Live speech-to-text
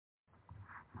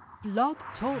Blog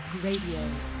Talk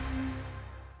Radio.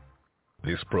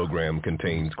 This program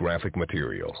contains graphic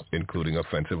material, including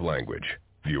offensive language.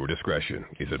 Viewer discretion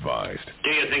is advised.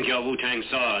 Do you think your Wu-Tang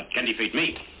sword can defeat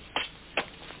me?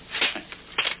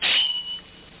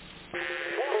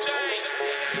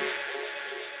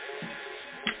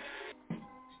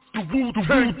 The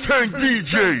Wu-Tang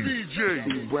DJ.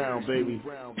 C Brown, baby.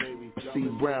 C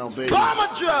Brown, baby.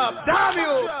 Bomber drop, damn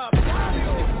you.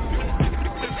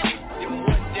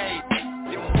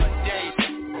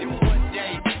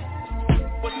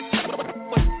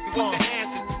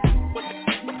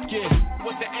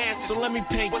 So let me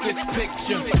paint this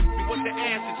picture. What's the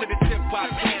answer to the hip-hop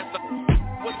cancer?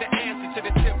 What's the answer to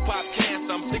the hip-hop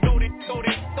cancer? They go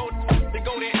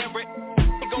there, Everett.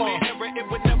 They go there, Everett. It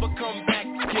would never come back.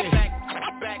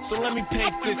 Back. So let me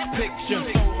paint this picture.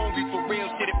 So hungry for real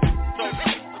shit. So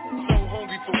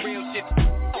hungry for real shit.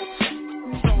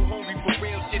 So hungry for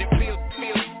real shit. It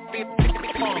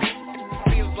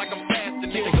feels like I'm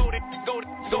fasting. Nigga, go there.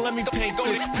 So let me paint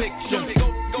this picture.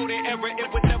 Go there, Everett.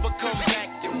 It would never come back.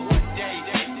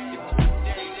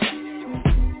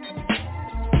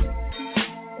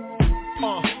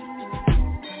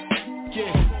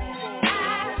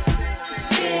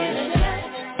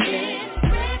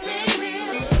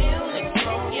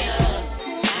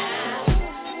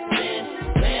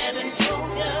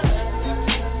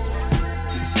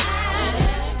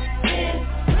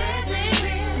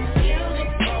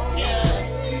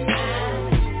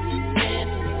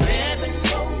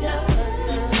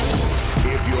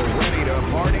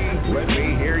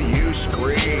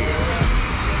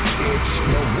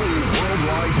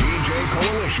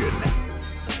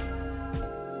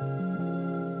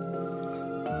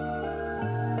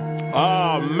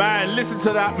 Oh man, listen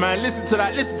to that, man. Listen to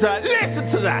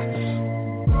that.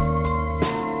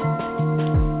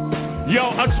 Yo,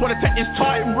 I just want to take this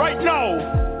time right now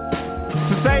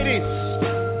to say this.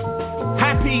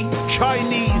 Happy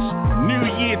Chinese New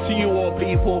Year to you all,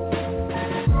 people.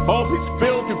 Hope it's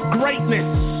filled with greatness.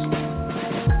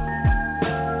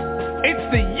 It's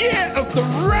the year of the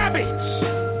rabbit.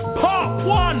 Part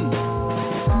 1.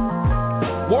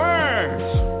 Words.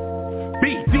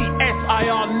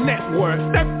 BDSIR Network,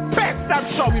 the best damn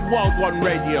show in World 1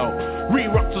 Radio.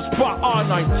 Re-Rock to Spot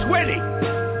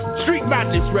R920. Street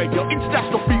Madness Radio,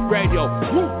 International Beat Radio,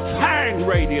 Wu-Tang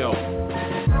Radio.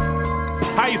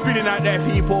 How you feeling out there,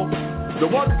 people? The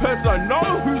one person I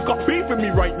know who's got beef with me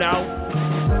right now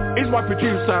is my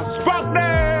producer,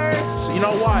 SMOOVTH. You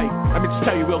know why? Let me just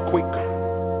tell you real quick.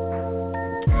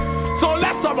 So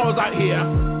last time I was out here,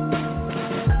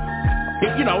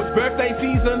 you know, it's birthday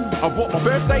season. I bought my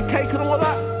birthday cake and all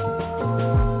that.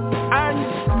 And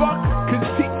fuck, cause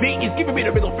he's giving me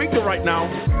the middle finger right now.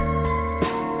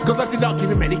 Because I did not give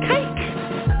him any cake.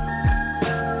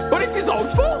 But it's his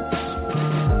own fault.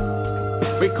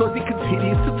 Because he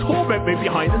continues to torment me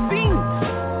behind the scenes.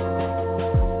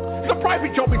 It's a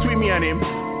private job between me and him.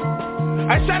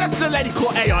 And shout out to the lady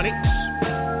called Aonix.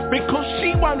 Because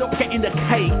she wound up getting the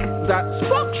cake that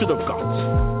Spock should have got.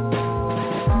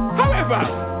 However,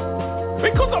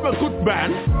 because I'm a good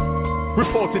man,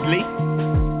 reportedly,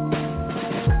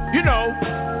 you know,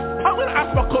 I'm going to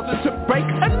ask my cousin to bake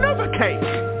another cake.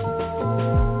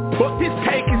 But this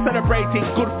cake is celebrating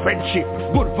good friendship,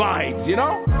 good vibes, you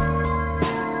know?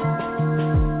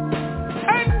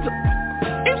 And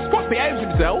if Spot behaves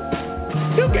himself,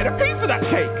 he'll get a piece of that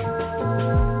cake.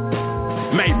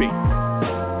 Maybe.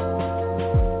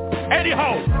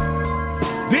 Anyhow,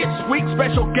 this week's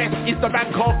special guest is the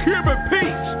man called CUBAN.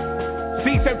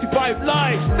 C75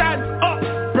 Live, Stand Up.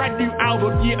 Brand new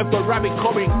album, Year of the Rabbit,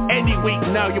 coming any week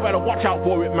now. You better watch out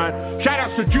for it, man. Shout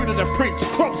out to Judah the Prince,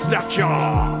 KRUMBSNATCHA.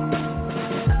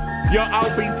 Yo,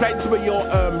 I'll be playing some of your,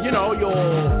 your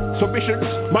submissions.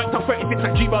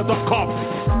 MikeTop36@gmail.com.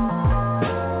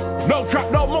 No trap,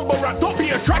 no mumble rap. Don't be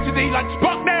a tragedy like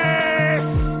SMOOVTH.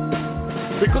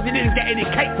 Because he didn't get any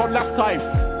cake from last time.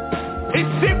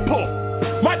 It's simple.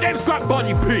 My name's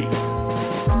Grandbody P.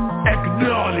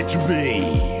 Acknowledge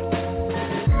me.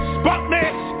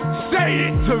 SMOOVTH, say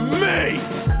it to me.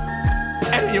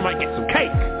 And then you might get some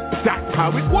cake. That's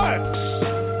how it works.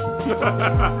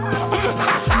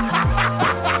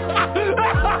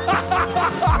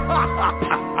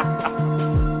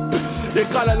 You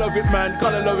gotta love it, man.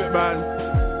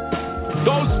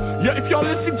 If you're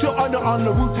listening to on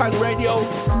the Wu-Tang Radio,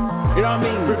 you know what I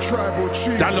mean? The Tribal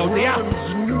Chief download the app.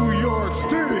 New York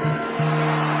City.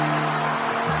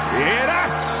 Yeah,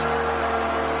 that.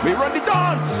 We run the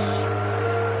dance.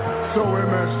 So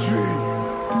MSG,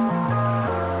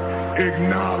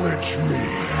 acknowledge me.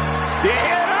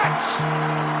 Yeah, that.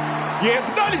 You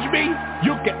acknowledge me,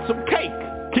 you'll get some cake.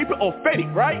 Keep it authentic,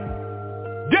 right?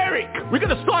 Derrick, we're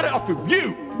going to start it off with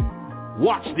you.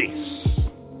 Watch this.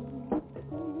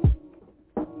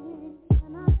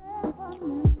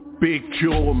 Big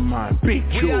tune, man, big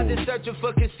tune. We are just searching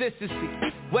for consistency.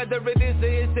 Whether it is or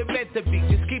isn't meant to be,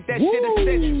 just keep that shit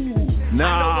essential. Nah.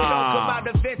 I know it don't come out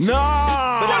eventually,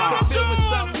 nah. but I can feel with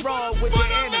something wrong with the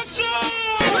energy.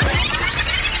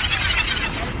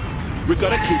 We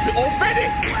gotta keep it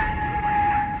authentic.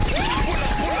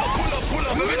 Pull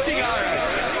up, everything alright.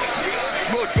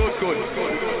 Good.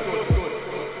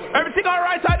 Everything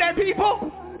alright out there,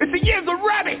 people? It's the year of the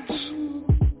rabbits.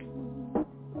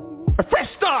 A fresh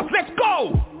start, let's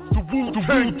go! The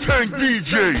Wu-Tang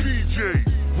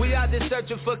DJ. We are just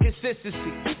searching for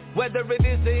consistency. Whether it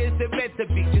is or isn't meant to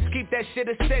be, just keep that shit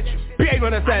essential. Be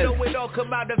what it says. I know it all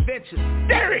come out eventually,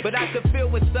 Derrick, but I can feel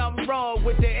with something wrong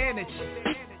with the energy.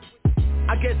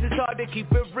 I guess it's hard to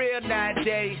keep it real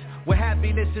nowadays, when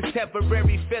happiness is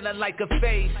temporary, feeling like a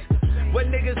phase. When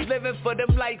niggas living for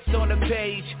them likes on the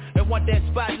page and want that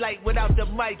spotlight without the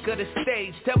mic or the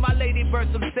stage. Tell my lady burn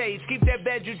some sage, keep that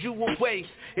bad juju away.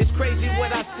 It's crazy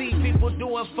what I see people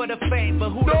doing for the fame, but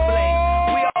who to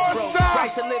blame? We all broke,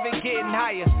 price of living getting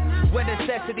higher. When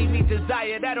necessity meets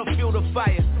desire, that'll fuel the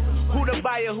fire. Who the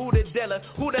buyer, who the dealer,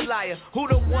 who the liar, who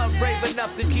the one brave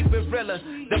enough to keep it realer?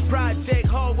 The project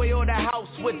hallway or the house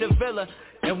with the villa.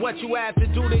 And what you have to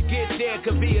do to get there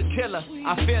could be a killer.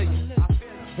 I feel you.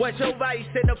 What's your vice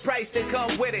and the price that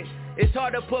come with it? It's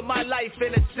hard to put my life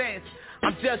in a sense.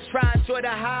 I'm just trying to enjoy the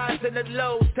highs and the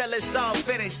lows till it's all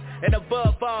finished. And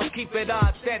above all, keep it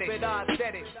authentic.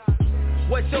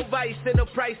 What's your vice and the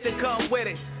price that come with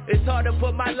it? It's hard to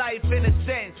put my life in a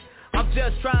sense. I'm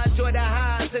just trying to enjoy the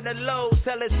highs and the lows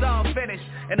till it's all finished.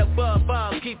 And above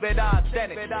all, keep it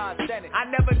authentic. I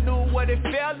never knew what it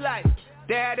felt like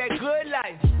to have that good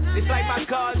life. It's like my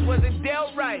cards wasn't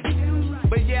dealt right,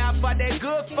 but yeah, I fought that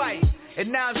good fight.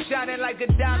 And now I'm shining like a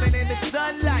diamond in the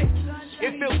sunlight.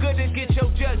 It feel good to get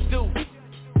your just due.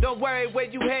 Don't worry where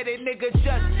you headed, nigga,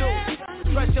 just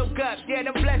do. Trust your gut, yeah,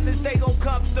 them blessings, they gon'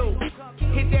 come through.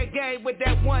 Hit that game with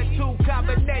that 1-2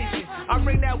 combination. I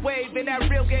bring that wave and that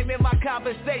real game in my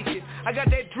conversation. I got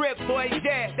that drip, boy,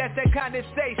 yeah, that's that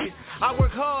condensation. I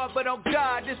work hard, but on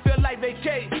God, this feel like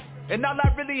vacation. And all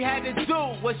I really had to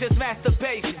do was just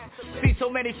masturbation. See so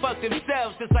many fuck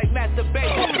themselves just like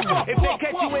masturbation. If they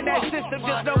catch you in that system,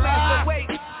 just no master wait.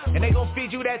 And they gon'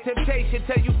 feed you that temptation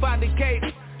till you find the cave.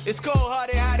 It's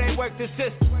cold-hearted how they work the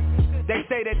system. They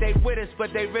say that they with us,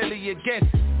 but they really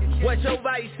against it. What's your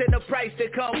vice and the price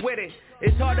that come with it?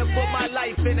 It's hard to put my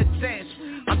life in a sense.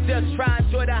 I'm just trying to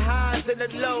enjoy the highs and the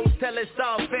lows till it's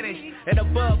all finished. And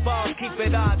above all, keep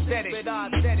it authentic.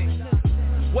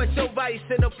 What's your vice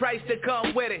and the price that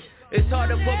come with it? It's hard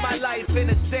to put my life in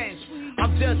a sense.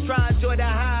 I'm just trying to enjoy the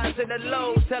highs and the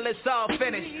lows till it's all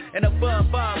finished. And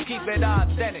above all, keep it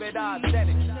authentic.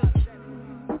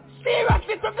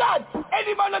 Seriously to God,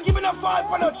 any man not giving a fight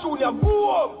for no junior,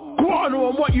 boom! Go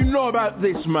on what you know about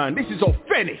this, man. This is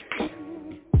authentic.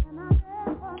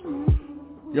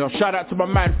 Yo, shout out to my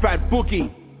man Fat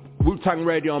Boogie. Wu-Tang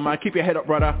Radio, man. Keep your head up,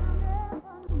 brother.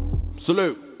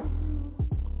 Salute.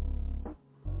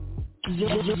 Your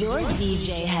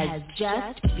DJ has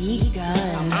just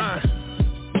begun.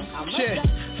 Shit,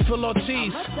 for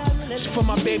ORTIZ, it's for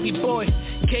my baby boy,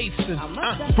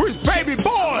 Gason. For his baby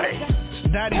boy!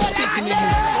 Daddy speaking to you.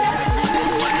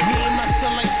 Me and my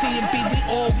son like C&B, we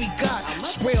all we got.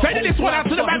 Sending this one out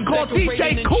to the man called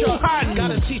DJ CUBAN.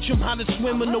 Gotta teach him how to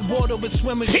swim in the water with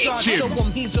swimming sharks. Show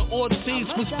him he's an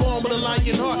ORTIZ, was born with a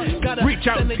lion heart. Gotta reach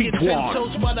out and teach one.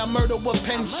 Toes, but I murder with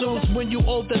pencils. When you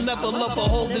older, never love a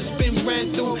hole that's been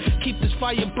ran through. Keep this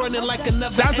fire burning like a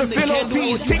never ending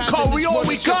candle. Tico, we all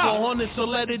we got. So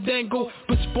let it dangle,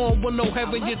 but spawn with no hair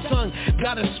in your tongue.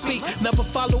 Gotta speak, never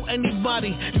follow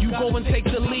anybody. You go and take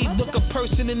the lead. Look a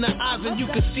person in the eyes and you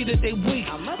can see that they weak.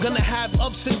 Gonna have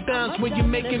ups and downs when you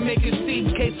make it see.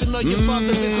 Case to know your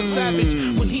father is a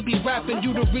savage. When he be rapping,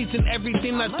 you the reason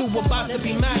everything I do about to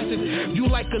be massive. You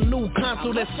like a new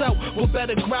console that's out with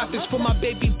better graphics for my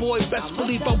baby boy. Best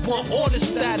believe I want all the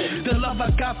status. The love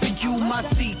I got for you, my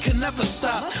seed can never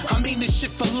stop. I mean this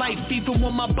shit for life, even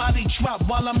when my body drop.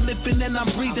 While I'm living and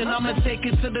I'm breathing, I'ma take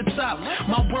it to the top.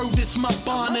 My word is my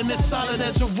bond and it's solid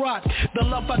as a rock. The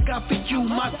love I got for you,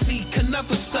 my seed can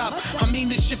never stop. I mean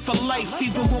this shit for life,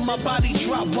 even when my body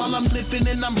drop. While I'm living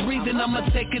and I'm breathing, I'ma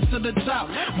take it to the top.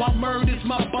 My word is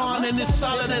my bond and and it's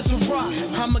solid as a rock.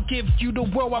 I'ma give you the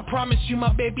world, I promise you,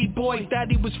 my baby boy.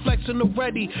 Daddy was flexing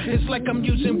already, it's like I'm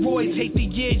using roids. Hate the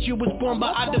years you was born,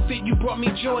 but I defeat you brought me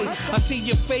joy. I see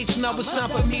your face, now it's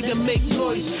time for me to make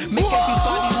noise. Make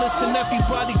everybody listen,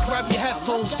 everybody grab your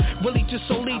headphones. Really just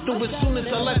so lethal as soon as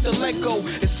I let the let go.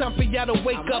 It's time for y'all to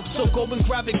wake up, so go and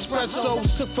grab espresso.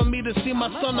 Took for me to see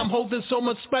my son, I'm holding so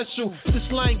much special. This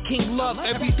Lion King love,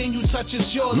 everything you touch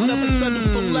is yours. Never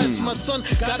settle for less, my son,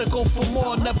 gotta go for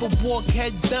more. Never walk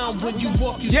head down, when you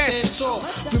walk you stand tall.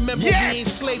 Remember we ain't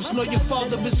slaves, know your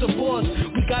father is a boss.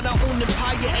 We got our own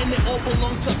empire and it all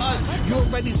belongs to us. You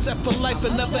already set for life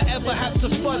and never ever have to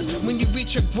fuss. When you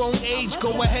reach a grown age,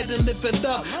 go ahead and live it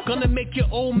up. Gonna make your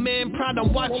old man proud,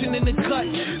 I'm watching in the cut.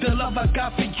 The love I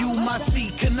got for you, my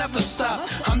seed can never stop.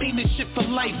 I mean this shit for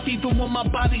life, even when my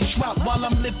body drop. While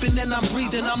I'm living and I'm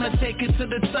breathing, I'ma take it to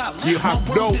the top. You have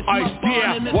no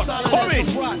idea what's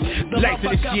coming later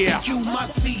this year.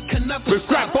 With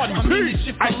Grab Body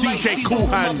P and DJ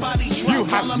KUBAN. You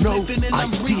have no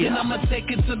idea. I'ma take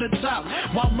it to the top.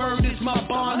 While Murda is my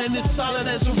bond and it's solid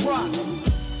as a rock.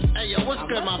 Hey yo, what's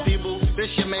good my people? This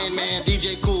your main man,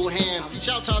 DJ KUBAN.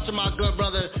 Shout out to my good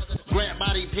brother, Grant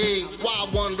Body P,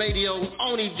 Wild One Radio,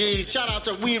 Oni G. Shout out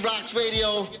to We Rocks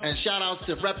Radio, and shout out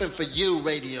to RePPiN4U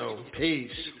Radio.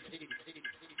 Peace.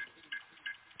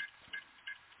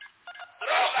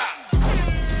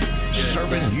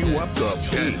 Serving you up the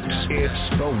beats.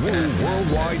 It's the Woo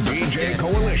Worldwide DJ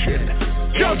Coalition.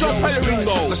 JOJO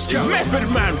Pellegrino, Method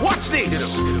Man, watch this.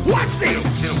 Watch this.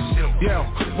 Yo,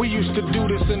 we used to do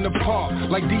this in the park.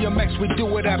 Like DMX, we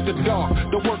do it after dark.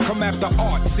 The work come after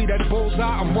art. See that bullseye?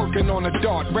 I'm working on a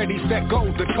dart. Ready, set, go.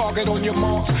 The target on your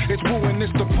mark. It's wooing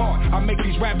this the part. I make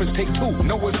these rappers take two.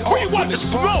 No, it's art. We want the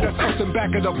smoke. That's us in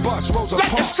back of the bus. Rosa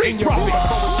like Parks. In your before it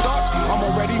starts, I'm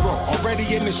already raw.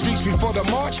 Already in the streets before the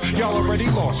march. Y'all already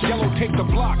lost. Yellow take the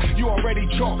block. You already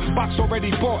chalk. Box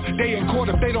already bought. They in court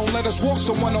if they don't let us walk.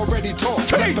 Someone already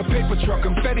talked. Left the paper truck,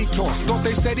 confetti toss. Thought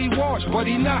they said he washed, but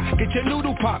he not. Get your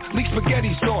noodle pop. Leak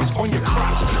spaghetti sauce on your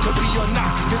crops. To be or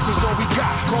not, this is all we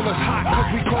got. Call us hot, cause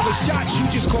we call it shots. You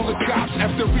just call it cops.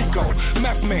 After Rico,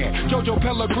 Meth Man, JoJo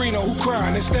Pellegrino, who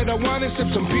crying instead of whining, sip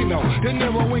some Pinot. De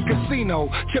Niro in casino.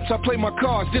 Chips, I play my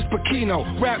cards, this Pacino.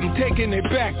 Rapping, taking it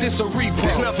back, this a repo.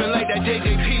 There's nothing like that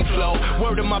JJP flow.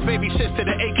 Word of my baby sister,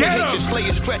 the AKA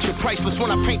Slayer, scratch your priceless.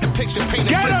 When I paint the picture, paint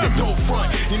a blister, don't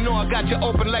front. You know I got you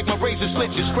open like my razor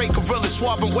slitches. Straight gorilla,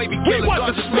 swabbing, wavy killer.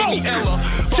 God just made me Ella.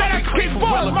 JADAKISS,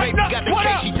 baby, got the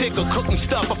cake, she tickle, cooking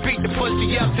stuff. I beat the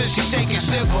pussy up till she shake and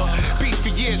zipper. Beats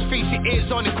for years, feast your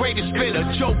ears on the greatest spitter.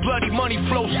 Joe Bloody money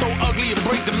flow so ugly it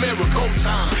break the mirror. Go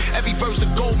time, every verse a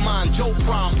gold mine. Joe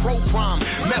Prime, Pro Prime,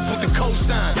 meth with the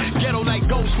cosign. Ghetto like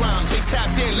ghost rhymes, they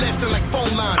tapped in less than like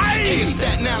phone lines. Hey,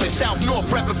 Staten Island, South North,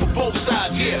 reppin' for both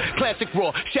sides. Yeah, classic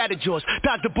raw, shattered jaws,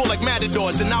 Dr. Bull like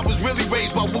Matadors, and I was really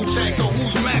raised by Wu-Tang, so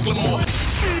who's Macklemore?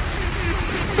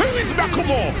 Who is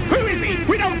Macklemore? Who is he?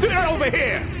 We don't do that over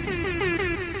here.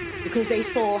 Because they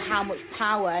saw how much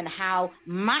power and how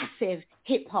massive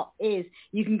hip-hop is.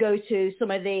 You can go to some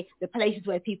of the places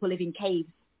where people live in caves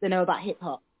that know about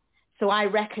hip-hop. So I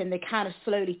reckon they kind of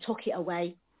slowly took it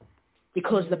away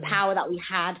because of the power that we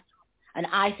had. And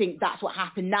I think that's what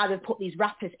happened. Now they've put these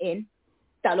rappers in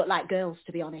that look like girls,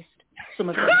 to be honest. Some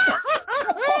of them.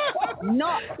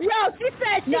 Not. Yo, she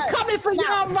said she's coming for you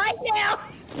right now.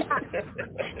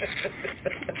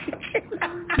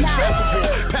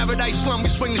 Paradise slum, we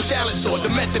swing the salad sword, the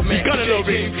method man. You gotta love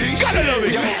it. You gotta love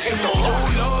it.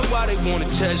 Oh Lord, why they wanna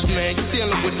test, man? You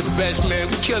dealing with the best, man.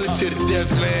 We kill it to the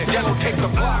death, man. Y'all don't take the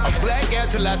block. I'm black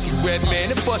as till I see red,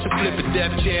 man. The bust and flip a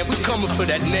death jam. We coming for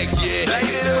that neck, yeah.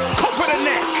 Come for the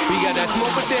neck. We got that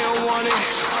smoke, but they don't want it.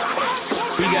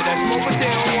 We got that smoke, but they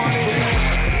don't want it.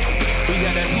 We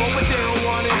got that smoke, but they don't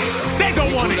want it. They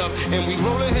don't want it. And we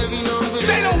rollin' heavy numbers.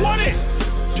 They don't want it.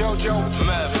 JoJo.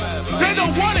 They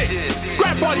don't want it.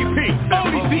 Grab Body P,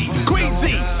 Oni Z, Queen Z,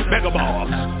 Mega Bob,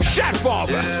 Shot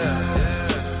Father.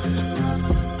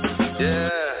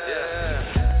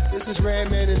 This is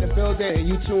Redman in the building, and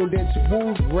you tuned in to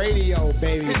Woo's Radio,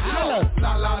 baby.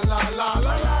 La la la la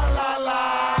la la la la.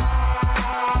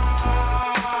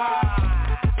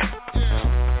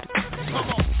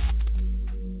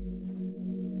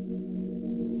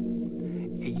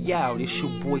 Yo, this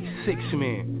your boy Six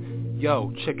Man.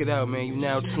 Yo, check it out, man. You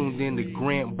now tuned in to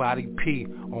Grant Body P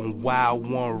on Wild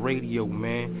One Radio,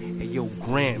 man. And yo,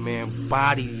 Grant, man,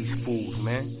 body these fools,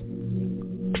 man.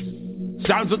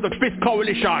 Sounds of the Fifth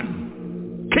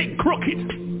Coalition. King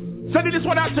Crooked. Sending this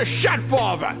one out to Shot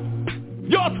Father.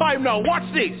 Your time now.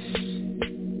 Watch this.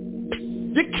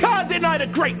 You can't deny the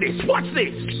greatness. Watch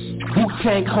this.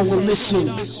 Wu-Tang Coalition.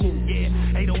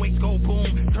 Yeah, 808 go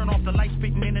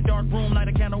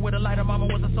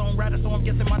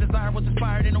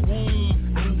hard in the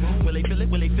womb. Will they feel it?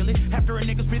 Will they feel it? After a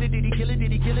nigga spit it, did he kill it?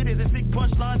 Did he kill it? Is it sick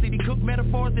punchlines? Did he cook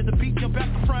metaphors? Did the beat jump out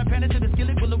the frying pan into the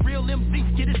skillet? Will a real MC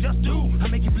get it just do? I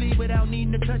make you bleed without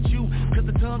needing to touch you, cause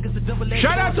the tongue is a double-edged.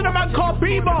 Shout out to the man called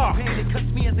B-Bar. It cuts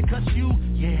me as it cuts you.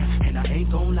 Yeah, and I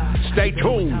ain't gon' lie. Stay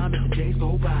tuned. Time as the days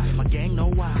go by, my gang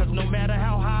know why. Cause no matter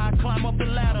how high I climb up the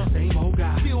ladder, same old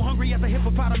guy. Still hungry as a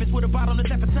hippopotamus with a bottomless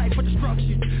appetite for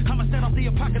destruction. I'ma stand off the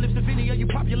apocalypse if any of you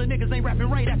popular niggas ain't rapping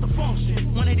right at the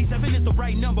function. 187 is the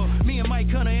right number. Me and Mike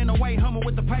Cunner in a white Hummer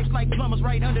with the pipes like plumbers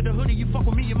right under the hoodie. You fuck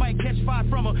with me, you might catch fire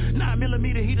from a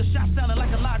 9mm heater shot sounding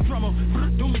like a live drummer.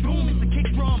 Doom doom, it's the kick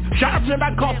drum. Shout out to the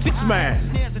man called Six Man.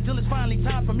 Until it's finally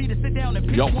time for me to sit down and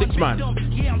pick Yo, one 6 Man.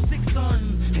 Yeah, I'm 6 son.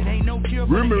 It ain't no cure.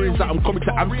 Rumor is that I'm coming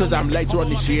to Amsterdam later on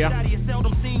this year. It's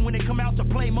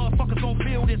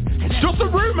just a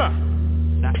rumor.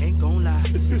 I ain't gon' lie.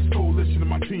 It's this coalition of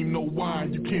my team, know why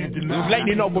you can't deny. I'm letting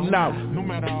you know from now. No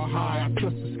matter how high I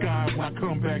touch the sky when I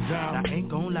come back down. I ain't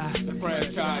gon' lie. The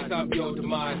franchise of your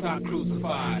demise, I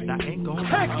crucified. I ain't gon' lie.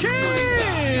 Heck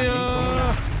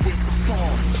yeah! With the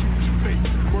song, shoot your face.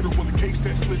 Murder was a case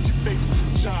that slit your face.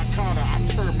 John Connor, I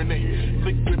terminate.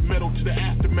 Liquid metal to the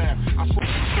aftermath.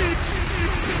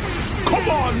 Come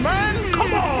on, man!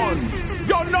 Come on!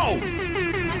 Yo, no!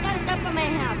 I got stuff from my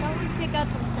house. I want to pick up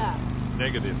some stuff.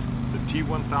 Negative. The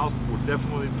T-1000 would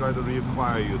definitely try to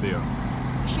reacquire you there.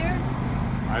 Sure?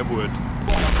 I would.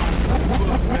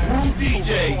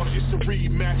 DJ. It's a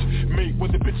rematch made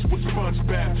with the bitches with sponge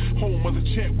bath. Home of the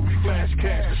champ with flash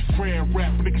cash. Grand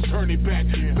rap, niggas turn it back.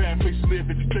 Bad place to live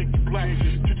if you think you black.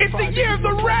 It's the year of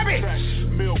the rabbit.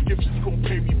 Mel Gibson's gonna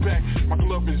pay me back. My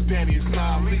glove is Danny, it's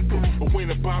non-lethal. A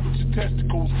winner Bob with your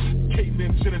testicles.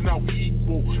 Caitlyn, Jen and now we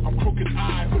equal. I'm crooked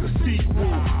eye for the sequel.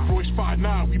 Royce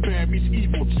 5'9", we bad meets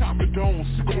evil. Chopper Dome,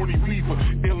 Sigourney Weaver.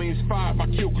 Aliens 5, I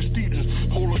kill cathedrals.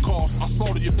 Holocaust, I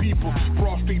slaughter your people.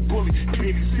 Broad Street Bully,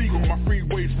 Benny Siegel, my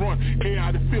freeways run.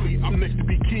 AI to Philly, I'm next to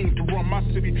be king to run my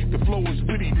city. The flow is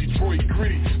witty, Detroit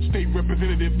gritty. State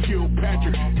Representative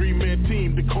Kilpatrick, 3-man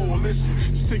team, the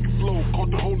coalition. Sick flow,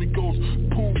 called the Holy Ghost.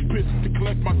 Pool bits to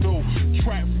collect my dough.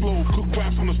 Trap flow, cook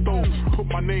raps on the stove. Put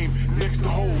my name next to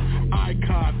Hov.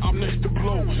 Icon, I'm next to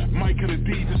Blow. Mike of the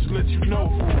D, just to let you know.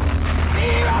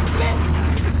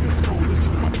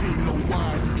 My team know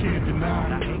why, you can't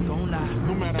deny. I ain't gon' lie.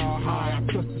 No matter how high I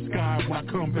touch the sky when I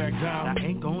come back down. I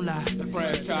ain't gon' lie. The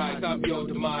franchise of your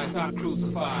demise, I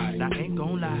crucified. I ain't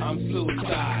gon' lie. I'm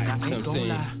suicide. I ain't gon'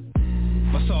 lie.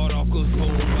 My sawed off goes boom,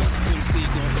 like MC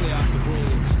gon' clear out the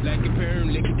room. Like a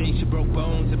perm, liquidation, broke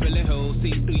bones, a belly hole,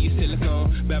 see through your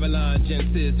silicone. Babylon,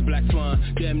 Genesis, Black Swan,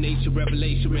 damnation,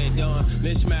 revelation, red dawn.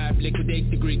 Lynch mob,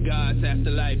 liquidate the Greek gods,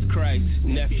 afterlife, Christ,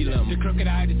 Nephilim. The crooked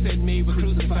eye that said me was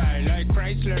crucified, like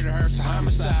Chrysler, the hearse,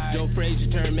 homicide. Joe Frazier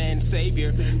turned man to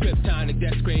savior, kryptonic,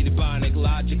 desecrated, bionic,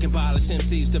 logic, abolish,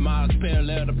 MCs demolish,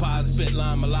 parallel deposits, spit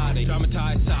line melodic.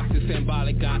 Traumatized, toxic,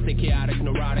 symbolic, gothic, chaotic,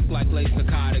 neurotic, like lace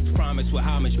narcotics, promise with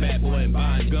homage, bad boy and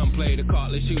bind. Gunplay, the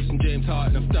cartless, shoot some James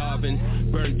Harden, I'm starving.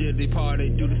 Burn diddly party,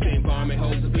 do the same varmint,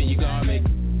 holes up in your garment.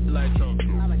 Lights on,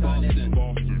 Boston,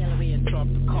 drop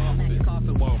the coffin,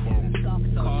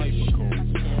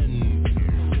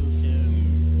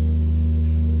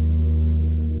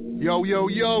 Yo, yo,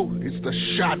 yo, it's the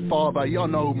Shad Father, you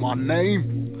know my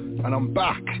name. And I'm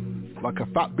back, like a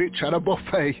fat bitch at a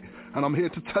buffet. And I'm here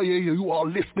to tell you, you are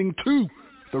listening to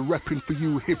the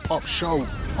RePPiN4U hip-hop show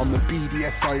on the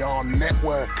BDSIR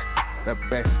network. The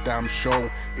best damn show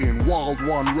in Wild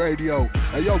One Radio.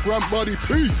 Hey yo, Grandbody,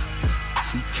 peace.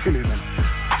 Keep killing them.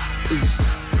 Peace.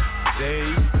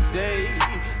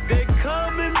 They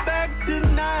coming back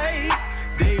tonight.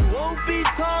 They won't be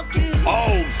talking.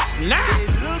 Oh, snap. They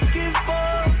looking for a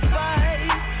fight.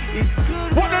 It's good.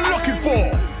 What they looking for?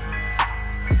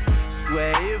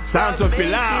 Sounds of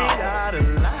Bilal.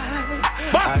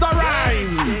 Busta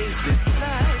Rhymes.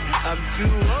 I'm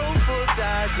too old for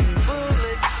dodging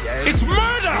bullets. It's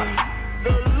Murda.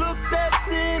 The look that's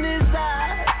in his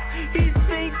eye, he's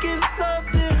thinking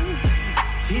something.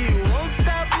 He won't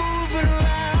stop moving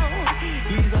around.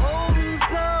 He's holding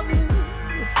something.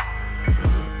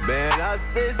 Man, I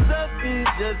said something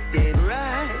just ain't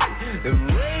right. I'm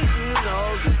waiting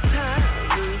all the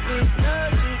time. It's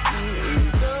nothing.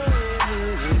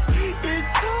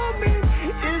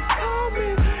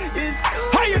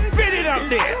 How you feeling out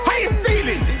there? How you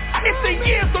feeling? It's the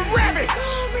year of the rabbit.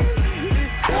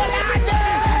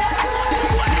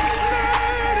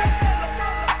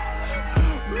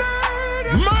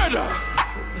 Murder.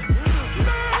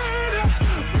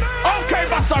 Okay,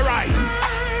 Busta Rhymes.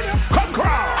 Come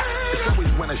crawl. It's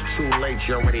always when it's too late,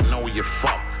 you already know you're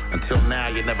fucked. Until now,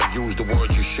 you never used the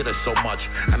words you should have so much.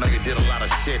 I know you did a lot of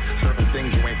shit, certain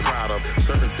things you ain't proud of,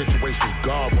 certain situations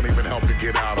God won't even help you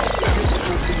get out of.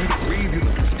 You breathe, you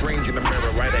look strange in the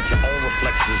mirror, right at your own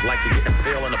reflections, like you're getting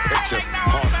pale in the picture.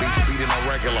 Heartbeats beating on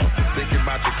regular. Thinking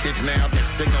about your kids now, get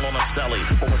signal on a celly.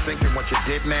 Overthinking what you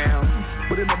did now.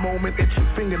 But in the moment, it's your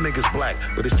finger niggas black.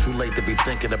 But it's too late to be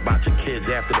thinking about your kids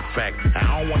after the fact. I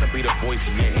don't wanna be the voice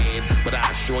in your head, but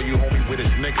I assure you, homie, with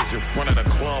his niggas in front of the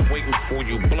club waiting for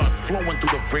you. Blood flowing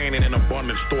through the vein and in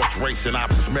abundance, thoughts racing,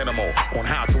 options minimal on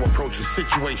how to approach the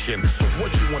situation. So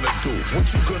what you wanna do? What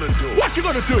you gonna do? What you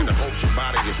gonna do? And the whole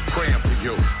somebody is praying for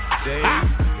you.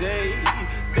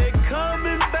 They're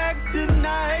coming back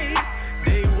tonight.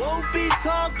 They won't be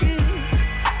talking.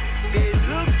 They're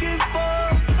looking for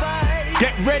a fight.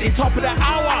 Get ready, top of the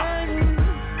hour.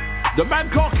 The man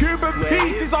called CUBAN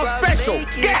is on special.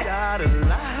 Get.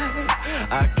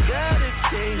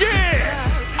 Yeah.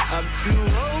 I'm too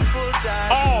old for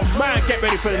that. Oh man, get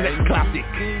ready for the next classic.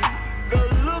 The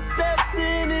look that's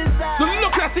in his eye. The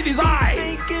look that's in his eye.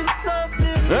 Thinking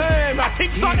something. Hey, man,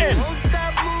 think something. He won't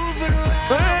stop moving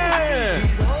around. Hey.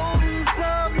 He's holding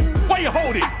something. What you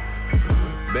holding?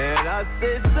 Man, I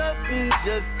said something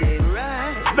just ain't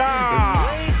right.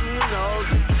 Nah. Waiting all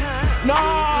the time.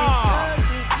 Nah.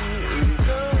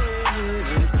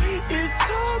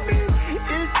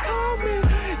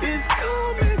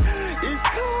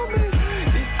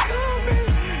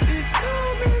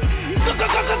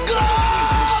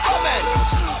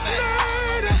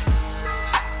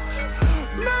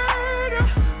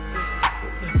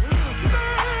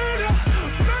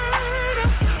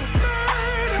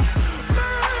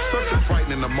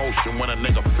 Emotion when a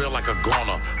nigga feel like a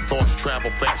goner. Thoughts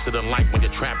travel faster than light when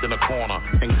you're trapped in a corner.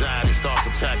 Anxiety starts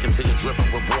attacking till you're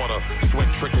dripping with water. Sweat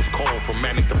trickles cold from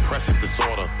manic depressive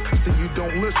disorder. See, you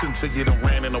don't listen till you done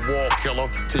ran in a wall killer.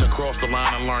 Till you cross the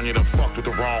line and learn you done fucked with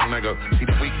the wrong nigga. See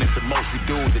the weakness in most you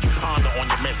do that you ponder on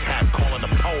your mishap, calling the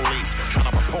police, trying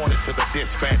to report it to the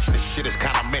dispatch. This shit is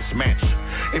kinda mismatched.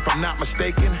 If I'm not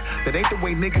mistaken, that ain't the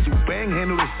way niggas who bang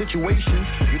handle the situations.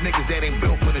 You niggas that ain't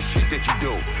built for the shit that you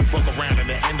do. Fuck around and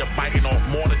then end up biting off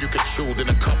more than you can chew. Then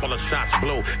a couple of shots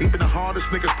blow. Even the hardest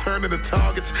niggas turn into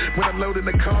targets when I'm loading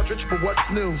the cartridge. But what's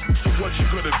new? So what you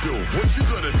gonna do? What you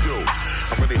gonna do?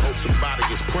 I really hope somebody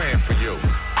is praying for you.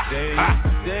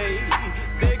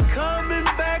 They're coming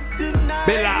back tonight.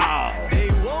 BILAL. They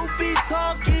won't be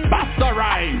talking. BUSTA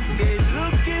rise. They're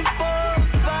looking for a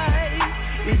fight.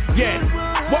 Yeah,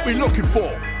 what we looking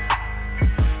for?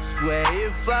 Swear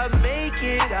if I make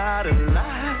it out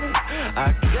alive,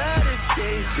 I gotta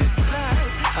change this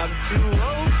life. I'm too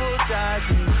old for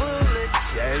dodging bullets.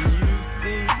 Can you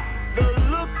see the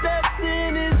look that's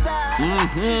in his eyes?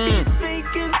 He's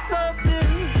thinking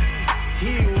something.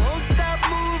 He won't stop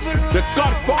moving around. The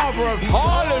Godfather of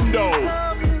Harlem, though.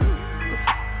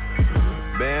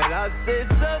 Man, I said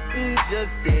something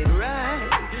just ain't right.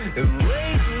 I'm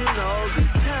waiting all the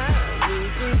time.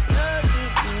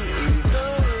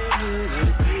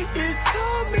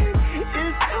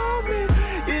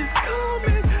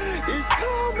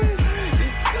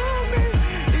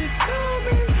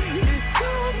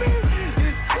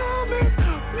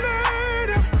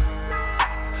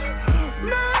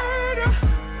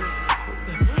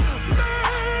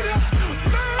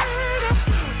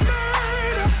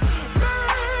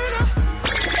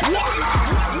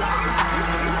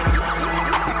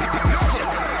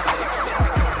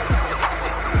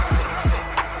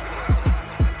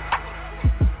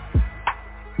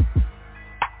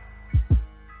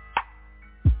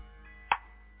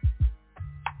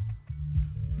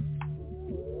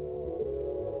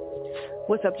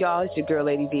 What's up, y'all? It's your girl,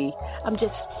 Lady V. I'm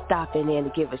just stopping in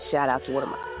to give a shout out to one of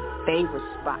my favorite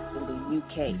spots in the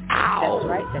UK. Ow. That's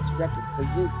right. That's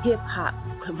RePPiN4U Hip Hop.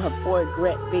 My boy,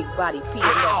 Grant, Big Body,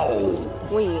 PMS,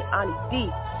 Queen, Ani D.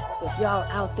 If y'all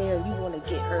out there and you want to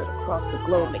get heard across the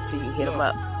globe, make sure you hit them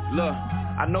up. Look,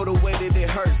 I know the way that it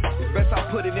hurts. It's best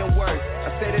I put it in words.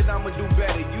 I say that I'ma do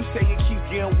better. You say it keeps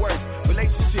getting worse.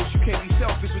 Relationships, you can't be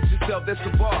selfish with yourself. That's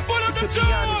the bar. But to be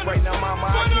honest right now, mama,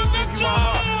 I can't give you my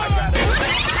heart. I got it.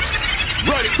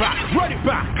 Run it back. Run it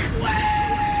back.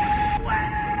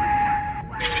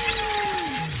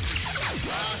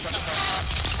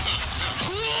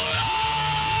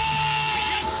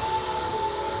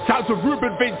 Sounds of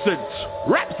REUBEN, Vincent.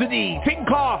 Rhapsody,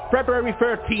 Tinker, February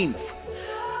 13th.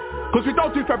 Because we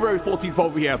don't do February 14th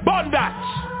over here. Burn that!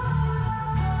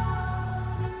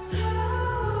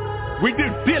 We do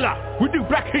DILLA. We do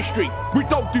Black History. We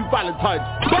don't do Valentine's.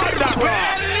 Burn that!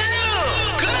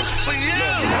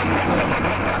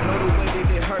 I know the way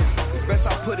that it hurts. It's best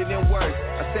I put it in work.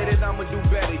 I said that I'ma do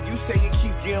better. You say it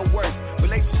keeps getting worse.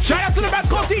 Shout out to the best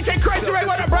called DJ Crazy right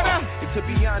with it, brother. And to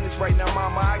be honest right now,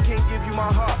 mama, I can't give you my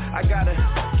heart. I gotta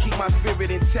keep my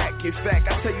spirit intact. In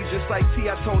fact, I tell you just like T,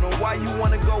 I told him, why you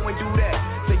wanna go and do that?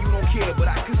 Say you don't care, but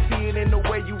I could see it in the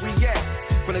way you react.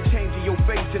 From the change in your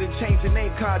face to the change in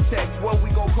name context. What we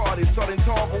gon' call this? Sudden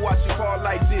tall, but watch it fall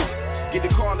like this. Get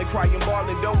the calling, crying,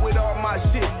 balling, done with all my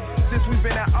shit. Since we've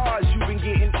been at odds, you've been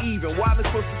getting even. While it's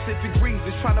supposed to sit degrees,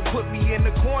 it's trying to put me in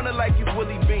the corner like it's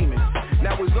Willie Beeman.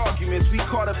 Now it's arguments, we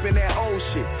caught up in that old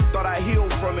shit. Thought I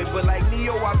healed from it, but like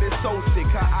Neo, I've been so sick.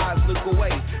 Her eyes look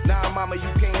away. Nah, mama,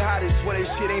 you can't hide it. Swear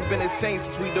that shit ain't been the same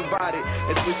since we divided.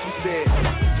 That's what she said.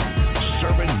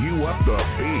 Serving you up the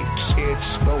beats. It's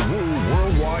the Woo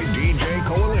Worldwide DJ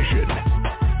Coalition.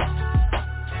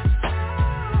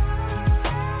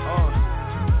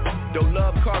 Though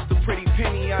love cost a pretty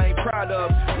penny, I ain't proud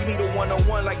of. We need a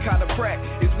one-on-one like Kyla Pratt.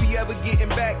 Is we ever getting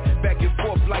back and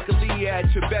forth like a Leah at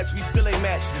your best? We still ain't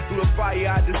matched. Through the fire,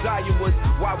 our desire was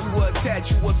why we were attached.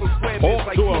 You was so square bitch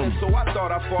like Ken, so I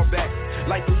thought I'd fall back.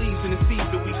 Like the leaves in the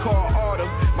season we call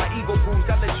autumn. My ego bruised,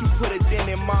 I let you put a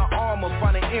dent in my armor.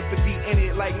 Finding empathy in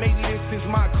it, like maybe this is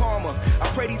my karma.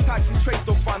 I pray these toxic traits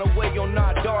don't find a way on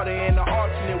our daughter. In the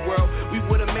alternate world, we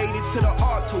would've made it to the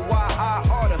altar. Why I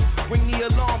oughta bring the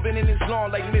alarm, been in this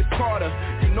long like Miss Carter.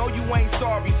 You know you ain't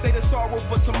sorry, say the sorrow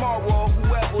for tomorrow. Or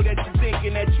whoever that you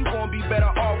thinking that you gon' be better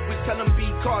off with, tell them be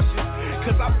cautious.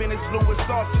 Cause I've been as blue as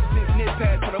sausage since Nip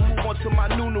had. Try to move on to my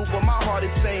new, but my heart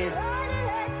is saying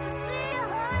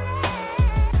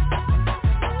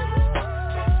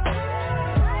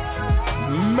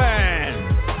man,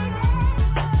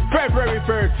 February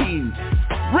 13th,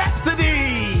 Rhapsody.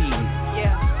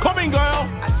 Yeah. Coming, girl.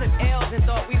 I took L's and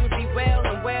thought we would be well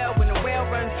and well. When the well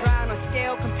runs dry on a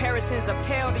scale, comparisons are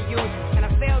pale to you. And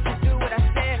I failed to do what I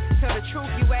said, tell the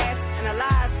truth you asked. And I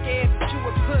lied scared that you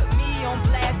would put me on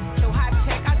blast. So high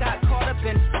tech, I got caught up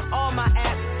in all my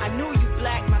apps. I knew you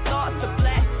black, my thoughts are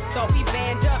black. Thought we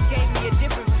band up, gave me a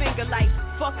different finger like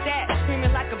fuck that.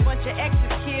 Screaming like a bunch of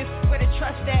exes, kids, where to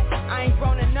trust that? I ain't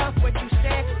grown enough, what you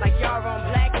said, like y'all on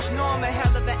Blackish. Know I'm a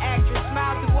hell of an actress.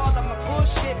 Smile through all of my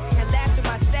bullshit and laugh through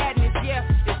my sadness. Yeah,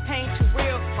 this pain too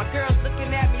real. My girl's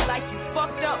looking at me like you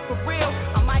fucked up for real.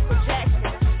 I'm Michael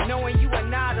Jackson, knowing you are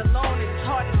not alone. It's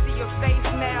hard to see your face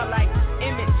now like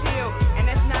Emmett Till. And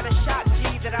that's not a shock,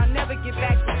 G, that I'll never get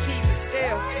back to keep it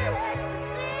still.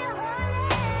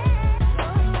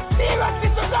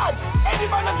 Any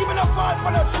man not giving a fight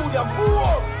for the Julia.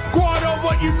 Go on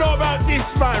what you know about this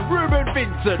man, Reuben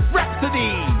Vincent,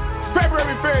 Rhapsody.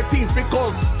 February 13th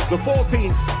because the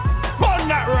 14th, on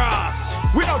that Ross.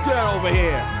 We don't do that over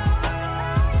here.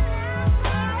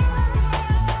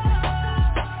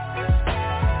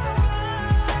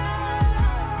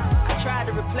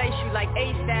 Replace you like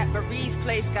ASAP, but Reed's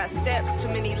place got steps, too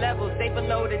many levels, they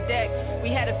below the deck. We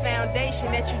had a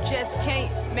foundation that you just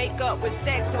can't make up with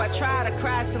sex, so I try to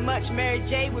cry so much Mary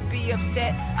J would be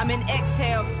upset. I'm in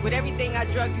exhale with everything I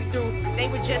drug you through, they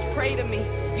would just pray to me.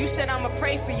 You said I'ma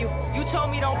pray for you, you told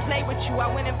me don't play with you, I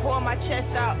went and poured my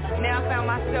chest out. Now I found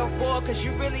myself bored, cause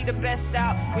you really the best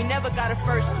out. We never got a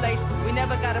first place, we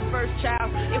never got a first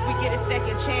child. If we get a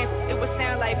second chance, it would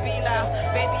sound like BILAL.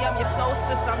 Baby, I'm your soul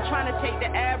sister, I'm trying to take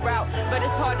the ab route, but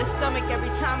it's hard to stomach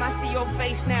every time I see your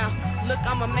face now. Look,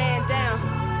 I'm a man down,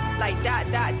 like ...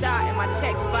 in my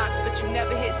text box, but you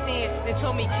never hit send. Then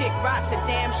told me kick rocks, a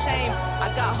damn shame.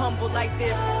 I got humbled like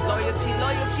this. Loyalty,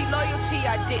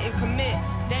 I didn't commit.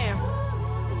 Damn.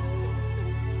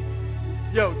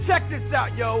 Yo, check this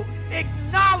out, yo.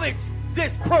 Acknowledge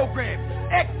this program.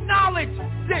 Acknowledge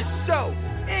this show.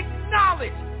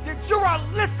 Acknowledge that you are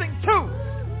listening to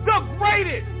the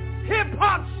greatest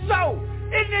hip-hop show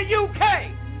in the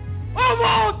UK of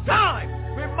all time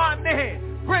with my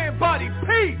man, Grand Body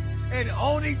P and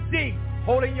Oni D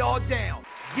holding y'all down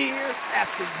year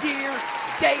after year,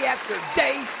 day after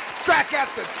day, track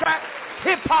after track,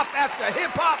 hip-hop after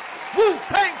hip-hop,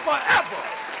 Wu-Tang forever.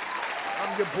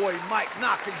 I'm your boy Mike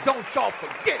Knox, and don't y'all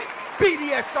forget it.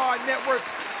 BDSIR Network,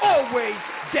 always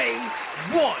day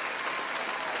one.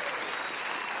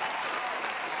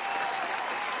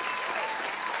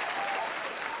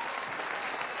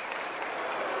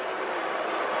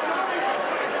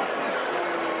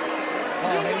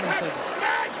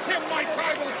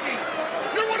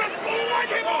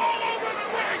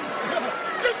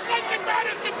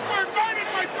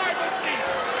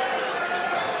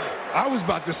 I was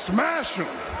about to smash him.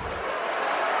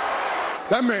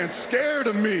 That man's scared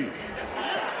of me.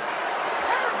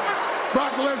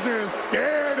 Brock Lesnar is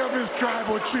scared of his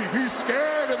tribal chief. He's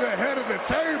scared of the head of the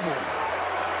table.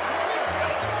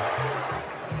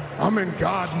 I'm in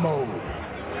God mode.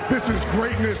 This is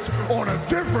greatness on a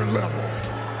different level.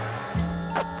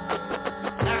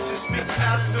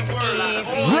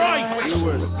 Right!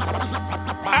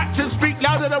 Actions speak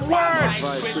louder than words!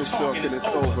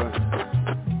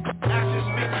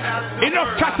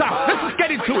 Enough chatter! Let's just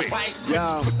get into it!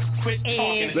 Yo, listen,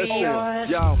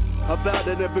 yo. I vow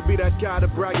to never be that guy to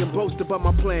brag and boast about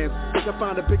my plans. Cause I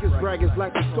find the biggest braggers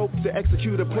lack the scope to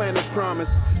execute a plan as promised.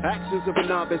 Actions of a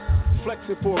novice,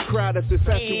 flexing for a crowd that's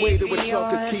infatuated with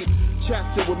talkers. Keep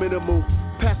chats to a minimal,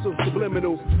 passive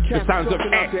subliminal. The sounds of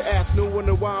out their ass, no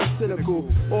wonder why I'm cynical.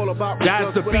 All about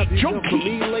that's the beat junkie. For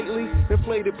me lately,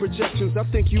 inflated projections. I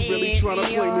think you really trying to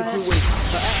play me through it.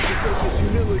 The act of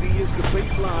humility is the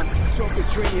baseline. Talkers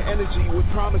drain your energy with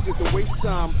promises to waste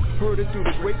time. Heard it through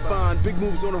the grapevine, big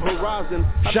moves on the horizon.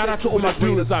 Shout out to all my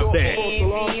dudes out there.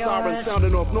 Alarm sirens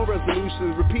sounding off, no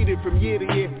resolutions. Repeated from year to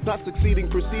year, not succeeding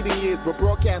preceding years, but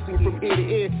broadcasting from ear to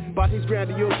ear. By these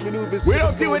grandiose maneuvers. We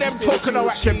don't deal with them talking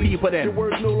or action people then. Your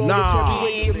words no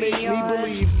longer to make me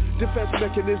believe. Defense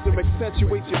mechanism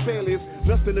accentuates your failures.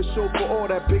 Nothing to show for all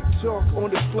that big talk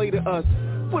on display to us.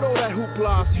 With all that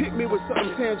hoopla, hit me with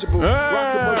something tangible.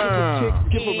 Rock the multiple kicks,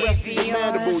 give a rest to your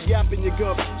mandible. Yapping your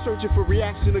gum, searching for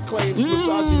reaction to claims.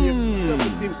 Massaging your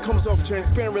self-esteem comes off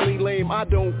transparently lame. I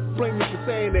don't blame you for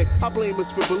saying that. I blame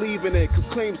us for believing it. Cause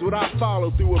claims without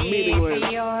follow through are meaningless.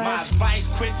 My advice,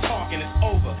 quit talking, it's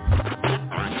over.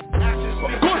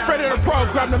 Good friend of the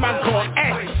program, the man called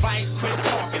X.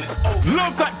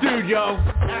 Love that dude, yo.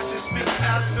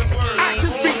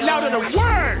 Actions speak louder than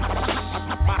words.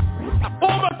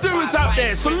 All my doers out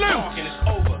there, salute.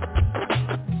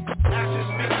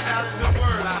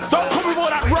 Don't come with all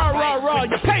that rah,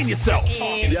 you're paying yourself.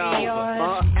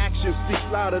 Yo, actions speak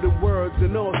louder than words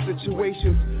in all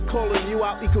situations. Calling you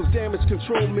out equals damage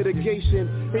control mitigation.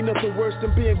 Ain't nothing worse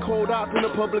than being called out in a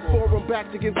public forum.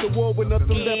 Backed against the wall with nothing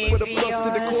left but a plus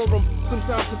to decorum.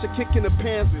 Sometimes such a kick in the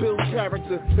pants builds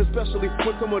character. Especially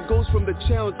when someone goes from the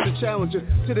challenge to challenger,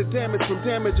 to the damage from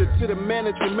damager, to the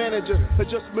manager.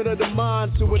 Adjustment of the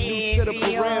mind to a new set of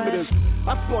parameters.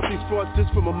 I spot these thoughts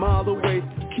just from a mile away.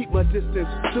 Keep my distance,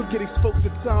 still get these folks the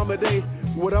time of day.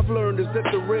 What I've learned is that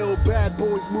the real bad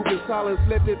boys move in silence.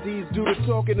 Let their deeds do the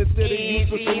talking instead of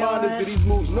useless reminders of these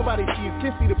moves. Nobody sees,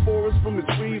 can't see the forest from the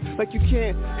trees. Like you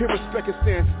can't hear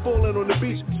Uzbekistan falling on the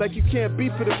beach. Like you can't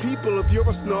beat for the people if you're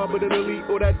a snob but an elite.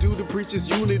 Or that dude who preaches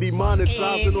unity,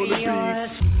 monetizing on the beat.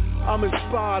 I'm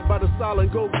inspired by the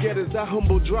silent go-getters that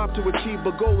humble drop to achieve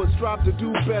a goal and strive to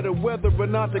do better. Whether or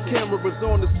not the camera is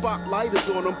on, the spotlight is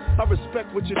on them. I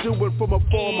respect what you're doing from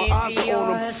afar, my eyes are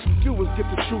on them. Doers get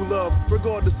the true love,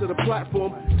 regardless of the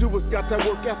platform. Doers got that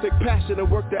work ethic, passion, and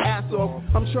work their ass off.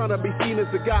 I'm trying to be seen as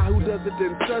the guy who does it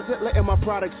then says it, letting my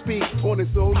product speak on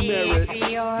its own merit.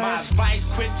 My advice,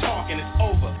 quit talking, it's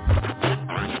over.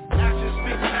 Actions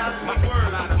speak louder than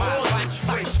words.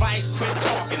 My advice, quit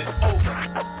talking, it's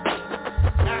over.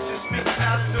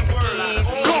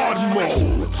 God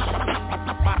mode.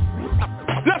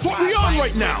 That's what we on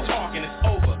right now.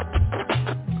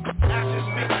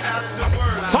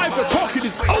 Time for talking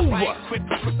is over.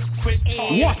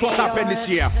 Watch what's happened this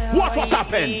year. Watch what's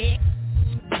happened.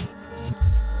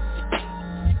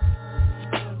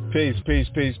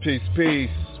 Peace.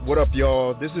 What up,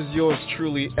 y'all? This is yours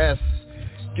truly, S.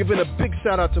 Giving a big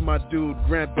shout out to my dude,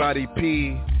 Grant Body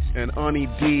P and Ani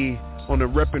D on the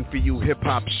RePPiN4U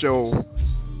hip-hop show.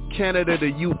 Canada, the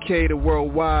UK, the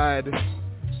worldwide.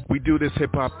 We do this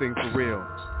hip-hop thing for real.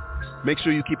 Make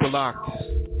sure you keep it locked.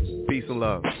 Peace and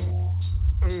love.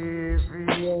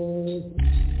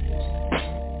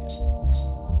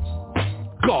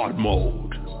 God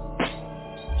mode.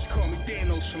 Call me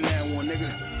Thanos from now on, nigga.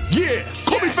 Yeah,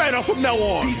 call me Thanos from now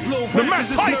on. The man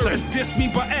Tyson. Diss me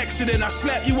by accident, I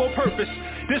slap you on purpose.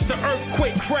 This the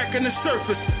earthquake cracking the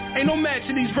surface. Ain't no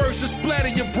matching these verses. Splatter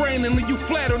your brain and leave you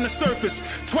flat on the surface.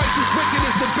 Twice as wicked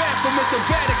as the bathroom at the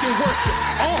Vatican worship.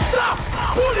 Oh, stop!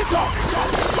 Who are they talking to?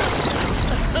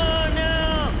 Oh no!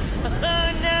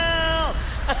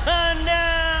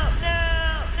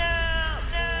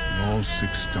 With all 6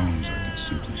 stones, I could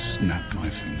simply snap my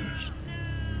fingers.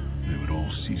 They would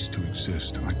all cease to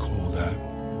exist, and I call that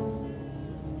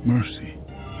mercy.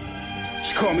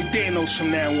 Just call me Thanos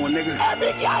from now on, nigga. These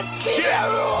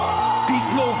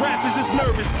little rappers is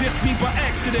nervous. Diss me by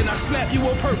accident, I slap you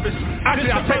on purpose. Actually,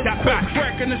 I'll take that back.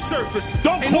 Cracking the surface.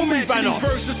 Don't call me Thanos.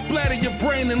 Verses splatter your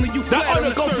brain and leave you flat on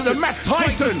the surface. That goes to the Matt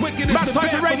Tyson. Matt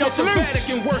Tyson Radio Salute.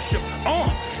 Vatican worship.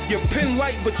 You're pin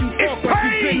light, but you talk like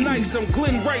you been nice. I'm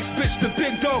Glenn Rice, bitch, the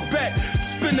big dog back.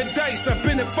 spin the dice. I've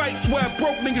been in fights where I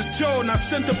broke niggas' jaw and I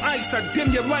sent them ice. I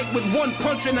dim your light with one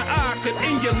punch in the eye. Could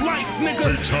end your life,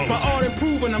 nigga. My art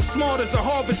improving. I'm smart as a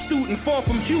Harvard student, far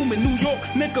from human. New York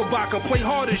Knickerbocker, play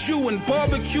hard as you and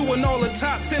barbecue and all the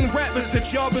top 10 rappers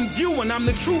that y'all been viewing. I'm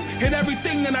the truth. Hit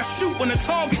everything that I shoot when the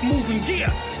target moving. Yeah.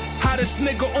 Hottest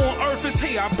nigga on earth is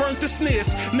here. I burnt the snares.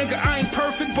 Nigga, I ain't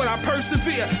perfect, but I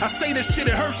persevere. I say this shit,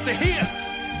 it hurts to hear.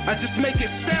 I just make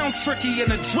it sound tricky, and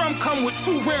the drum come with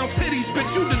 2 round titties, bitch,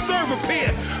 you deserve a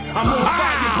pair. I'm on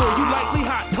fire, boy, you likely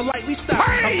hot, politely stop.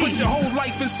 I put your whole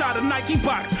life inside a Nike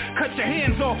box. Cut your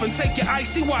hands off and take your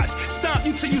icy watch. Stomp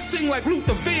you till you sing like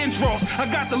Luther Vandross. I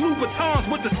got the Louboutins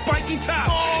with the spiky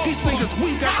top. These niggas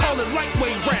weak, I call it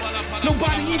lightweight rap.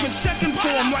 Nobody even checking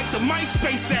for them like the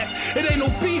MySpace app. It ain't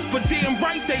no beef, but damn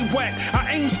right they whack.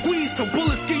 I aim squeeze till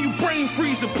bullets give you brain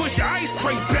freeze and push your ice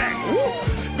crate back. Woo!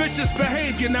 Vicious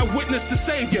behavior, now witness the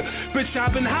savior. Bitch,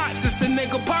 I've been hot since the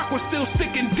nigga Pac was still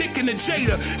sticking dick in the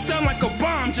Jada. Sound like a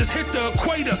bomb, just hit the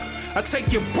equator. I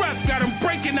take your breath, got him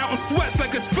breaking out in sweats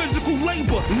like it's physical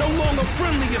labor. No longer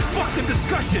friendly, it's fucking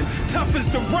discussion. Tough as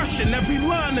the Russian, every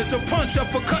line is a punch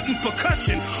up for cutting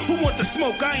percussion. Who want the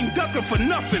smoke? I ain't ducking for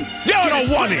nothing. Y'all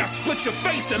don't want it. I split your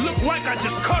face, it look like I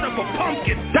just cut up a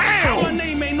pumpkin. Damn! My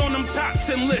name ain't on them top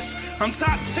 10 lists. I'm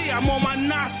top tier, I'm on my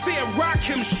Nasir, rock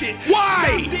him shit.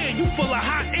 Why? Stop there, you full of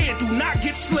hot air, do not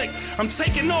get slick. I'm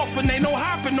taking off and they no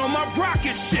hopping on my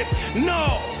rocket shit.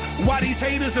 No, why these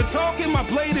haters are talking, my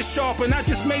blade is sharp and I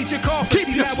just made your coffin. Keep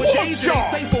your nowadays it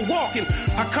sharp. ain't safe for walking.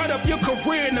 I cut up your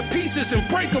career into pieces and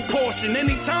break a portion.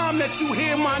 Anytime that you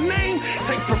hear my name,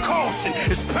 take precaution.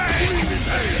 It's pain.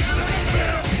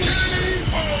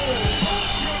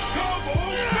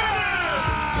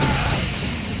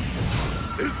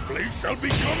 This place shall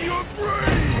become your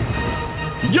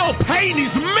grave. Yo, Payne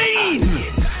is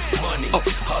mean. Money,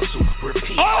 hustle,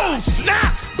 repeat. Oh,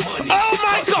 snap. Money, oh,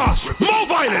 my gosh. More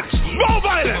violence. More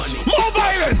violence. More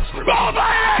violence. More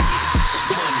violence.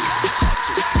 Money,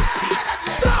 hustle, repeat.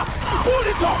 Stop. Pull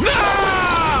it off.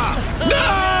 Nah.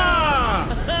 Nah.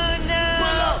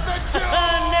 Pull up the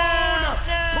tune.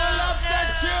 Pull up the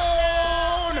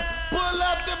tune. Pull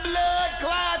up the blood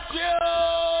clot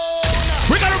tune.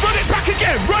 We're going to run it back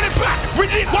again. Run it back. We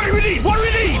need, what do we need? What do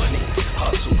we need? Money,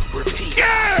 hustle, repeat.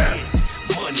 Yeah.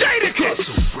 Money, JADAKISS.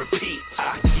 hustle, repeat.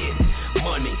 I get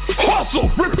money.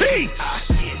 Hustle, repeat. I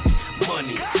get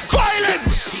money.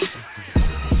 Violence.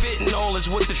 Fentanyl is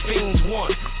what the fiends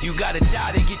want. You gotta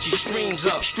die to get your streams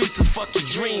up. Streets will fuck your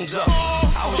dreams up.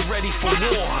 I was ready for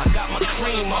war. I got my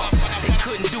cream up. They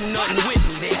couldn't do nothing with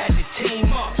me. They had to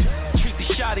team up. Treat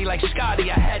the shotty like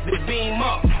Scotty. I had to beam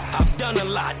up. I've done a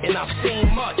lot and I've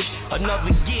seen much.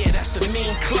 Another gear, that's the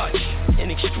mean clutch.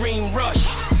 An extreme rush.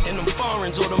 And them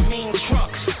foreigns or the mean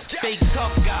trucks. Fake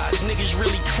tough guys, niggas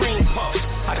really cream puffs.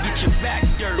 I get your back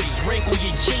dirty, wrinkle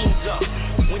your jeans up.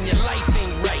 When your life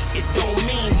ain't right, it don't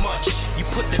mean much. You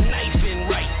put the knife in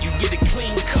right, you get a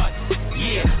clean cut.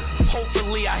 Yeah,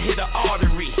 hopefully I hit an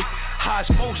artery. How it's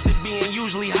supposed to be and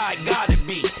usually how it gotta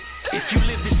be. If you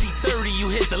live to see 30, you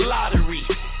hit the lottery.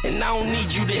 And I don't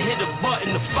need you to hit a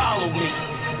button to follow me.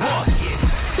 What? Get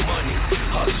money,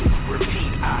 hustle,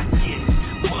 repeat. I get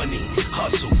money,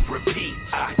 hustle, repeat.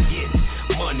 I get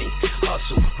money,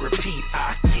 hustle, repeat.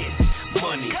 I get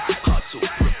money, hustle,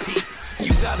 repeat.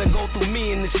 You gotta go through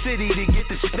me in the city to get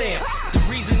the stamp. The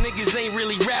reason niggas ain't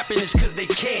really rapping is cause they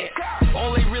can't.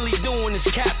 All they really doing is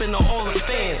capping to all the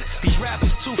fans. These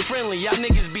rappers too friendly, y'all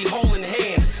niggas be holding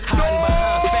hands. Hiding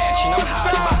behind fashion, I'm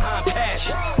hiding behind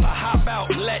passion. I hop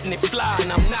out and letting it fly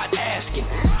and I'm not asking.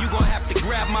 You gon' have to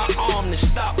grab my arm to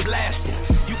stop blasting.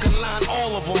 You can line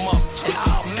all of them up and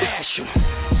I'll mash them.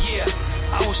 Yeah,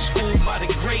 I was schooled by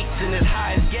the greats and as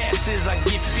high as gas is, I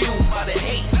get fueled by the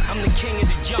hate. I'm the king of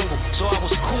the jungle, so I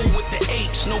was cool with the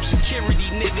apes. No security,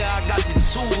 nigga, I got the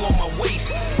tool on my waist.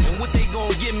 And what they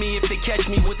gon' give me if they catch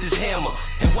me with this hammer?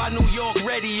 And why New York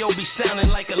radio be sounding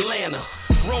like Atlanta?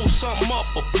 Roll something up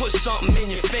or put something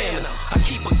in your family. I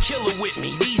keep a killer with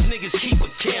me, these niggas keep a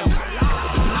camera.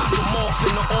 Knock them off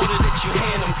in the order that you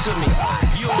hand them to me.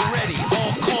 You already,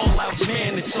 all call-outs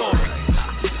mandatory.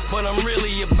 But I'm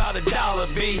really about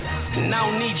 $1, B. And I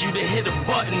don't need you to hit a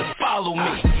button to follow me.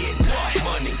 I get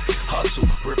money, hustle,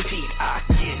 repeat. I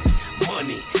get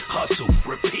money, hustle,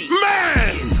 repeat.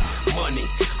 Man! I get money,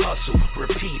 hustle,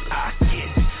 repeat. I get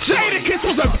JADAKISS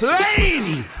was a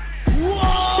plane!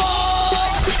 Whoa!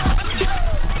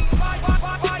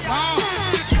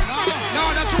 No,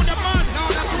 that's who the man. No,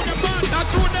 that's who the man.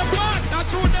 That's who the man.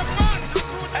 That's who the man.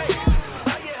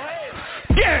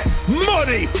 Get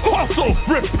money, hustle,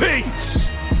 repeat.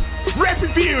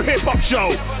 RePPiN4U Hip Hop Show,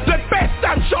 the best best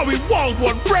damn show in World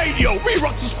One Radio. We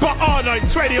rock the spot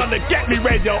R920 on the Get Me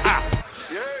Radio app.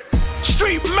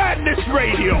 Street Madness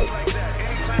Radio.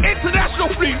 International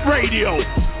Fleet Radio.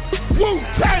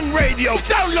 Wu-Tang Radio.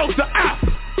 Download the app.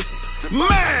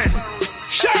 Man,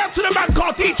 shout out to the man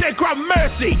called DJ Grand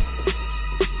Mercy.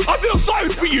 I feel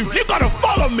sorry for you. You gotta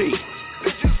follow me.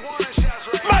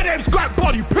 My name's Grand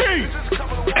Body P.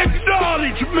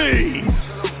 Acknowledge me.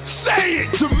 Say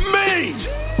it to me.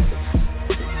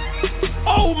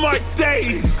 Oh my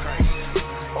days.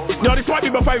 Now this might be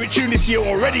my favorite tune this year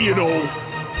already, you know.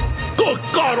 Good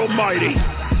God Almighty.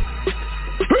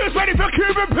 Who's ready for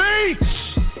Cuban Beats?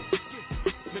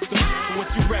 What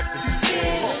you reppin'?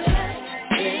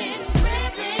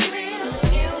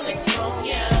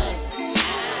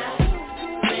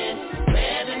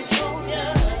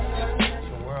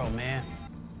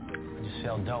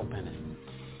 Dope in it.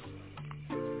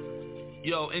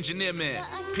 Yo, engineer man,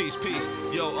 peace.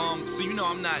 Yo, so you know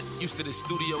I'm not used to this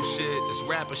studio shit, this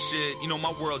rapper shit. You know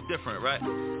my world different, right?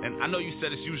 And I know you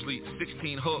said it's usually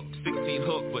 16 hook,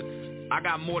 but I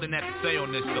got more than that to say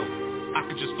on this though. I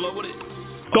could just flow with it.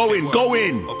 Go in.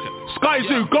 Okay.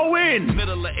 SKYZOO, go in.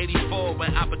 Middle of 84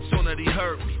 when opportunity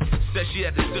hurt me. Said she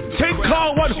had to sip the Take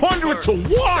call 100 to 1.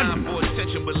 Time for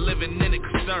attention, but living in it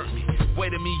concerned me.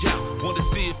 Waited me out, wanted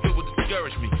to see if it would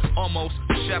discourage me. Almost,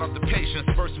 shout out to patience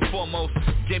first and foremost.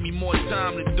 Gave me more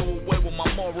time to do away with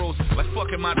my morals. Like fuck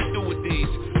am I to do with these?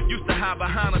 Used to hide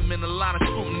behind them in a line of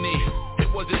scrutiny. It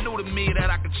wasn't new to me that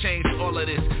I could change all of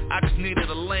this. I just needed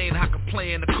a lane I could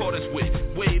play in accordance with.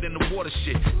 Wade in the water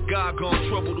shit. God gon'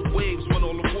 trouble the waves when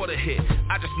all the water hit.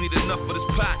 I just need enough of this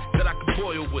pot that I can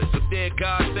boil with. So dear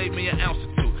God, save me an ounce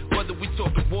or two. Whether we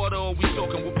talking water or we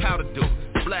talking what powder do.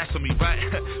 Blasphemy, right?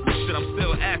 But shit, I'm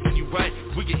still asking you, right?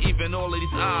 We can even all of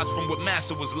these odds from what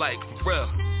Master was like, for real.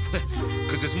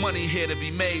 Cause there's money here to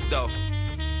be made, though.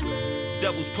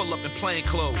 Devils pull up in plain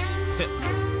clothes.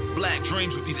 Black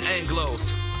dreams with these Anglos.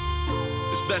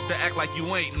 It's best to act like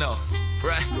you ain't know,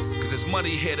 right? Cause there's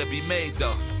money here to be made,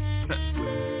 though.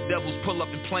 Devils pull up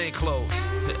in plain clothes.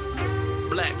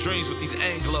 Black dreams with these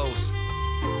Anglos.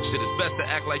 Shit, it's best to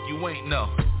act like you ain't know.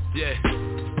 Yeah,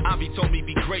 Avi told me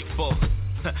be grateful.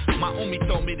 My Umi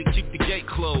told me to keep the gate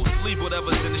closed. Leave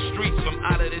whatever's in the streets from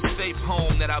out of this safe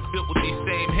home that I built with these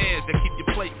same hands that keep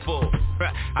your plate full.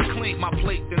 I cleaned my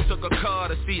plate, then took a car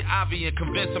to see Avi and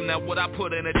convince him that what I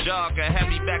put in a jar could have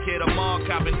me back here tomorrow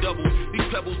copping double. These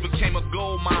pebbles became a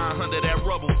gold mine under that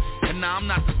rubble. And now I'm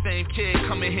not the same kid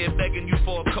coming here begging you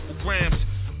for a couple grams.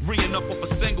 Reading up off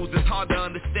of singles is hard to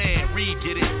understand. Read,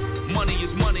 get it? Money is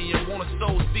money and want a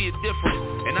soul see it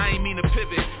different. And I ain't mean to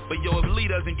pivot, but yo, if Lee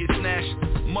doesn't get snatched,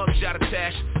 mugshot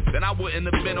attached, then I wouldn't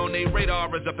have been on their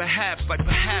radar as a perhaps. Like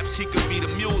perhaps he could be the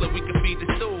mule and we could feed the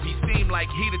stew. He seemed like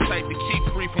he the type to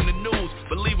keep free from the news,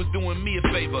 but Lee was doing me a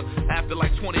favor. After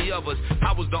like 20 others,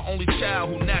 I was the only child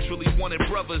who naturally wanted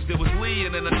brothers. There was Lee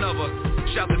and then another.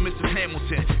 Shout to Mrs.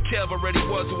 Hamilton. Kev already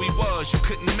was who he was, you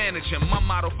couldn't manage him. My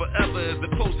motto forever is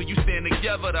the closer you stand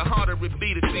together, the harder it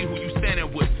be to see who you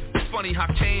standing with. It's funny how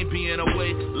Kane being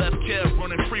away left Kev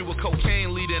running free with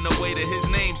cocaine leading the way to his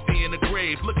name stay in the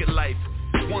grave. Look at life.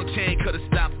 One Kane could've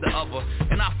stopped the other,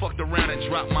 and I fucked around and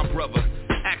dropped my brother.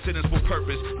 Accidents with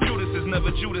purpose. Judas is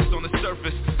never Judas on the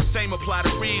surface. Same apply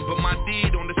to Reed, but my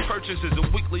deed on this purchase is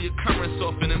a weekly occurrence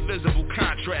off an invisible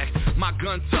contract. My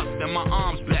gun tucked and my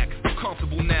arms back. I'm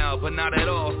comfortable now, but not at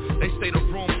all. They say the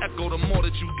room echo the more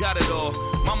that you got it all.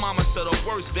 My mama said her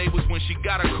worst day was when she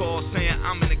got a call saying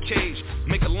I'm in a cage.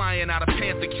 Make a lion out of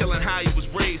Panther, killing how he was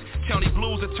raised. County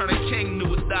Blues Attorney King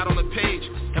knew it died on the page.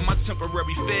 And my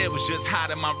temporary fear was just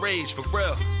hiding my rage, for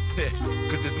real.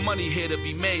 Cause there's money here to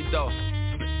be made though.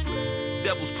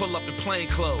 Devils pull up in plain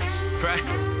clothes, right?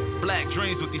 Black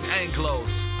dreams with these Anglos.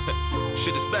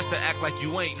 Shit, it's best to act like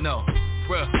you ain't know,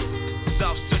 bruh.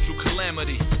 South Central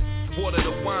calamity. Water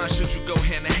the wine should you go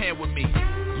hand in hand with me.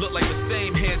 Look like the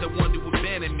same hands that wanted to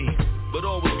abandon me, but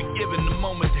always be given the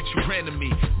moment that you ran to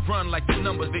me. Run like the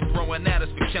numbers they throwing at us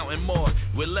for counting more.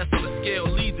 With less on the scale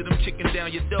leads to them kicking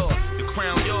down your door. The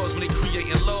crown yours when they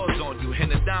creating laws on you.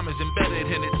 And the diamonds embedded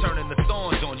and it turning the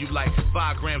thorns on you. Like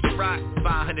 5 grams of rock,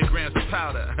 500 grams of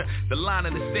powder. The line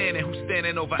in the standing who's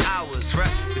standing over hours,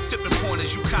 right? The tipping point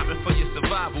is you copping for your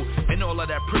survival. And all of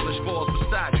that privilege falls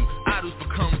beside you. Idols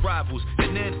become rivals.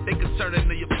 And then they can turn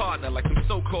into your partner. Like them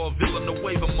so-called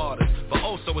Villanueva martyrs. But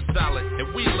also it's solid.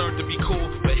 And we learned to be cool.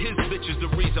 But his bitch is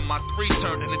the reason my 3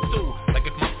 turned into 2. Like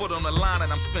if my foot on the line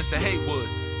and I'm Spencer Haywood.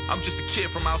 I'm just a kid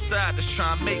from outside that's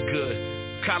trying to make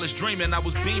good. College dreaming, I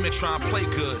was beaming trying to play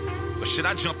good. But shit,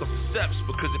 I jumped up the steps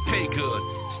because it paid good.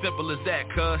 Simple as that,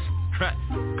 cuz. Right?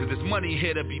 Cause there's money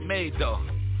here to be made though.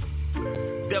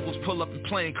 Devils pull up in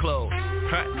plain clothes.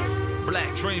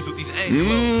 Black dreams with these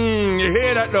angels. You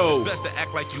hear that though? It's best to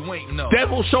act like you ain't know.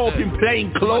 Devils show up in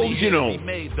plain clothes, you know.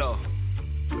 Made, though.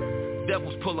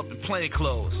 Devils pull up in plain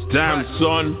clothes. Damn,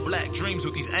 son. Black dreams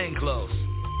with these anglos.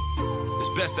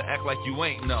 It's best to act like you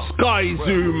ain't know.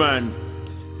 SKYZOO, man.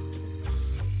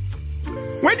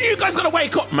 When are you guys gonna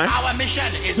wake up, man? Our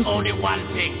mission is only one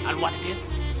thing, and what it is?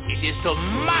 It is to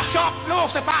mash up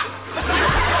Lucifer. Mash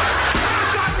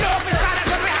up Lucifer, that's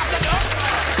what we have to do.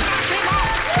 Mash him up.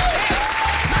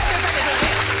 Mash him up.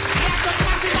 We have to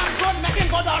mash him up good, make him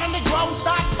go down on the ground,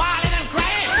 start bawling and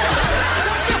crying.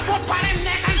 Put your foot on his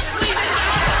neck and squeeze it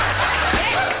out.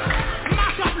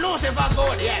 Mash up Lucifer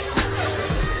good, yes.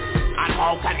 And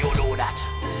how can you do that?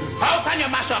 How can you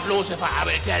mash up Lucifer? I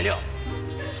will tell you.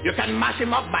 You can mash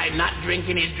him up by not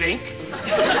drinking his drink,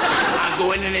 or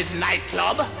going in his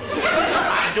nightclub,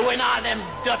 or doing all them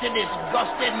dirty,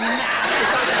 disgusting, nasty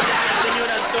stuff that you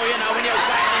just do, you know, when you're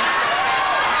fighting.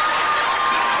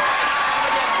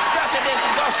 Dirty,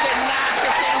 disgusting, nasty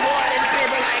thing, boiling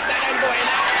people like that and going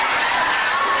out.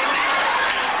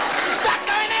 Stop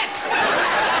doing it!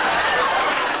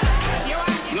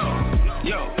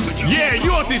 Yeah,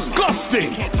 you're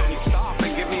disgusting!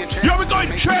 Yo, we're going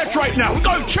to church right now. We're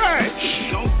going to church.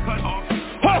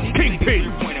 Horse Kingpin.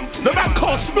 The man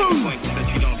called Smooth.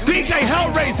 DJ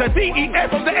Hellraiser,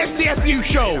 DEF of the SDFU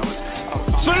show.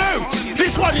 Salute.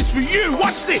 This one is for you.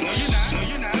 Watch this.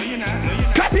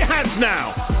 Clap your hands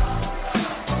now.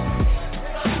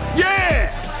 Yeah.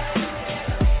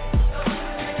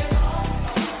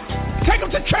 Take them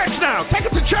to church now. Take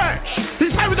them to church. This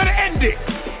is how we're going to end it.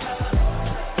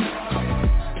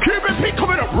 KINGPIN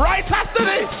coming up right after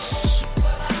this.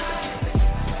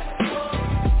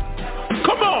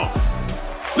 Come on.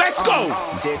 Let's go.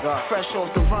 Fresh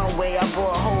off the runway, I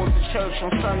brought hoes to church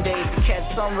on Sundays to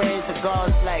catch sun rays of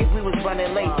God's light. We was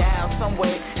running late down some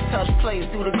way, touch plays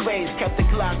through the graves, kept the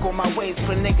Glock on my waist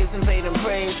for niggas invading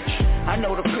praise. I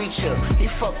know the preacher, he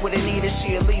fuck with Anita,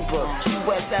 she a Libra. She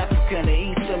West African, the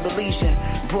Eastern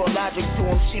Belizean. Brought logic to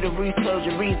him, she the research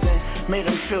and reason. Made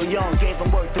him feel young, gave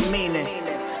him work the meaning.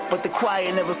 But the choir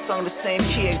never sung the same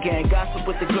key again. Gossip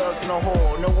with the girls in the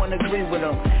hall, no one agreed with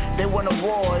them. They want a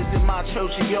war, is it my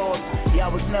church or yours? Yeah,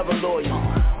 I was never loyal.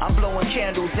 I'm blowing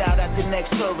candles out at the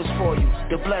next service for you.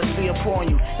 The blessed be upon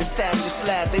you. The staff just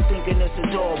laugh, they thinking it's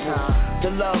adorable.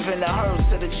 The love and the hearse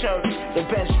to the church, the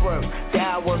bench work, the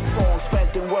hour song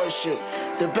spent in worship.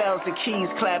 The bells, the keys,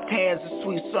 clapped hands, the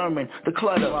sweet sermon, the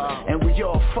clutter, and we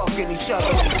all fucking each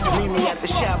other. Meet me at the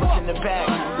showers in the back.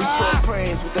 We saw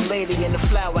prayers with the lady in the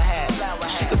flower hat.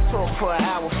 She could talk for an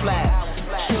hour flat.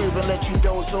 She'll even let you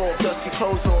doze off, dust your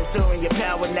clothes off during your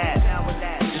power nap.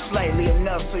 Just lightly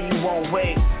enough so you won't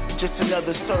wait. Just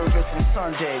another service on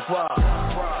Sundays. Wow.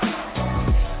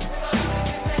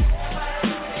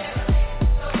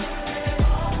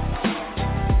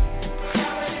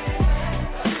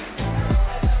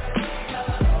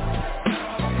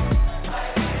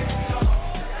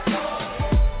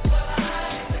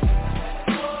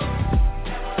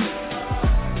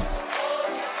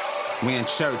 We in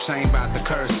church, I ain't about to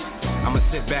curse. I'ma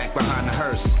sit back behind the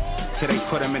hearse till they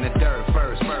put him in the dirt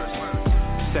first.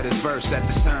 Said his verse at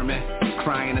the sermon,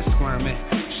 crying and squirming,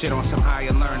 shit on some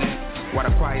higher learning, while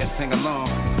the choir sing along.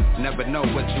 Never know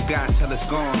what you got till it's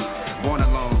gone. Born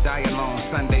alone, die alone,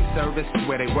 Sunday service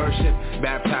where they worship.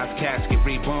 Baptized cats get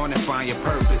reborn and find your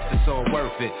purpose. It's all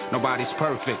worth it, nobody's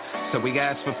perfect. So we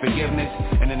ask for forgiveness,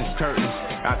 and then it's curtains.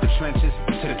 Out the trenches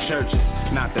to the churches.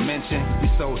 Not to mention, we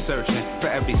soul searching for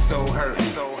every soul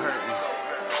hurting.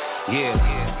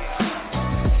 Yeah.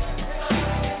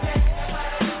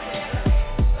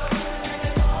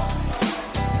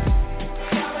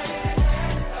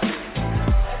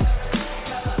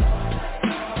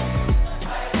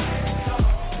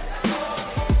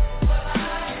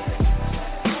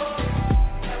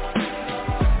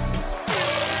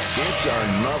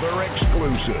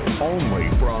 Only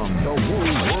from the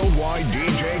Worldwide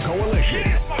DJ Coalition.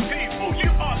 Yes, my people, you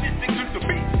are listening to the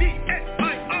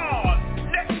BDSIR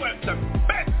Network, the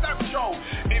best show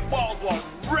in worldwide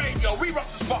radio. We rock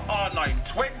the spot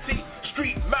R920,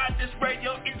 Street Madness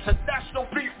Radio, International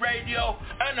Fleet Radio,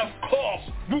 and of course,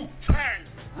 Wu-Tang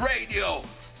Radio.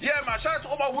 Yeah, man, shout out to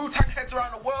all my Wu-Tang heads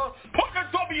around the world. Put the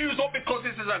W's up because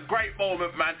this is a great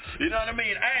moment, man. You know what I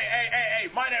mean? Hey,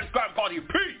 my name's Grant Party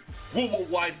P.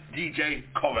 Worldwide DJ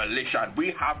Coalition.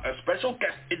 We have a special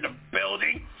guest in the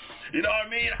building. You know what I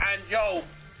mean? And yo,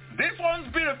 this one's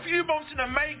been a few months in the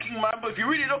making, man, but if you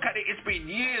really look at it, it's been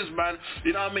years, man.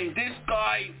 You know what I mean? This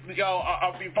guy, yo,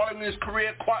 I've been following his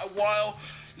career quite a while.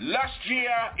 last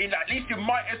year, at least in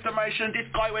my estimation, this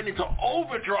guy went into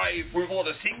overdrive with all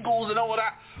the singles and all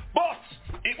that. But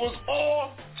it was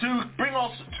all to bring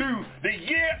us to the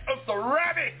year of the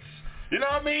rabbits. You know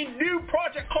what I mean? New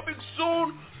project coming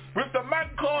soon with the man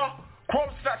called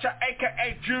KRUMBSNATCHA,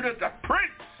 aka Judah the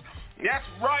Prince. That's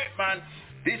right, man.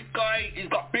 This guy, he's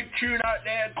got big tune out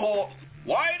there called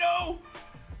Wido.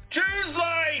 Tunes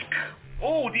like,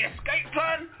 the Escape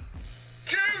Plan.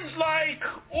 Tunes like,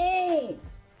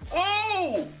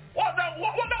 what that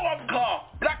one called?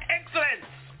 Black Excellence.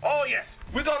 Oh yes,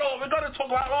 we got to talk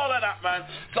about all of that, man.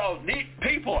 So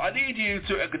people, I need you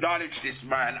to acknowledge this,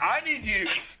 man. I need you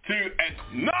to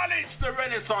acknowledge the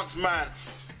Renaissance man.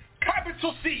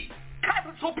 Capital C,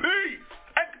 capital P.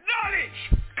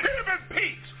 Acknowledge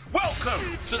KINGPIN.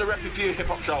 Welcome to the RePPiN4U Hip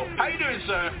Hop Show. How you doing,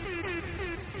 sir?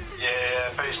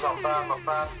 Yeah, peace, not bad.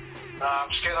 I'm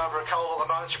just getting over a cold at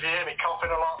the moment. If you hear me coughing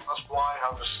a lot, that's why.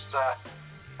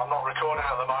 I'm not recording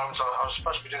at the moment. I was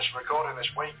supposed to be doing some recording this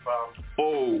week, but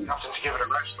I'm having to give it a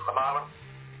rest at the moment.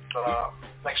 But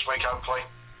next week, hopefully.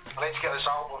 I need to get this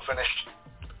album finished.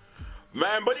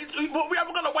 Man, but we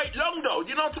haven't got to wait long, though.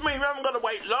 You know what I mean? We haven't got to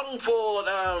wait long for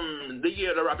the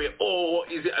Year of the Rabbit. Or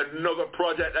is it another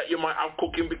project that you might have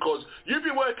cooking? Because you've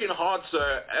been working hard,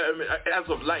 sir, as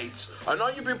of late. I know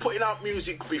you've been putting out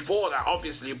music before that,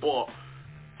 obviously, but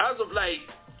as of late,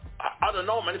 I don't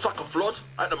know, man. It's like a flood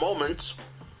at the moment.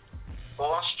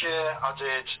 Well, last year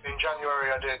in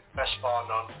January, I did Best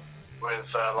Bar None with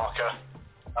Locker.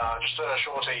 Just a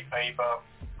short EP, but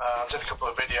I did a couple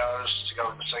of videos to go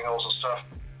with the singles and stuff.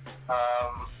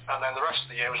 And then the rest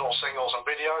of the year was all singles and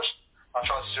videos. I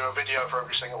tried to do a video for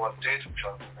every single one I did, which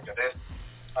I think I did.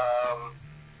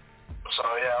 So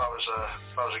yeah, that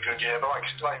was a good year. But like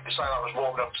you say, I was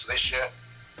warming up to this year.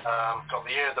 Got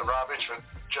the Year of the Rabbit with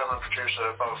German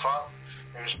producer Bo Farr,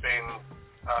 who's been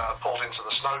pulled into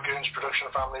the Snow Goons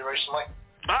production family recently.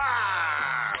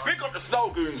 Big up the Snow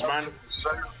Goons, man.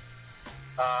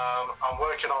 I'm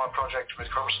working on a project with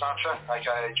KRUMBSNATCHA,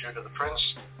 aka Judah the Prince.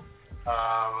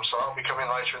 So that'll be coming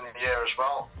later in the year as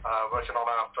well. Working on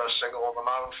our first single at the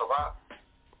moment for that.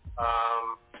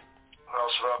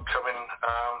 Also upcoming,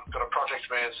 got a project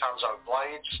with Hanzo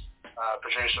Blades,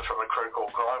 producer from a crew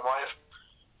called Grimewave.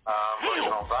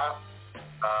 Working on that.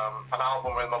 An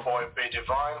album with my boy B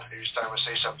Divine, who's down with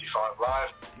C75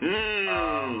 Live.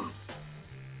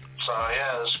 So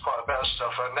yeah, there's quite a bit of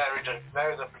stuff. And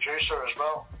Neri the producer as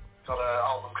well. Got an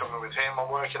album coming with him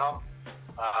I'm working on.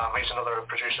 He's another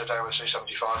producer down with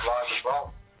C75 Live as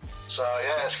well. So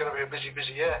yeah, it's going to be a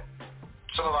busy year.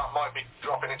 Some of that might be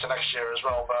dropping into next year as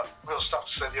well, but we'll start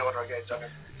to see the order again, don't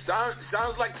it?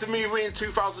 Sounds like to me we're in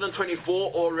 2024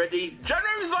 already.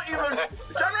 January's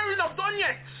not done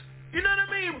yet. You know what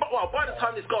I mean? But, well, by the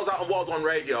time this goes out on World One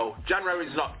Radio,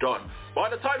 January's not done. By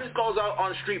the time this goes out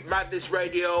on Street Madness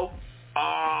Radio,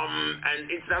 and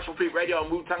International Fleet Radio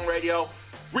and Wu-Tang Radio,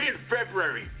 we're in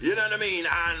February. You know what I mean?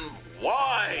 And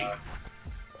why?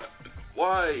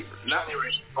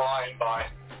 January's flying by.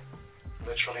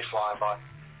 Literally flying by.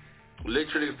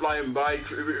 Literally flying by,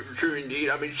 true indeed.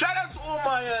 I mean, shout out to all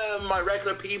my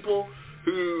regular people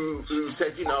who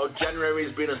said, you know,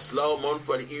 January's been a slow month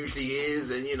when it usually is,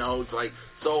 and, you know, it's like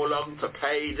so long to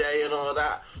payday and all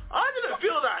that. I didn't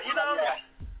feel that, you know?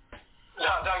 No,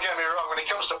 don't get me wrong, when it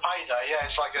comes to payday, yeah,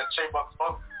 it's like a 2-month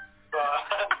month. But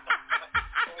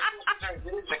when it comes to doing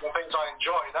music and things I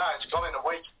enjoy, no, it's gone in a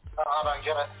week. I don't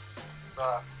get it.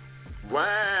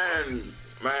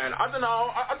 Man, I don't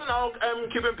know,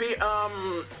 KINGPIN,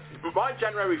 my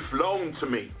January flown to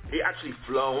me. It actually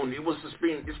flown.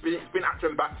 It's been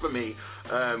acting back for me,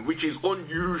 which is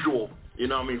unusual, you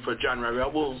know what I mean, for January. I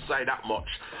will say that much.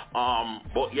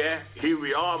 But yeah, here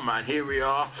we are, man. Here we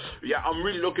are. Yeah, I'm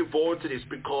really looking forward to this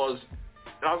because,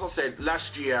 as I said,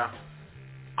 last year,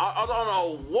 I don't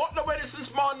know what the Renaissance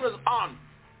man was on.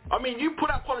 I mean, you put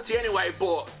out quality anyway,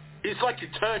 but it's like you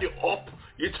turned it up.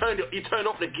 You turned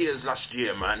up the gears last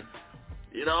year, man.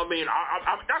 You know what I mean?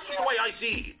 That's the way I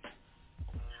see it.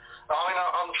 I mean,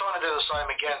 I'm trying to do the same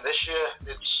again this year.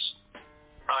 It's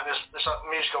this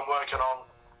music I'm working on.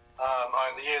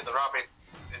 The Year of the Rabbit.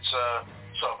 It's a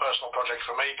sort of personal project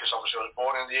for me because obviously I was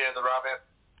born in the Year of the Rabbit.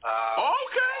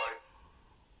 Okay.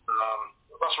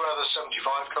 That's where the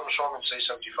 75 comes from, in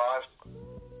C75.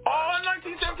 Oh,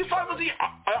 1975 was the...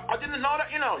 I didn't know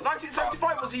that, you know. 1975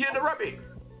 was the Year of the Rabbit.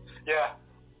 Yeah.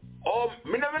 Oh,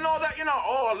 me never know that, you know.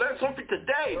 Oh, I learned something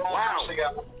today. Wow.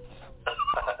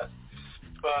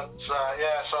 But,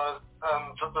 yeah, so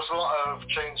there's a lot of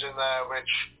tunes in there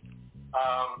which...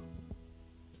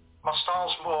 my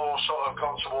style's more sort of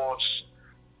gone towards,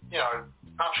 you know,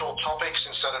 actual topics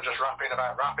instead of just rapping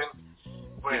about rapping.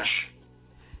 which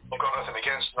I've got nothing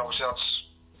against, and obviously that's,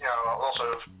 you know, a lot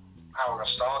of how I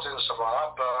got started and stuff like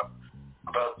that,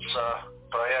 but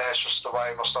yeah, it's just the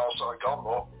way my style's sort of gone,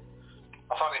 but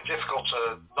I find it difficult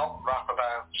to not rap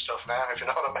about stuff now, if you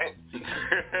know what I mean.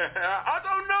 I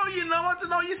don't know, you know.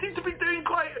 You seem to be doing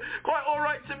quite all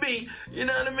right to me. You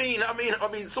know what I mean? I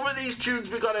mean, some of these tunes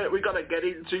we gotta get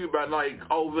into, man, like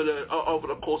over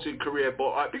the course of your career.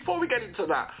 But before we get into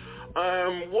that,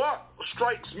 what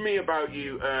strikes me about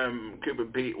you,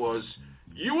 Cuban Pete, was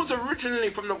you was originally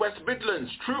from the West Midlands.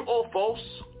 True or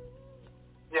false?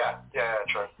 Yeah,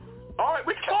 true. All right,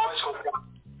 which part?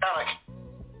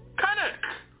 Cannock.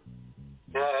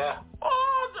 Yeah.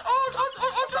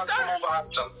 Just down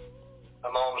Wolverhampton.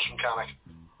 And mom was from Cannock.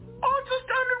 Just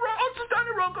down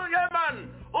the road. Yeah,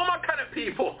 man. All my Cannock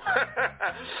people.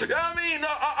 You know what I mean?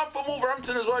 I'm from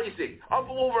Wolverhampton as well, you see. I'm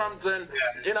from Wolverhampton.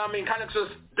 Yeah. You know what I mean? Cannock's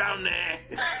just down there.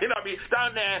 You know what I mean?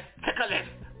 Down there. Take a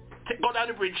left. Go down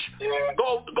the bridge. Yeah.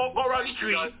 Go around the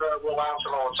street. I used to go to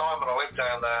Wolverhampton all the time when I lived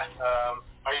down there.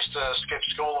 I used to skip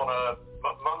school on a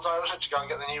Monday, was it, to go and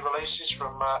get the new releases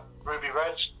from Ruby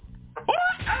Reds.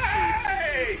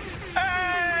 Hey!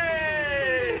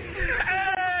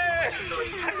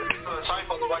 Put the tape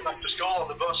on the way back to school on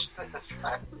the bus.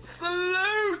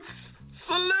 Salute!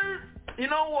 You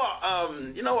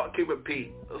know what, Cuban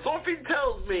Pete? Something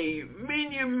tells me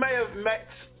and you may have met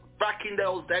back in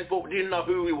those days, but we didn't know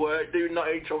who we were, didn't know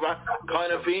each other,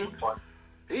 kind of thing.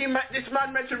 This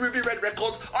man mentioned Ruby Red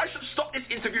Records. I should stop this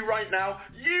interview right now.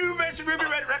 You mentioned Ruby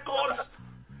Red Records.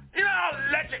 You know,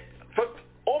 for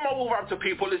all my Wolverhampton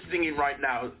people listening in right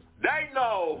now, they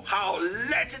know how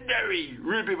legendary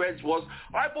Ruby Red was.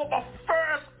 I bought my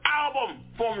first album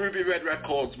from Ruby Red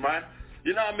Records, man.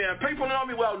 You know what I mean? People who know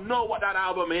me well know what that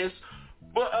album is.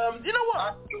 But, you know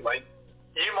what? Actually,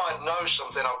 you might know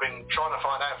something I've been trying to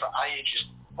find out for ages.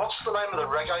 What's the name of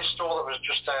the reggae store that was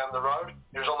just down the road?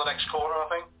 It was on the next corner, I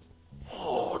think.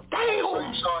 Oh, damn!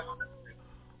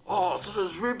 Oh, so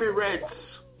there's Ruby Reds.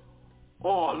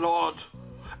 Oh, Lord.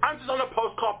 Answers on the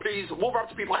postcard, please.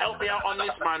 Wolverhampton people, help me out on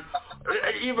this, man.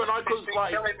 Even I could,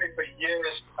 like... It's been telling me for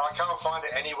years. I can't find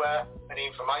it anywhere, any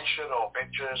information or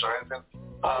pictures or anything.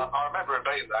 I remember it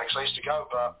being there, because I used to go,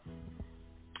 but...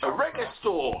 A reggae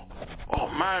store? Oh,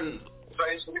 man...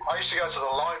 I used to go to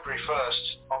the library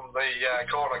first on the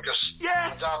corner because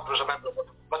my dad was a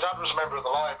member of the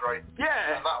library. Yeah.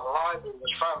 And that library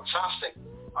was fantastic.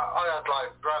 I had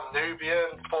like Brand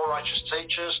Nubian, Four Righteous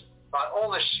Teachers, like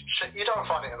all this shit. You don't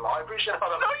find it in libraries, you know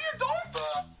what I mean? No, you don't.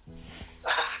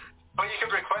 But you could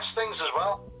request things as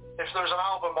well. If there was an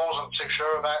album I wasn't too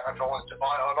sure about if I wanted to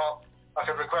buy it or not, I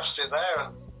could request it there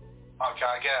and I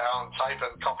get it on tape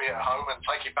and copy it at home and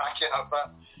take it back, you know.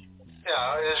 But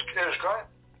yeah, it was great.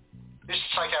 I used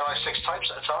to take out like 6 tapes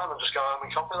at a time and just go home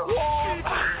and copy them.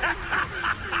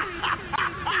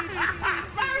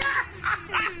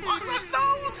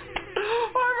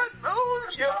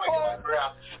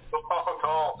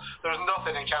 There was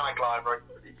nothing in Cannock Library.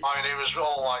 I mean, it was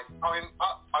all like, I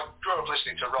grew up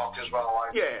listening to rock as well,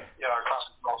 like, you know,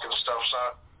 classic rock and stuff,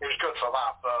 so it was good for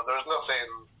that, but there was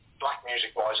nothing black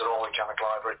music-wise at all in Cannock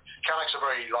Library. Cannock's a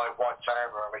very, like, white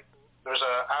town, really. There was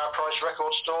a Our Price record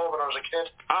store when I was a kid.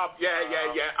 Our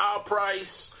Price.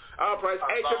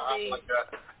 HMV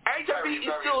is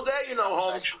still there, you know,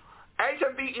 Holmes.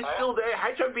 HMV is still there.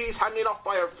 HMV is hanging off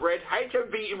by a thread.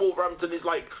 HMV in Wolverhampton is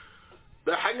like,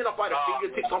 they're hanging off by the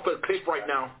fingertips off a cliff right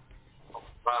now.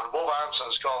 Man,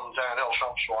 Wolverhampton's gone downhill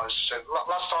shops-wise.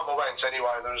 Last time I went,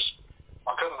 anyway,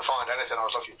 I couldn't find anything I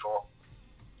was looking for.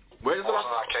 When's the last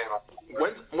time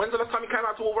you came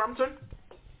out to Wolverhampton?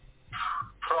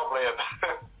 Probably a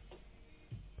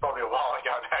while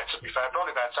ago now, to be fair.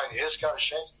 Probably about 10 years ago,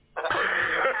 shit. I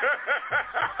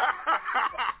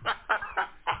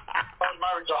was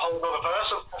married to a whole other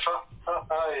person.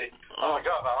 I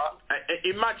forgot about that.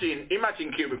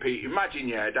 Imagine, Cuban Pete,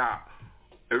 that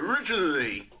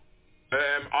originally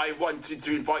I wanted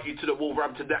to invite you to the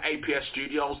Wolverhampton, the APS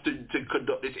studios to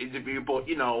conduct this interview, but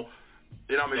you know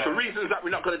what I mean, for reasons that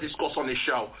we're not going to discuss on this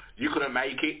show, you couldn't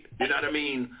make it, you know what I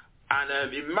mean?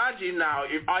 And imagine now,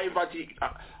 if I invite you,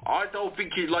 I don't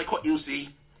think you like what you see.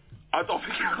 I don't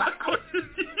think you like what you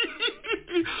see.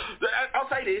 I'll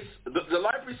say this, the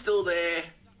library's still there.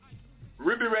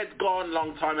 Ruby Red's gone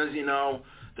long time, as you know.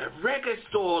 The reggae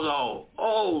store, though,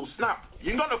 oh, snap.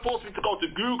 You're going to force me to go to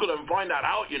Google and find that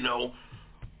out, you know.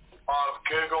 I've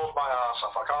Googled my ass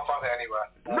off. I can't find it anywhere.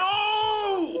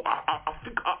 No! I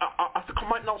think I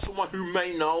might know someone who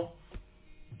may know.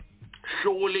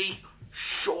 Surely.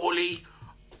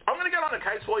 I'm going to get on the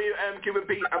case for you, Cuban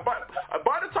Pete. And by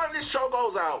the time this show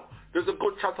goes out, there's a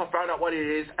good chance I'll find out what it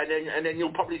is, and then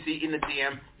you'll probably see it in the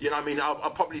DM. You know what I mean?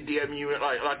 I'll probably DM you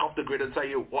like off the grid and tell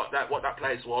you what that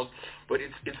place was. But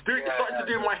it's starting to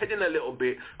do my head in a little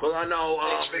bit, because I know.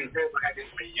 It's been doing my head in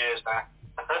for years now.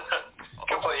 A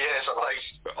couple of years at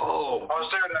least. Oh. I was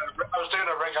doing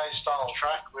a reggae style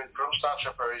track with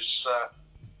KRUMBSNATCHA for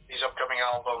his upcoming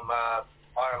album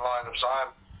Iron Lion of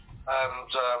Zion,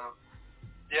 and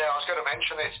I was going to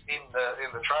mention it in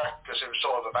the track because it was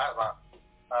sort of about that,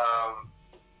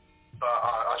 but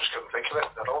I just couldn't think of it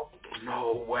at all.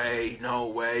 No way.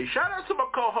 Shout out to my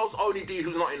co-host Oni D,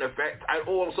 who's not in effect, and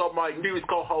also my newest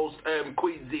co-host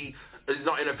Queen Z is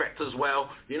not in effect as well.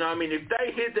 You know what I mean? If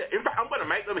they hear in fact, I'm going to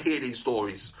make them hear these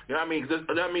stories. You know what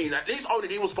I mean? At least Oni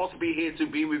D was supposed to be here to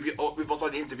be with us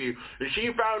on the interview. If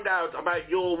she found out about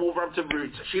your Wolverhampton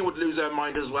roots, she would lose her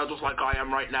mind as well, just like I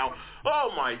am right now.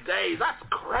 Oh my days, that's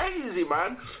crazy,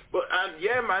 man. But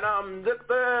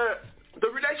the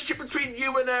relationship between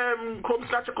you and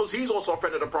KRUMBSNATCHA, because he's also a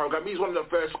friend of the program. He's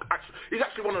he's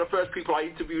actually one of the first people I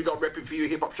interviewed on RePPiN4U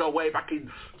Hip Hop Show way back in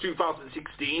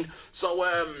 2016. So,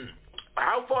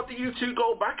 how far do you two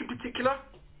go back in particular?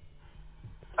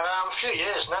 A few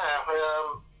years now.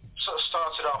 Sort of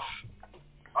started off.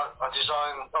 I was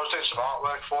doing some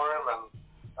artwork for him, and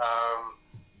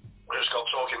we just got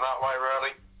talking that way.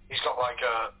 Really, he's got like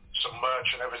some merch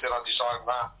and everything. I designed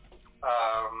that.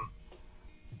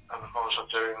 And I'm also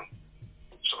doing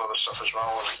some other stuff as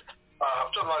well.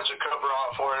 I've done loads of cover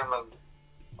art for him, and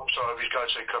I'm sort of his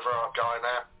go-to cover art guy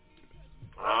now.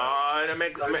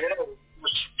 We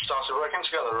started working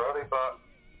together really, but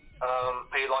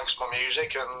he likes my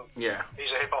music, and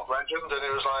he's a hip-hop legend, and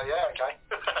it was like, yeah, okay.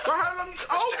 So how long?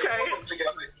 Okay.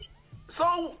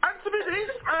 So answer me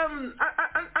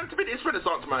this,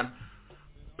 Renaissance man.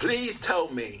 Please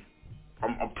tell me.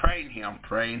 I'm praying here.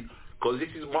 Because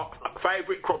this is my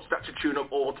favourite KRUMBSNATCHA tune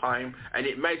of all time, and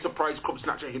it may surprise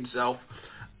KRUMBSNATCHA himself.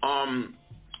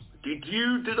 Did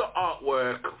you do the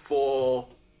artwork for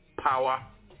Power?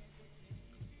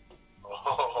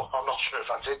 Oh, I'm not sure if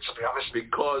I did, to be honest.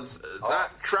 Because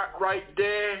that track right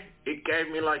there, it gave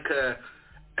me like a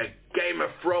Game of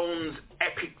Thrones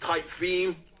epic type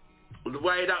theme. The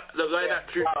way that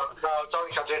tune. No, I don't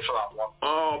think I did for that one.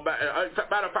 Oh,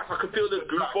 matter of fact, I can feel the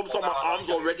goosebumps on my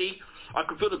arms already. I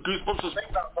can feel the goosebumps. I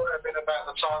think that would have been about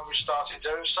the time we started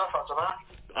doing stuff. I don't know.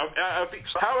 I think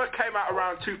Power came out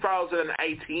around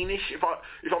 2018-ish, if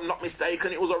I'm not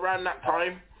mistaken. It was around that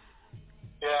time.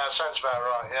 Yeah, sounds about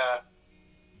right.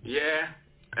 Yeah,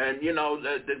 and you know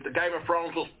the Game of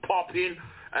Thrones was popping,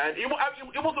 and it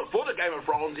wasn't for the Game of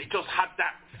Thrones. It just had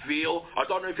that feel. I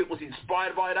don't know if it was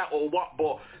inspired by that or what,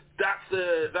 but that's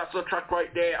the track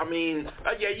right there. I mean,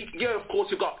 of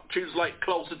course you've got tunes like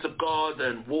Closer to God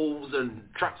and Wolves and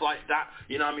tracks like that.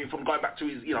 You know what I mean, from going back to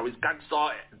his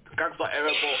gangsta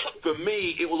era. But for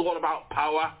me, it was all about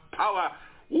Power.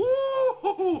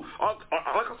 Woo! Like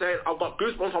I said, I've got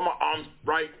goosebumps on my arms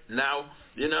right now.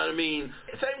 You know what I mean?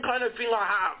 Same kind of thing I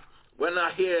have when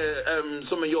I hear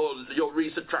some of your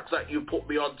recent tracks that you put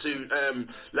me on to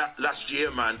last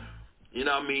year, man. You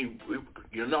know what I mean?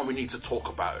 We need to talk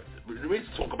about it. We need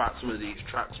to talk about some of these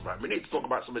tracks, man.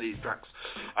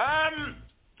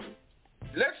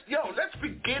 Let's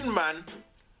begin, man.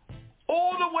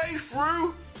 All the way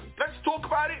through. Let's talk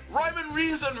about it. Rhyme and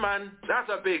Reason, man. That's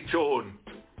a big tune.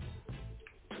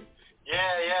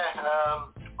 Yeah.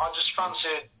 I just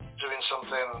fancied doing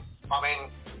something. I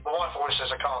mean, my wife always says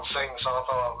I can't sing, so I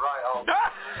thought, right, I'll...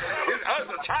 That's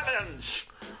a challenge!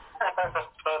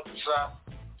 But,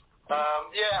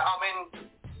 I mean,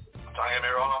 don't get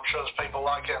me wrong, I'm sure there's people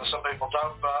like it and some people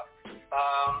don't, but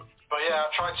yeah,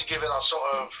 I tried to give it that sort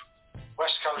of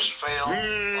West Coast feel,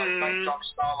 like Nate Dogg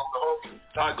style on the hook.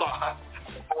 Nate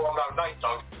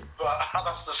Dogg, but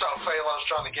that's the sort of feel I was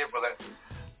trying to give with it.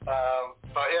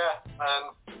 But yeah,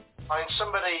 and I mean,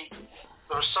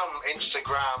 there was some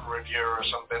Instagram reviewer or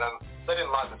something, and they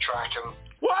didn't like the track, and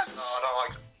what? No, I don't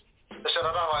like. They said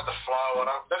I don't like the flow.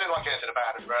 They didn't like anything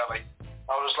about it really.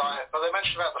 I was like, but they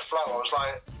mentioned about the flow. I was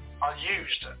like, I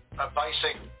used a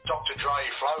basic Dr. Dre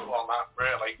flow on that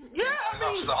really. Yeah,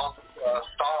 that's the whole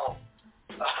style.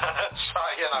 So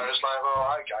it's like,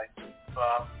 well, okay,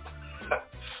 but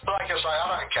like I say,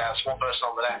 I don't care. It's one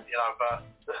person on the net, but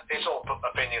it's all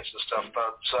opinions and stuff.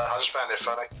 But I just found it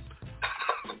funny.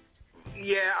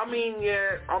 I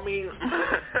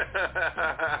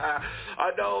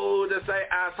know they say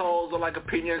assholes are like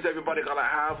opinions, everybody gotta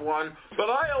have one, but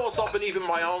I also believe in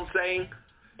my own saying,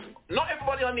 not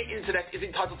everybody on the internet is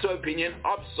entitled to opinion.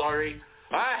 I'm sorry.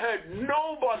 I heard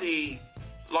nobody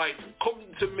come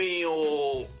to me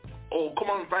or or come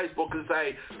on Facebook and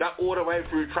say that All the Way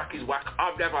Through track is whack.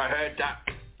 I've never heard that.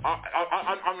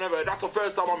 I've never. That's the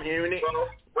first time I'm hearing it. Well,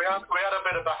 we had a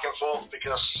bit of back and forth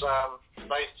because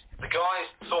the guy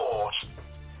thought,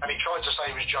 and he tried to say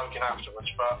he was joking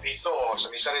afterwards, but he thought,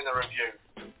 and he said in the review,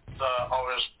 that I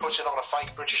was putting on a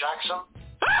fake British accent.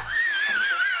 I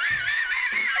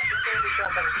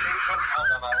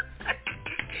don't know.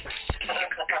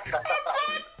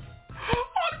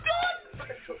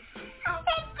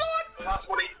 That's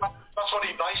what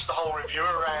he based the whole review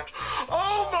around.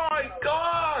 Oh my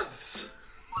God! I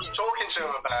was talking to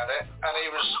him about it, and he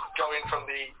was going from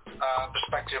the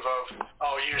perspective of,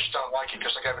 oh, you just don't like it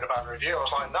because I gave it a bad review. I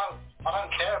was like, no, I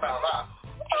don't care about that.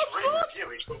 Just read the review.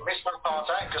 He's going to miss that part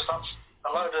out because that's a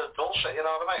load of bullshit, you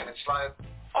know what I mean? It's like,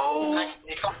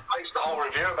 you can't base the whole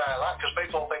review about that because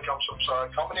people think I'm some sort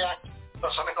of comedy act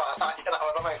or something like that, you know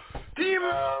what I mean?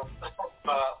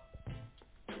 But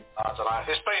I don't know.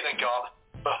 It's been and gone,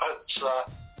 but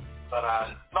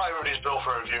not everybody's built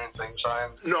for reviewing things.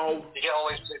 No. You get all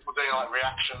these people doing like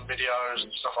reaction videos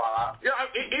and stuff like that. Yeah,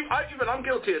 even I'm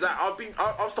guilty of that. I've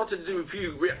started to do a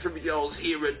few reaction videos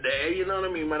here and there. You know what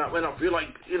I mean? When I feel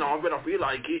like, when I feel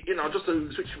like it, just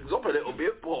to switch things up a little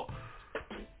bit. But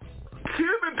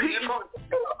Cuban people,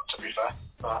 to be fair,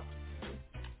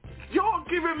 you're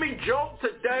giving me jokes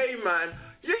today, man.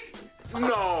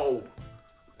 No,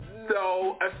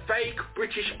 a fake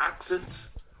British accent.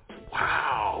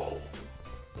 Wow.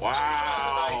 A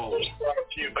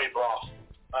few people off.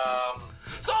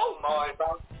 On my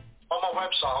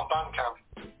website, on Bandcamp,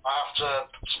 I have to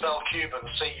spell Cuban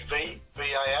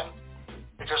C-V-V-A-N,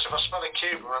 because if I spell it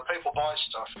Cuban and people buy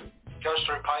stuff, it goes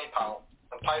through PayPal,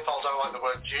 and PayPal don't like the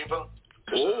word Cuban,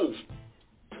 because of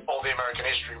all the American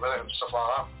history with it and stuff like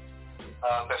that.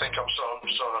 They think I'm some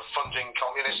sort of funding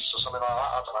communists or something like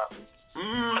that, I don't know.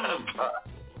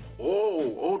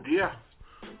 Oh dear.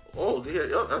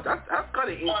 That's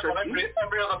kind of interesting.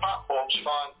 Every other platform's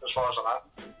fine as far as I know.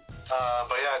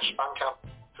 But yeah, it's Bandcamp,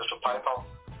 just a PayPal.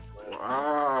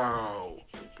 Wow.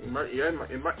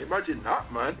 Imagine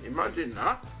that, man. Imagine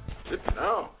that.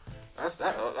 No.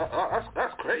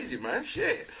 That's crazy, man.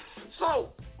 Shit. So,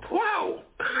 wow.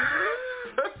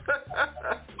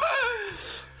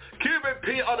 Cuban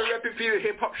P on the RePPiN4U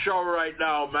Hip Hop Show right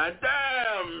now, man.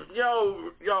 Damn.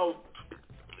 Yo.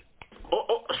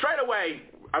 Straight away,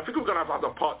 I think we're gonna have a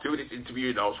part 2 of this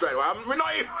interview, though. Straight away, we're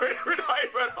not even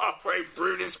halfway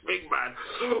through this thing, man.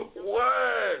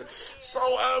 Word.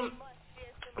 So,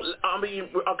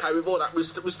 okay, with all that, we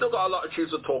still got a lot of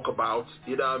tunes to talk about.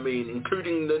 You know what I mean,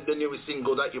 including the newest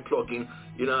single that you're plugging.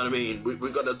 You know what I mean.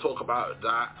 We're gonna talk about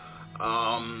that.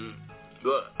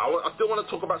 But I still want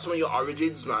to talk about some of your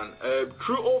origins, man.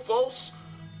 True or false?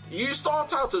 You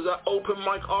start out as an open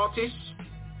mic artist.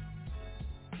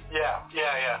 Yeah.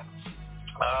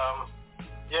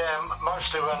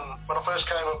 Mostly when I first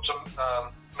came up to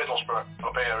Middlesbrough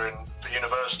up here in the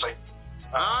university.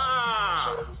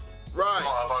 Right. A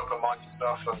lot of open mic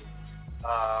stuff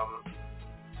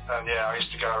and yeah, I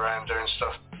used to go around doing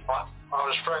stuff. I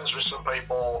was friends with some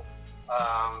people,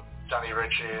 Danny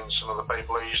Ritchie and some other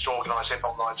people who used to organise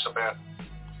hip-hop nights up here.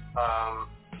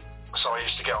 So I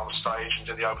used to get on stage and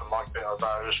do the open mic bit of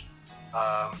those.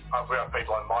 We had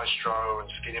people like Maestro and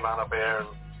Skinny Man up here and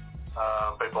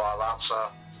people like that, so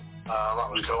that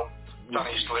was cool.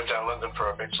 Danny used to live down London for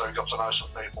a bit, so he got to know some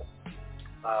people.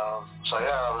 So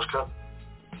yeah, that was good.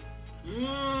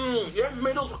 Yeah,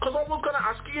 because I was going to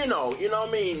ask you, you know what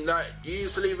I mean, like, you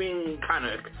used to live in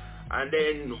Cannock, and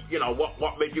then,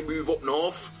 what made you move up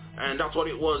north? And that's what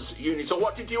it was, uni. So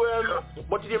what did you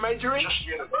major in? Just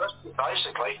university,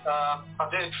 basically. I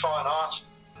did fine art.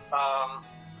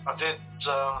 I did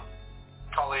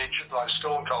college, like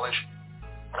school and college,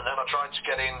 and then I tried to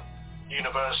get in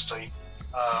university,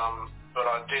 but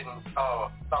I didn't. Oh,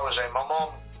 that was it. My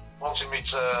mom wanted me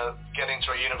to get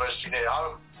into a university near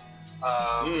home.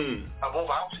 And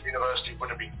Wolverhampton University would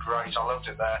have been great. I loved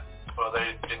it there, but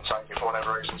they didn't take me for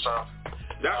whatever reason. So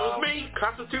that was me,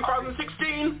 class of 2016.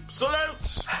 Salute.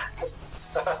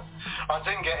 I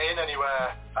didn't get in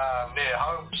anywhere near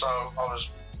home, so I was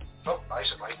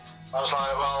basically. I was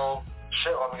like, well,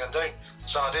 shit, what am I going to do?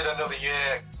 So I did another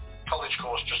year college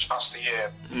course just past the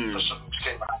year for some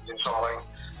skin and sort of thing,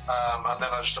 and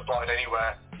then I just applied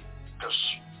anywhere because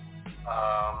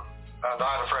and I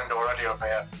had a friend already up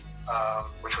here.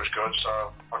 Which was good,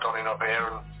 so I got in up here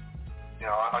and,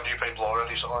 I knew people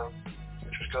already, so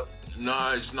which was good.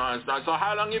 Nice. So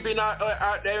how long you been out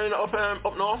there in up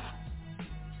north?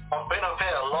 I've been up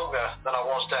here longer than I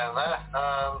was down there.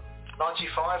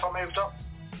 95 I moved up.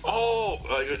 Oh,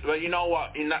 well, you know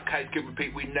what? In that case,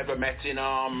 Pete, we never met in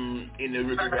the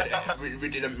Ruby Red. We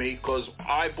didn't meet because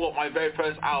I bought my very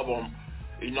first album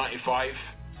in '95.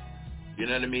 You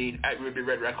know what I mean? At Ruby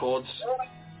Red Records,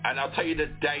 and I'll tell you the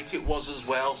date it was as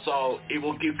well. So it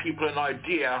will give people an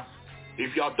idea.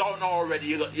 If y'all don't know already,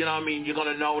 you know what I mean, you're going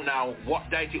to know now what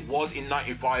date it was in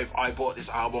 '95 I bought this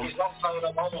album. He's not saying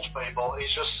that knowledge, people,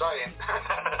 he's just saying.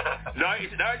 No,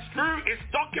 it's true, it's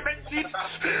documented.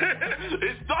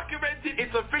 It's documented,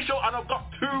 it's official, and I've got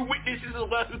 2 witnesses as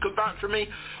well who can vouch for me.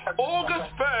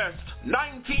 August 1st,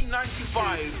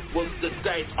 1995 was the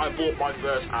date I bought my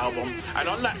first album, and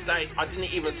on that date, I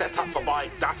didn't even set up to buy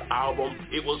that album.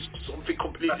 It was something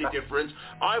completely different.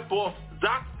 I bought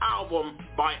that album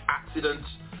by accident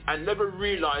and never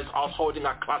realized I was holding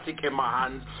a classic in my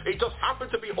hand. It just happened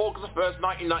to be August 1st,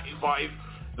 1995.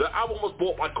 The album was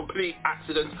bought by complete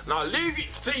accident. Now leave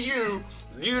it to you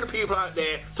the people out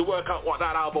there, to work out what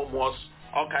that album was.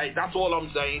 Okay, that's all I'm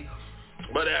saying.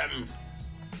 But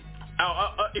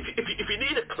if you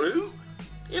need a clue,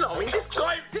 you know, I mean, this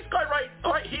guy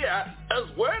right here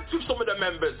has worked with some of the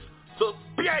members. So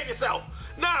behave yourself.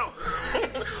 Now,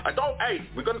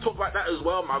 we're going to talk about that as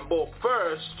well, man. But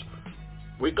first,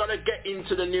 we're going to get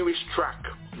into the newest track,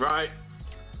 right?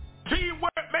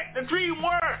 Teamwork make the dream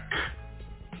work.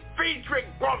 Featuring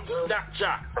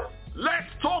KRUMBSNATCHA.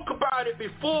 Let's talk about it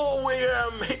before we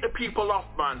hit the people off,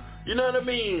 man. You know what I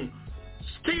mean?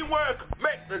 Teamwork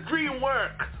make the dream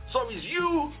work. So it's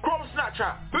you,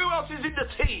 KRUMBSNATCHA. Who else is in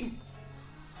the team?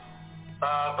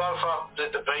 Bofa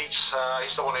did the beats.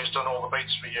 He's the one who's done all the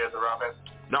beats for you, the Rabbit.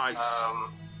 Nice.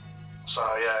 So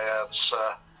yeah, it's,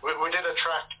 we did a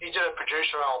track. He did a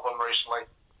producer album recently,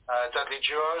 Deadly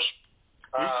Duos.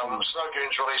 Snow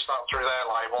Goons released that through their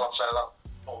label. I'd say that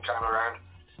all came around.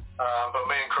 But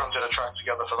me and Krum did a track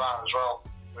together for that as well,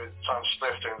 with Tone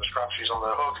Spliff doing the scratchies on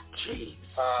the hook. Jeez.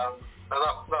 And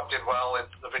that did well.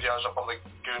 The video's up on the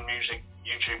Goon Music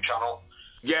YouTube channel.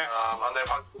 Yeah. And they've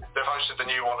hosted the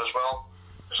new one as well.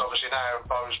 Because obviously now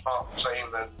Bo's part of the team,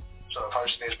 they're sort of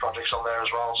hosting his projects on there as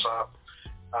well. So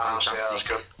yeah, that's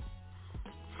good.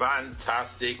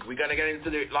 Fantastic. We're going to get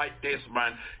into it like this,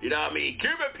 man. You know what I mean?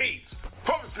 Cuban Pete,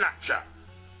 KRUMBSNATCHA,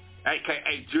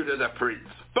 a.k.a. Judah the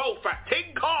Prince. Both at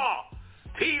Car.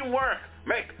 Teamwork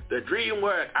make the dream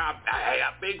work.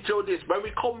 I big to this. When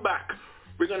we come back,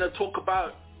 we're going to talk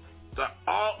about the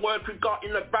artwork we've got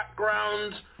in the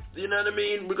background. You know what I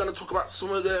mean? We're going to talk about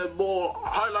some of the more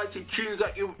highlighted tunes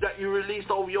that you released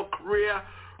over your career,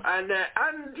 and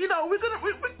you know we're gonna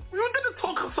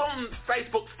talk some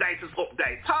Facebook status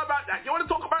updates. How about that? You want to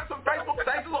talk about some Facebook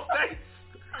status updates?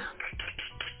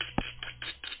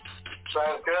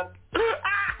 Sounds good.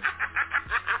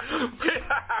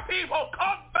 People,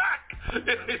 come back!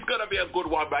 It's gonna be a good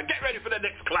one, man. Get ready for the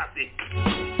next classic.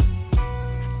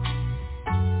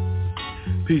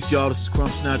 Peace, y'all. This is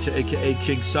KRUMBSNATCHA, a.k.a.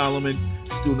 King Solomon,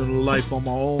 student of life on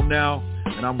my own now,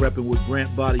 and I'm repping with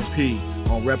Grant Body P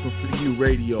on RePPiN4U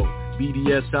Radio,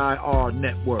 BDSIR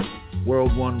Network,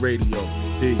 World One Radio.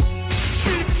 Peace.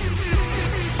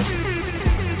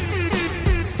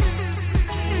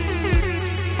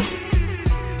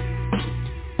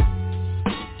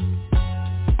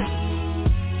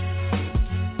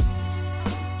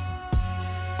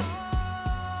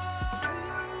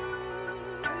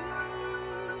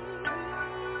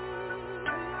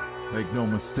 Make no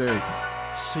mistake.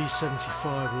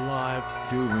 C75 Live.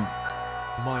 Cuban.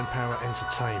 Mind Power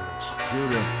Entertainment.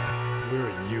 Judah. We're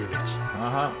a unit.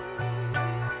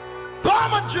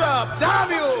 Bomber drop, damn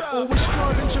you! Always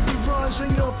striving to be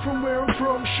rising up from where I'm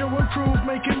from. Show and prove,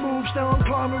 making moves, now I'm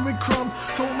climbing with Krum.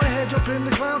 Thought my head up in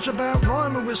the clouds about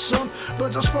rhyming with some,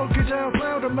 but I spoke it out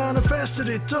loud and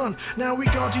manifested it done. Now we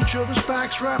got each other's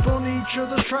backs, rap on each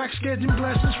other's tracks, getting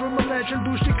blessings from a legend,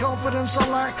 boosting confidence I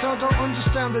lacked. I don't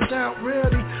understand the doubt,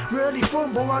 really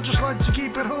fumble. I just like to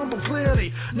keep it humble,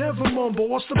 clearly, never mumble.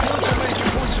 What's the point of making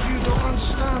points if you don't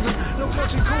understand them? No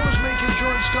cutting corners, making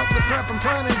joints, got the prep and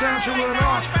planning down to an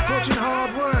art, putting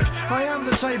hard work. I am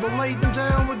the table, laden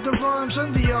down with the rhymes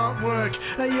and the artwork.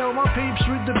 Hey yo, my peeps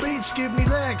with the beats give me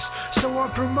legs, so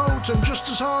I promote them just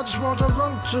as hard as what I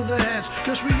wrote to the head.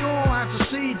 Cause we all have to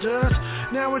see dirt.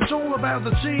 Now it's all about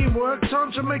the teamwork,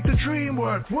 time to make the dream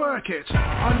work it.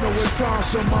 I know it's time,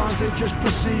 some minds they just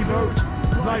perceive hurt.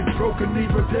 Life broken,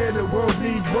 need repair, the world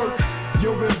needs work.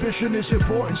 Your ambition is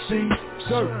important, see,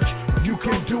 search. You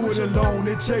can't do it alone,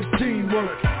 it takes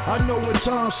teamwork. I know at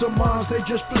times some minds they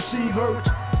just perceive hurt.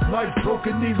 Life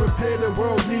broken, need repair, the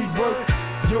world need work.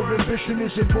 Your ambition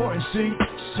is important, see,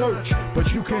 search.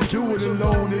 But you can't do it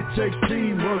alone, it takes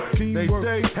teamwork. They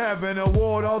say heaven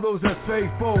award all those that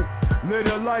faithful. Live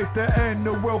a life that end,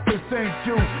 the world can thank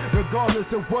you. Regardless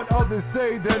of what others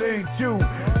say, that ain't you.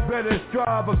 Better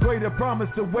strive, a greater promise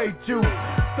await you.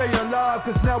 Stay alive,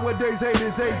 cause nowadays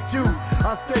haters hate you.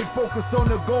 I stay focused on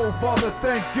the goal, Father,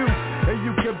 thank you. And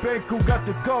you can bank who got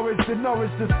the courage to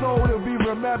nourish the soul, to be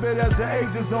remembered as the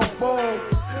ages unfold.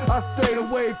 I stayed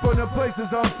away from the places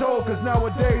I'm told, cause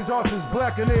nowadays hearts is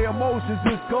black and their emotions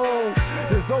is cold.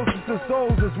 There's oceans of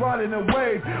souls that's riding a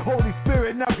wave. Holy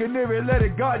Spirit knocking near it, let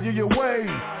it guide you your way.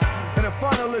 In the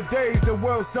final of days, the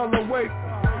world shall awake.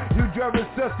 You drive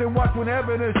recess and watch when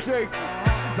heaven is shake.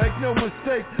 Make no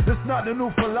mistake, it's not the new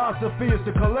philosophy, it's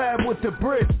to collab with the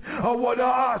Brits. Or what the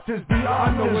artists be honest.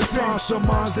 I know at times some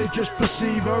minds they just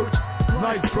perceive hurt.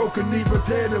 Life broken, need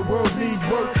repair, the world needs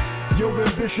work. Your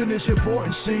ambition is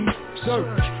important, see,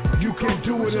 search. You can't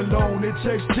do it alone, it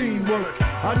takes teamwork.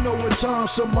 I know at times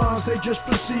some minds they just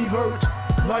perceive hurt.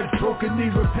 Life broken,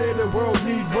 need repair, the world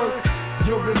needs work.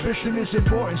 Your ambition is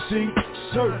important, see,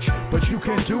 search. But you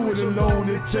can't do it alone,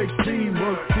 it takes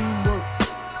teamwork, teamwork.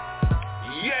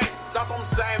 Yes, that's what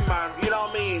I'm saying, man. You know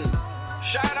what I mean?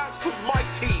 Shout out to my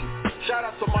team. Shout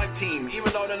out to my team.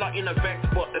 Even though they're not in effect,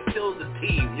 but they're still the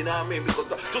team. You know what I mean? Because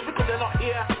just because they're not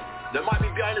here, they might be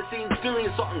behind the scenes doing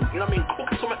something. You know what I mean?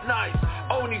 Cooking something nice.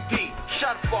 Only D,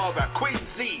 Shad Father, Queen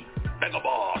Z, Mega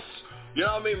Boss. You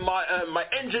know what I mean? My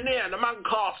engineer, the man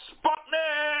called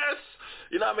Spotness.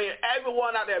 You know what I mean?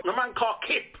 Everyone out there, the man called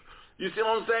Kip. You see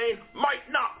what I'm saying? Mike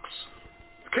Knox,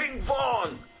 King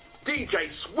Vaughn, DJ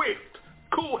Swift,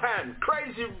 Cool Hand,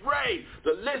 Crazy Ray,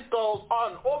 the list goes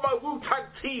on. All my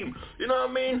Wu-Tang team, you know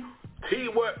what I mean?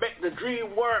 Teamwork make the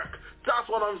dream work. That's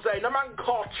what I'm saying. The man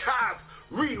called Chaz,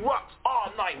 Re-Rocks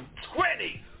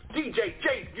R920, DJ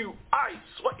JU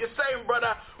Ice. What you saying,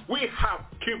 brother? We have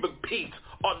Cuban Pete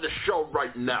on the show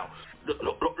right now. Look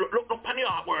on the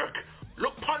artwork.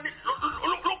 Look on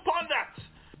that.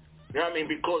 You know what I mean?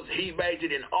 Because he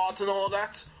majored in art and all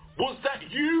that. Was that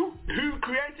you who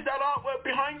created that artwork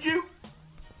behind you?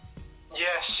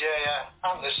 Yes, yeah.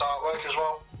 And this artwork as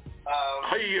well.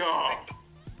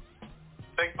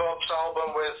 Big Bob's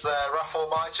album with Raph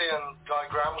Almighty and Guy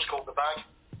Grams called The Bag.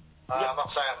 That's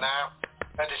out now.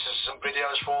 Edited some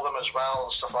videos for them as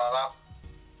well and stuff like that.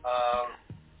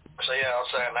 So yeah, I'll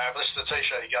say it now. This is the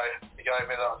t-shirt he gave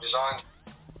me that I designed.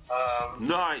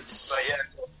 Nice. So yeah,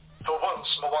 for once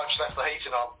my wife's left the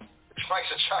heating on, which makes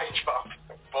a change, but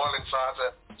I'm boiling, so I had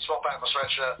to swap out my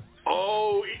sweatshirt.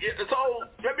 Oh, so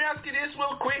let me ask you this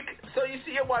real quick. So you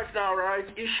see your wife now, right?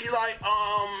 Is she like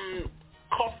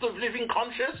cost of living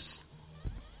conscious?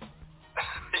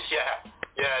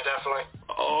 Yeah, definitely.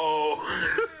 Oh.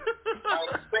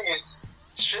 The thing is,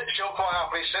 she'll quite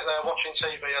happily sit there watching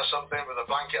TV or something with a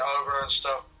blanket over her and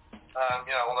stuff.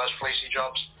 You know, one of those fleecy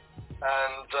jobs.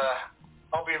 And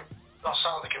I'll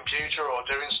sat on the computer or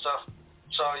doing stuff.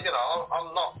 So, you know,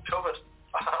 I'm not covered.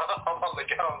 I'm on the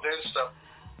go, I'm doing stuff.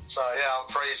 So, yeah, I'm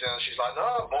freezing. And she's like, no,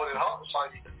 I'm boiling hot. It's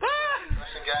like,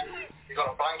 you got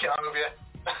a blanket over you.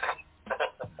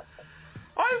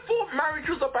 I thought marriage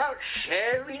was about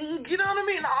sharing, you know what I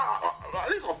mean?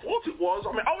 At least I thought it was.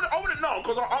 I mean, I wouldn't know,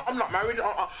 because I'm not married.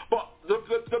 But the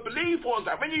belief was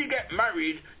that when you get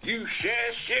married, you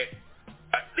share shit.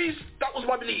 At least that was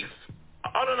my belief.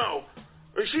 I don't know.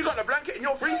 She got the blanket and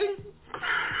you're freezing?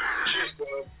 She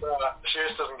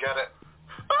just doesn't get it.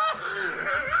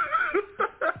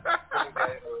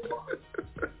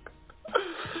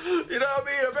 You know what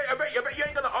I mean? I bet you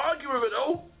ain't gonna argue with it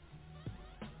though.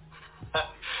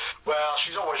 Well,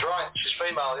 she's always right. She's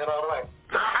female, you know what I mean?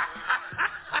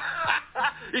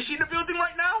 Is she in the building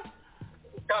right now?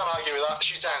 Can't argue with that.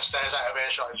 She's downstairs out of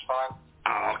earshot, it's fine.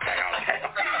 Oh, okay.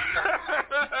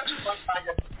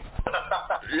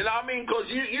 You know what I mean? Because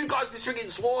you guys be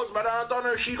swinging swords, but I don't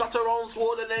know if she got her own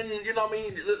sword and then, you know what I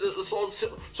mean, the sword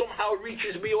somehow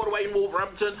reaches me all the way in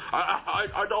Wolverhampton.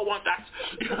 I don't want that.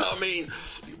 You know what I mean?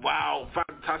 Wow,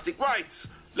 fantastic. Right,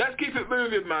 let's keep it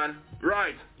moving, man.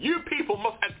 Right, you people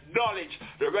must acknowledge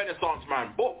the Renaissance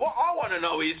man. But what I want to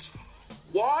know is,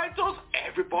 why does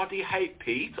everybody hate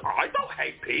Pete? I don't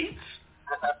hate Pete.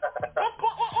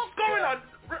 What's going on?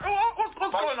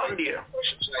 What's going on here?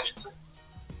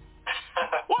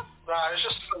 What? No, it's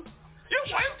just... Your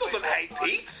wife doesn't hate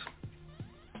Pete.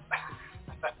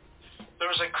 There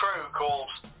was a crew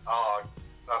called... Oh,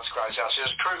 that's crazy.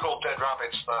 There's a crew called Dead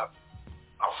Rabbits that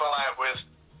I fell out with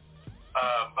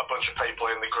a bunch of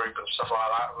people in the group and stuff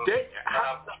like that.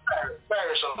 And,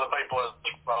 various other people as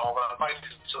well that made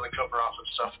it to the cover art and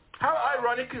stuff. How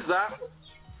ironic is that?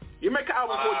 You make an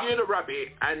album called Year the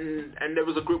Rabbit and there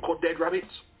was a group called Dead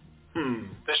Rabbits?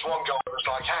 This one guy was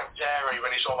like, how dare he,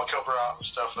 when he saw my cover art and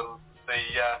stuff and the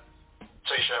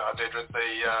t-shirt I did with the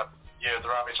year of the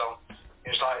rabbit on.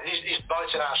 He's like, he's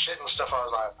biting our shit and stuff. I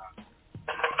was like,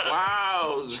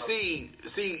 wow, see,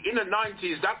 in the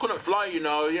 90s, that couldn't fly, you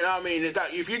know what I mean?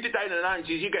 That, if you did that in the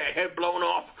 90s, you get a head blown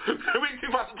off. We're in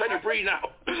 2023 now.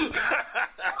 They're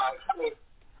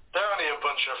only a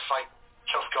bunch of fake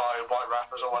tough guy white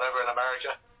rappers or whatever in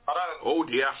America. I don't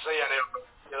see any of them,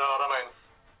 you know what I mean?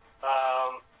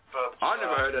 But I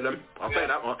never heard of them, I'll say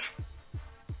that much.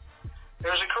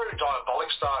 There was a crew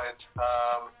Diabolic started,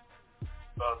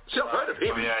 but... Still heard of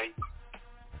him?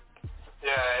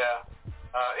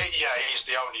 He's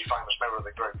the only famous member of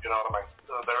the group, you know what I mean?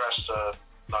 The rest are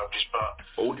nobody's but.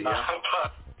 Oh dear.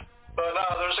 But no,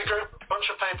 there was a bunch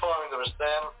of people. I mean, there was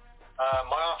them.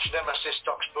 My arch nemesis,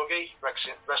 Dox Boogie, rest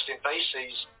in peace.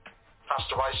 He's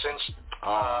passed away since.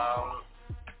 And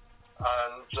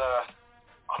I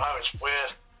know it's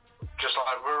weird because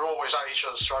like we're always at each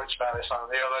other's throats about this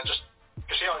and the other, just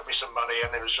because he owed me some money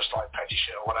and it was just like petty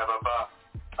shit or whatever. But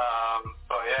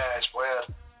yeah, it's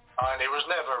weird. And it was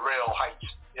never real hate,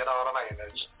 you know what I mean? I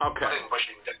didn't wish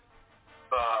him dead.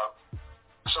 But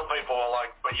some people were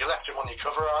like, but you left him on your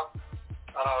cover art?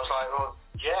 And I was like, well,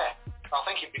 yeah. I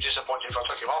think he'd be disappointed if I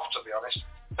took him off, to be honest.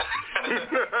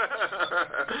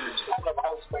 It's one of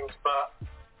those things, but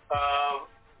no,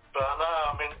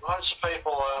 I mean, loads of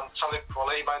people, Talib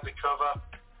Kweli made the cover,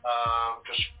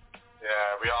 because,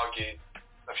 we argued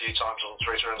a few times on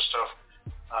Twitter and stuff.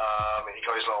 He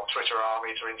got his little Twitter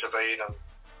army to intervene and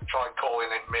tried calling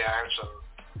me out and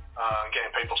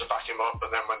getting people to back him up,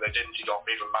 and then when they didn't, he got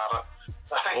even madder.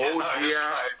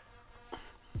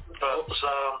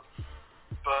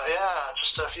 But yeah,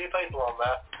 just a few people on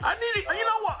there. I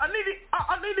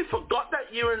nearly forgot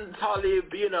that you and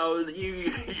Talib, you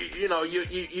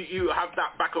have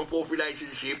that back and forth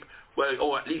relationship,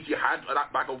 or at least you had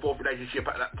that back and forth relationship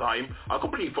at that time. I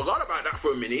completely forgot about that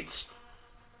for a minute.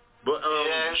 But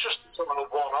yeah, it's just sort of a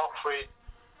one-off.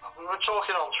 We were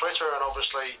talking on Twitter, and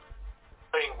obviously,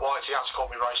 being white, he had to call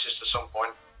me racist at some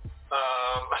point. So,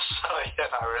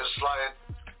 it's like,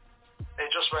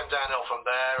 it just went downhill from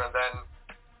there, and then,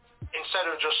 instead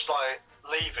of just, like,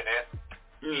 leaving it,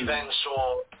 he then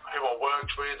saw who I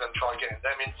worked with and tried getting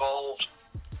them involved.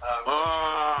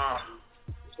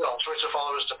 He's got Twitter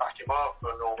followers to back him up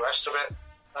and all the rest of it.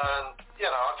 And,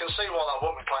 I can see why that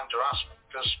woman claimed harassment,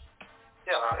 because,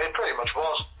 it pretty much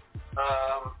was.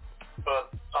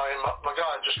 But my guy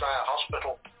had just got out of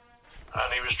hospital, and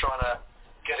he was trying to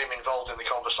get him involved in the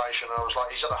conversation, and I was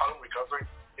like, he's at home recovering.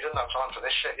 He doesn't have time for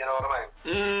this shit, you know what I mean?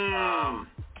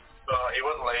 But he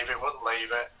wouldn't leave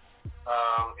it.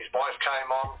 His wife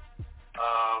came on,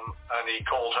 and he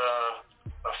called her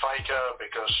a faker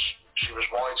because she was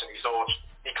white, and he thought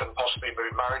he couldn't possibly be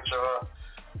married to her.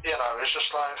 It was just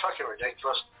like fucking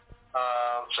ridiculous.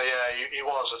 So yeah, he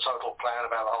was a total clown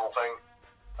about the whole thing.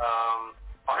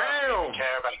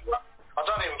 I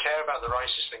don't even care about the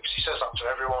racist thing, because he says that to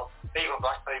everyone, even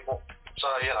black people. So,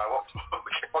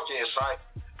 what can you say?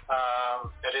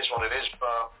 It is what it is,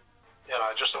 but,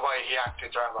 just the way he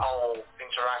acted throughout the whole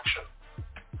interaction.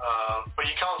 But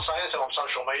you can't say anything on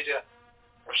social media.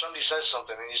 If somebody says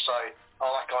something and you say,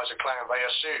 oh, that guy's a clown, they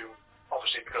assume,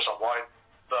 obviously because I'm white,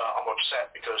 that I'm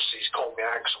upset because he's called me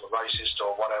out because I'm a racist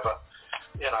or whatever.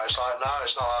 It's like, no,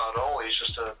 it's not that at all. He's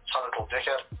just a total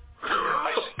dickhead,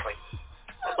 basically.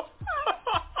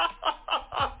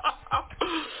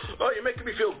 Oh, you're making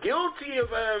me feel guilty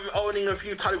of owning a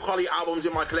few Talib Kweli albums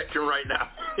in my collection right now.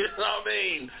 You know what I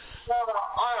mean? Well,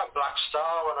 I had Black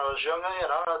Star when I was younger,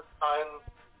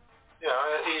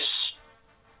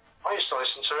 I used to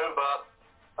listen to him,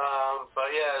 but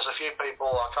yeah, there's a few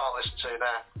people I can't listen to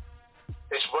now.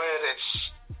 It's weird,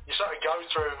 you sort of go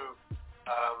through,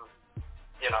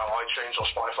 iTunes or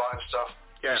Spotify and stuff.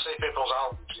 Yeah. You see people's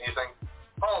albums and you think,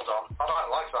 hold on, I don't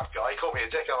like that guy. He called me a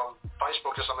dick on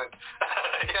Facebook or something.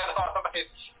 You know what I mean?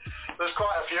 There's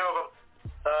quite a few of them.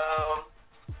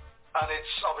 And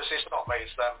obviously it's not me,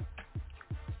 it's them.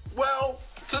 Well,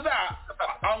 to that,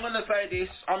 I'm going to say this.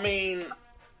 I'm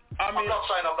not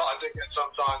saying I'm not a dickhead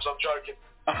sometimes, I'm joking.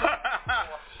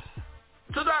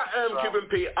 To that, Cuban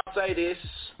Pete, I'll say this.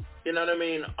 You know what I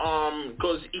mean?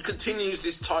 Because he continues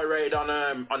this tirade on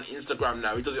Instagram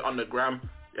now. He does it on the gram.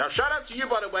 Yeah, shout out to you,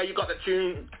 by the way. You got the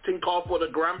thing called for the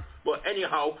gram. But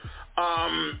anyhow,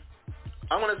 I'm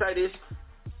going to say this.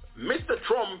 Mr.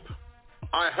 Trump,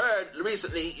 I heard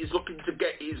recently, is looking to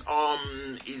get his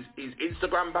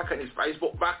Instagram back and his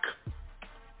Facebook back.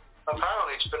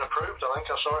 Apparently it's been approved. I think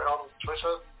I saw it on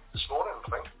Twitter this morning, I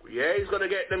think. Yeah, he's going to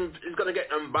get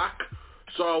them back.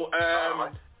 So,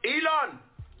 Elon,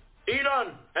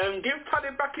 give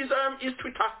Talib back his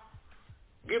Twitter.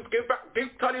 Give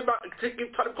Tony back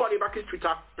his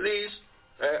Twitter, please.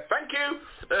 Thank you.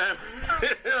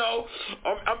 You know,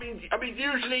 I mean,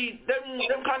 usually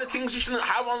them kind of things you shouldn't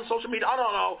have on social media. I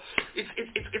don't know.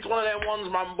 It's one of them ones,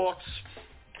 man. But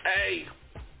hey,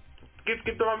 give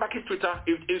the man back his Twitter.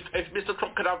 If Mr.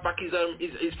 Trump could have back his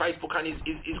Facebook and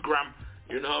his gram,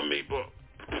 you know what I mean. But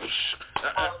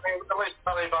at least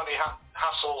only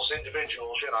hassles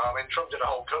individuals. You know, I mean, Trump did a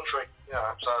whole country. You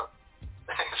know, so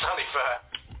it's only fair.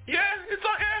 Yeah,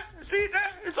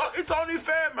 it's only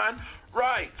fair, man.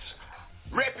 Right,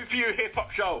 RePPiN4U Hip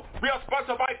Hop Show. We are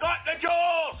sponsored by Got the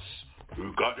Juice.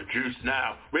 Who got the juice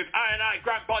now? With I,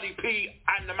 Grant Body P,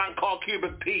 and the man called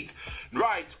Cuban Pete.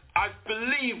 Right, I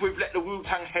believe we've let the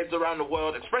Wu-Tang heads around the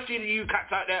world, especially the you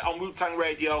cats out there on Wu-Tang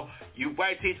Radio. You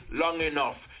waited long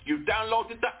enough. You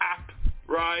downloaded the app,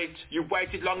 right? You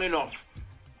waited long enough.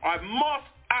 I must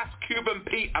ask Cuban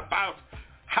Pete about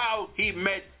how he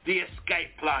made the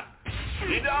escape plan.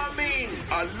 You know what I mean?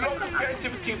 I love the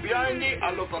creativity behind it.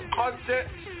 I love the concept.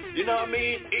 You know what I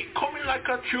mean? It coming like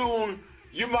a tune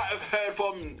you might have heard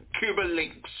from Cuban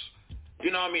Links. You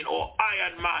know what I mean? Or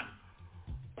Iron Man.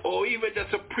 Or even the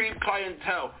Supreme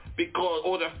Clientele.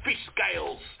 Or the Fish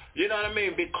Scales. You know what I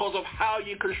mean? Because of how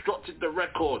you constructed the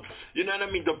record. You know what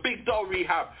I mean? The Big Doll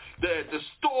Rehab. The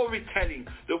storytelling.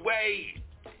 The way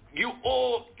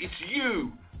it's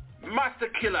you. Master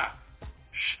Killer.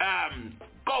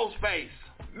 Ghostface,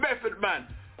 Method Man,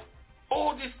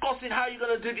 all discussing how you're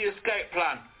going to do the escape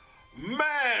plan.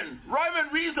 Man, rhyme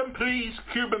and reason please,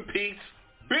 Cuban Pete.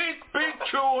 Big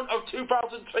tune of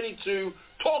 2022.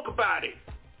 Talk about it.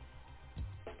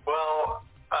 Well,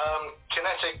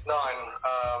 Kinetic 9,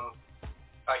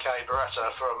 aka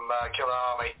Beretta from KILLAH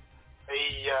Army,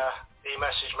 he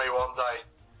messaged me one day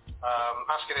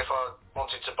asking if I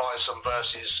wanted to buy some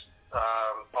verses,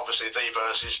 obviously the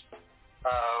verses.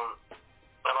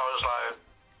 And I was like,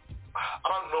 I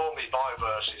don't normally buy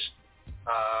verses.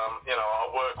 You know, I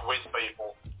work with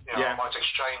people. You know, I might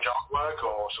exchange artwork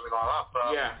or something like that,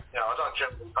 but you know, I don't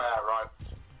generally pay outright.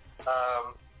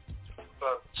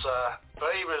 But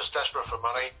he was desperate for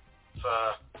money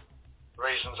for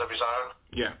reasons of his own.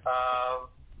 Yeah.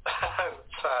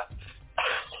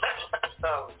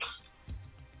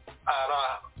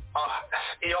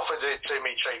 He offered it to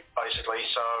me cheap, basically.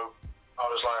 So I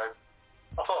was like,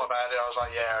 I thought about it. I was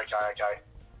like, yeah, okay.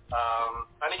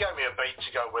 And he gave me a beat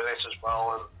to go with it as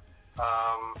well, and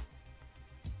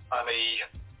he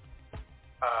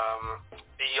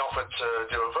offered to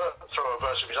do throw a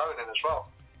verse of his own in as well.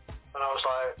 And I was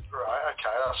like, right,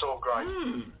 okay, that's all great,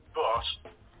 but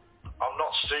I'm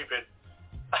not stupid.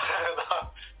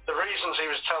 The reasons he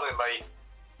was telling me,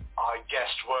 I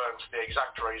guessed weren't the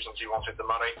exact reasons he wanted the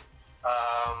money.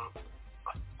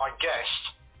 I guessed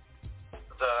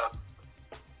that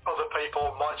other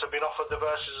people might have been offered the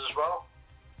verses as well.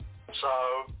 So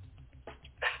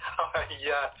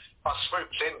I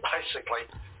swooped in, basically.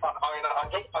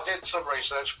 I did some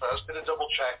research first, did a double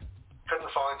check, couldn't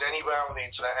find anywhere on the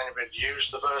internet anybody had used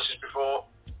the verses before,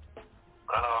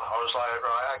 and I was like,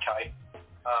 right, okay.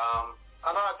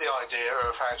 And I had the idea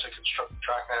of how to construct the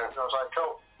track now, and I was like,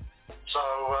 cool. So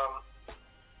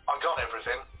I got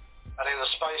everything, and in the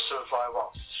space of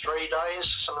 3 days,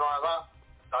 something like that,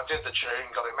 I did the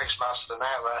tune, got it mixed, mastered, and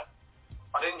out there.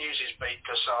 I didn't use his beat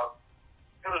because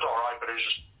it was alright, but it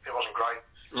wasn't great.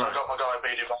 So I got my guy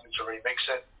BDSIR to remix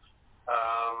it.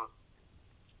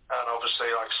 And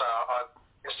obviously, like I say,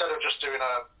 instead of just doing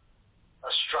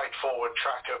a straightforward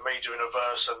track of me doing a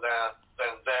verse and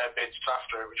then their bits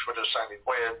after it, which would have sounded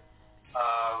weird,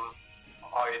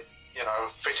 I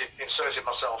inserted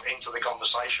myself into the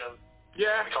conversation.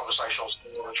 Yeah. The conversational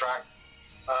skill of the track.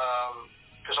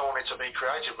 Because I wanted to be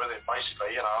creative with it,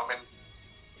 basically, you know. I mean,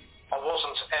 I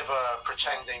wasn't ever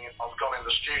pretending I've gone in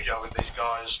the studio with these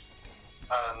guys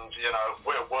and, you know,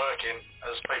 we're working,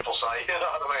 as people say, you know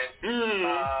what I mean?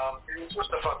 It was just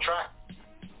a fun track.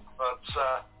 But,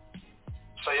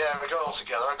 so yeah, we got all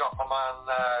together. I got my man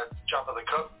Jabba the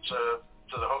Cut to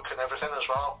the hook and everything as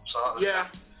well. So that was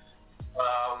good.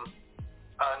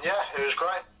 And yeah, it was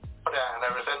great. Put it out and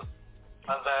everything.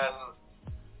 And then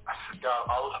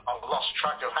I've lost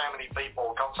track of how many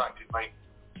people contacted me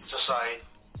to say,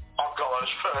 I've got those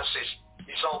verses,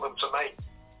 he sold them to me.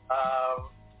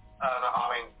 And I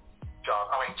mean,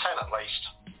 10 at least.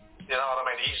 You know what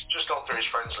I mean? He's just gone through his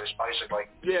friends list, basically.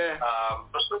 Yeah.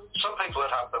 But some people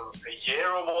had them a year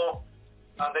or more,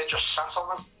 and they just sat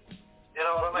on them. You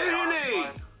know what I mean? Really?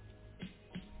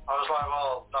 I was like,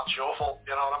 well, that's your fault.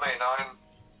 You know what I mean?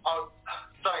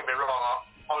 don't get me wrong,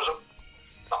 I was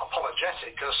not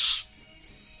apologetic because,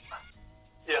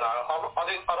 you you know,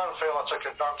 I don't feel I took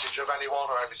advantage of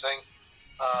anyone or anything,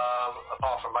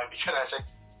 apart from maybe Kinetic,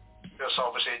 because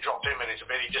obviously it dropped him into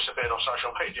bit. He disappeared off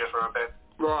social media for a bit.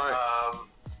 Right.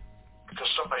 Because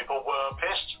some people were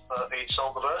pissed that he'd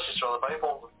sold the verses to other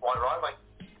people, quite rightly.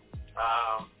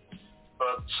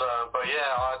 But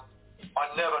yeah, I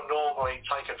never normally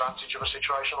take advantage of a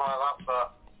situation like that,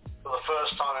 but for the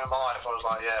first time in my life, I was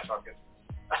like, yeah, fuck it.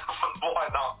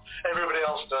 Why not? Everybody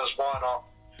else does, why not?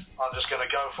 I'm just going to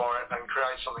go for it and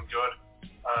create something good,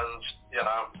 and, you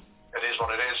know, it is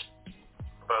what it is.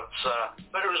 But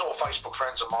it was all Facebook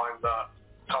friends of mine that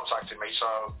contacted me,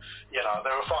 so, you know,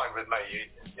 they were fine with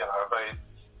me. You know, they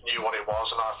knew what it was,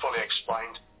 and I fully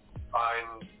explained.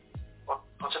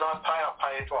 What did I pay? I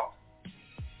paid what?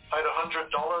 Paid $100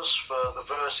 for the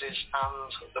verses and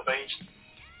the beat.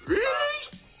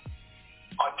 Really?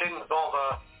 I didn't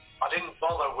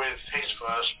bother with his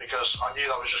verse because I knew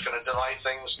that was just going to delay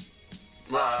things.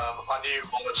 Right. I knew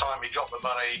by the time he got the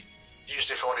money, used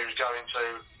it for what he was going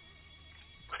to,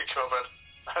 recovered,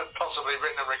 and possibly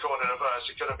written and recorded a verse.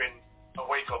 It could have been a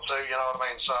week or two, you know what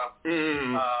I mean? So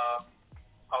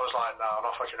I was like, no, I'm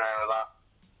not fucking around with that.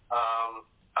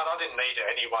 And I didn't need it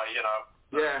anyway, you know.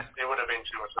 Yeah. It would have been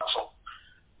too much hassle.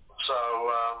 So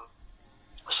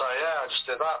yeah, I just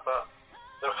did that. But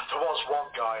there was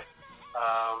one guy.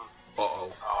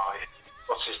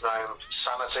 What's his name?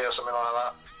 Sanity or something like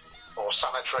that, or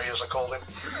Sanitary as I called him.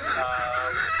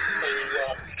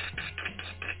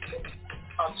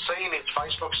 I'd seen his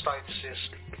Facebook statuses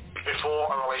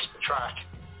before I released the track,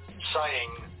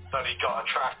 saying that he got a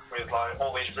track with like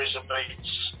all these RZA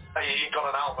beats. He got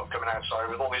an album coming out,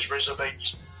 with all these RZA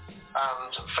beats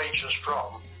and features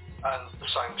from, and the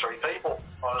same three people.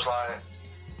 I was like,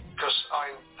 because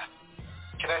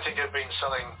Kinetic had been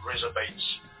selling RZA beats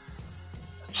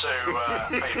to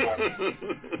people,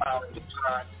 and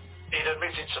he'd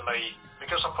admitted to me,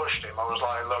 because I pushed him, I was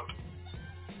like, look,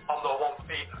 I'm the one,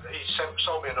 he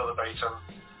sold me another beat, and,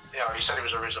 you know, he said it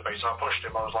was a RZA beat, and I pushed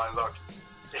him. I was like, look,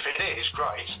 if it is,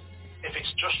 great. If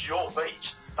it's just your beat,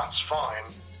 that's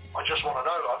fine. I just want to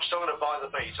know. I'm still going to buy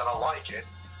the beat, and I like it,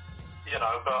 you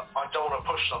know, but I don't want to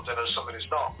push something as something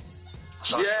it's not.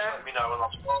 So yeah. Just let me know, and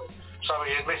that's fine. So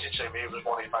he admitted to me it was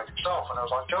one he made himself, and I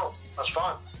was like, cool, that's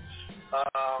fine.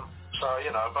 So,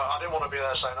 you know, but I didn't want to be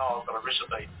there saying, oh, I've got a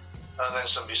RZA beat, and then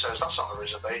somebody says, that's not a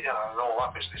RZA beat, you know, and all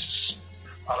that business.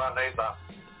 I don't need that.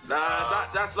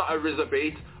 Nah, that's not a RZA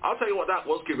beat. I'll tell you what that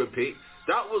was, Cuban Pete.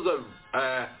 That was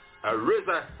a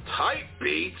RZA type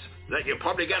beat that you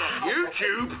probably get on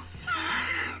YouTube.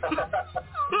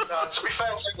 No, to be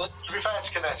fair to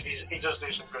Kinetic, he does do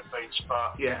some good beats,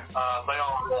 but yeah, they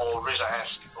are all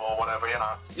RZA-esque or whatever, you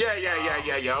know.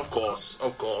 Yeah. Of course.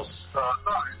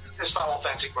 It's that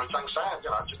authentic Wu-Tang sound,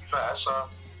 you know. To be fair, so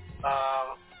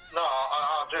no,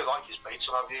 I do like his beats,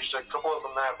 and I've used a couple of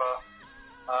them there, but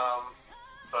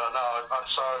no,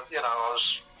 so you know,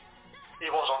 he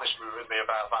was honest with me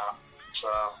about that. So.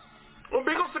 Well,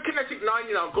 big up to Kinetic 9,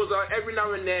 you know, because every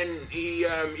now and then he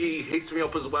hits me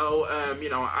up as well, you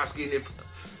know, asking if,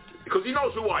 because he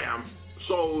knows who I am,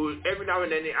 so every now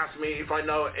and then he asks me if I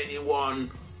know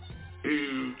anyone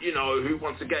who, you know, who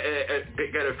wants to get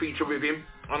a feature with him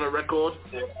on a record,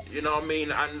 you know what I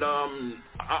mean, and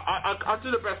I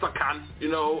do the best I can, you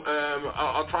know,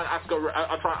 I'll try and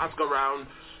ask around,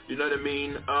 you know what I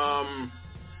mean,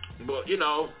 but, you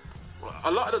know,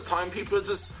 a lot of the time people are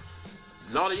just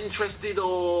not interested,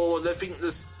 or they think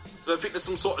there's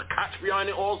some sort of catch behind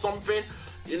it or something.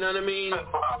 You know what I mean?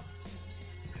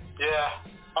 Yeah.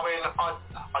 I mean,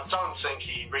 I don't think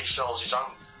he resells his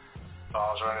own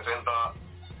bars or anything, but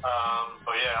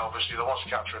yeah, obviously there was a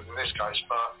capture in this case,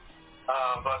 but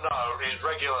no, his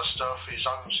regular stuff, his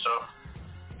own stuff,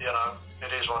 you know,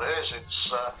 it is what it is. It's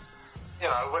you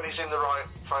know, when he's in the right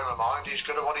frame of mind, he's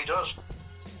good at what he does.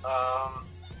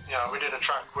 You know, we did a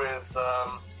track with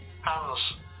Hands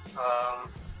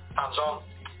On.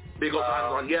 Big up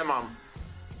Hands On, yeah, man.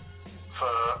 For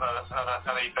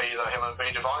an EP that him and B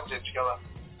Divine did together.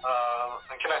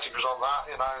 And Kinetic was on that,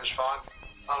 you know, it was fine.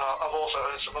 And I've also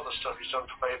heard some other stuff he's done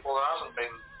for people that hasn't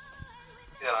been,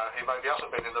 you know, he maybe hasn't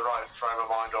been in the right frame of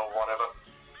mind or whatever.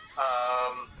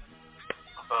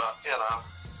 But, you know,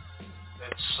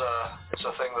 it's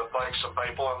a thing that plagues some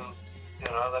people, and,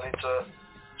 you know, they need to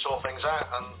sort things out.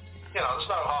 And, you know,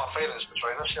 there's no hard feelings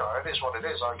between us, you know, it is what it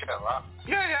is, I get that.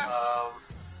 Yeah.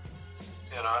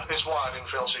 You know, it's why I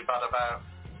didn't feel too bad about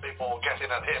people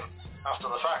getting at him after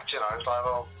the fact, you know, it's like,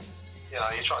 well, you know,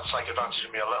 you tried to take advantage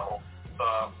of me a little,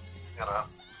 but, you know.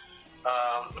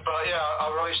 But yeah, I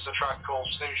released a track called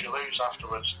Snooze You Lose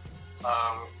afterwards,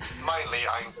 mainly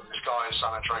aimed at this guy,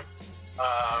 Sanitary.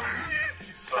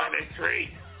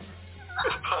 Penetrate.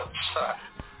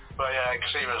 But yeah,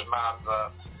 because he was mad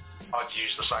that I'd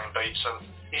used the same beats, and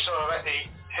he sort of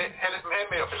hit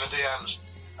me up in the DMs,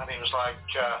 and he was like,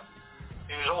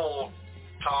 he was all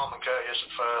calm and courteous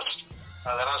at first,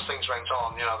 and then as things went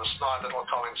on, you know, the snide little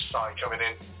comments started coming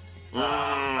in,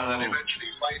 and then eventually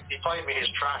he played me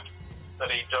his track that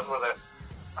he'd done with it,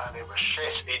 and it was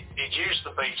shit. He'd used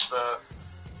the beats that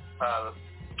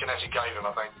Kinetic gave him,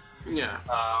 I think. Yeah.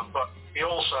 But he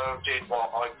also did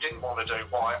what I didn't want to do,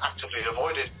 what I actively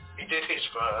avoided. He did his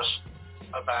verse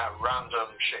about random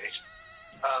shit,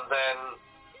 and then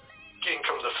in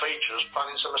comes the features,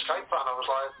 planning some escape plan. I was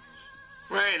like,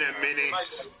 wait a minute.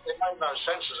 It made no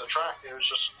sense as a track. It was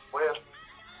just weird.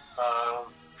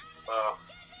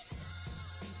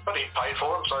 But he paid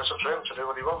for them, so it's up to him to do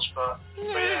what he wants. But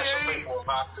yeah, some people were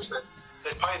mad because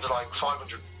they paid like $500,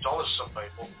 some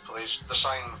people, for the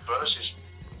same verses.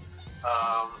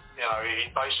 You know, he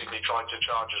basically tried to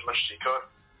charge as much as he could,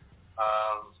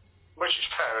 which is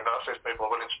fair enough if people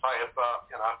are willing to pay it, but,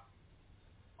 you know,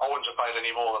 I wouldn't have paid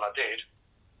any more than I did,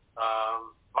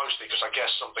 mostly because I guess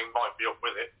something might be up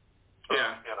with it, but,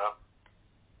 you know.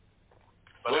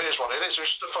 But it is what it is. It's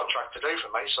just a fun track to do for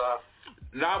me, so I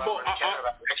don't really care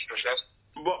about the extra shit.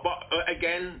 But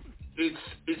again,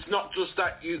 it's not just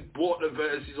that you bought the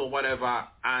verses or whatever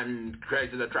and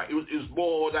created a track. It was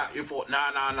more that you thought,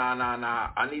 nah.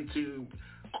 I need to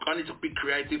be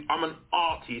creative. I'm an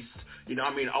artist. You know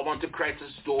what I mean? I want to create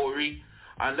a story,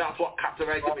 and that's what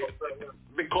captivated me.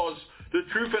 Because the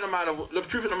truth of the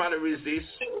matter is this.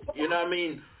 You know what I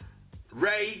mean?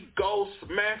 Ray, Ghost,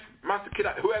 Meth, Master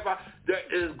KILLAH, whoever,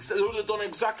 they've done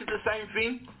exactly the same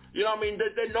thing. You know what I mean?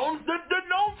 They're known for that.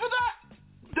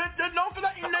 They're known for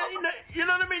that in their, you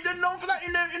know what I mean? They're known for that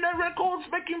in their records,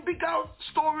 making big out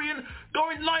story and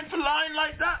going line for line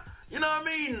like that. You know what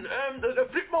I mean?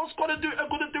 The Flipmode's are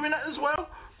good at doing that as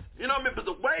well. You know what I mean? But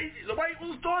the way it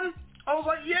was done, I was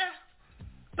like, yeah,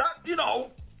 that, you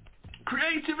know,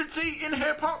 creativity in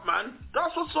hip hop, man.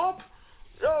 That's what's up.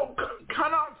 Yo,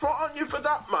 cannot front on you for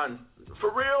that, man.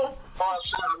 For real. Well,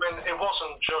 I mean, it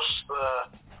wasn't just the,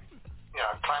 you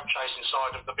know, clout chasing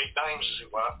side of the big names, as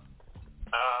it were.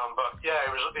 But yeah,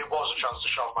 it was a chance to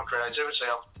show off my creativity.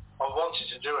 I wanted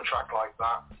to do a track like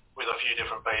that with a few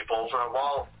different people for a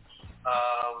while,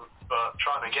 but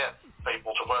trying to get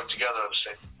people to work together and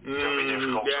shit can be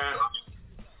difficult. Yeah.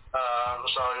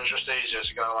 So it was just easier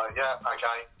to go like, yeah,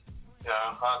 okay. You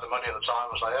know, I had the money at the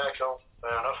time. I was like, yeah, cool,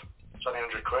 fair enough. It's only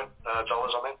 $100,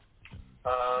 dollars I'm in.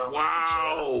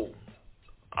 Wow.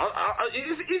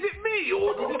 Is it me,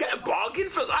 or did you get a bargain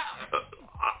for that?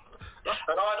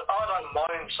 And I don't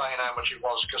mind saying how much it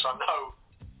was, because I know,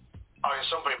 I mean,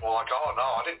 some people are like, oh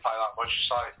no, I didn't pay that much. You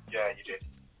say, yeah, you did.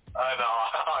 I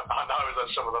know that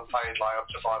some of them paid like up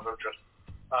to $500.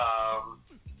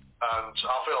 And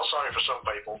I feel sorry for some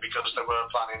people because they were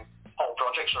planning whole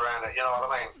projects around it, you know what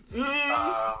I mean?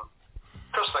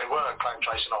 Because they were claim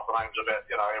chasing off the names of it,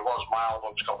 you know, it was my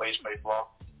album's got these people on.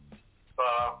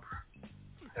 But,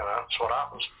 you know, that's what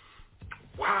happens.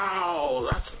 Wow,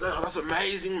 that's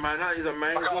amazing, man. That is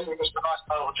amazing. I can't be Mr. Nice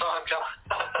all the time, can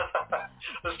I?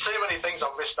 There's too many things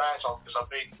I've missed out on because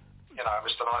I've been, you know,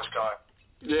 Mr. Nice Guy.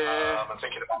 Yeah. And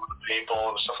thinking about other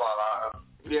people and stuff like that.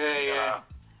 And, yeah.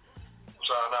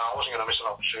 So, no, I wasn't going to miss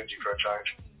an opportunity for a change.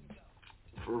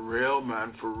 For real,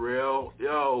 man, for real.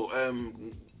 Yo,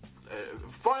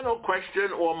 final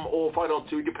question or final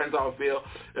two, depends how I feel.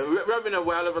 We're having a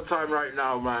whale of a time right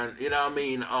now, man. You know what I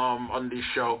mean? On this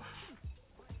show.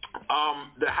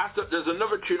 There's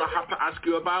another tune I have to ask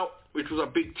you about, which was a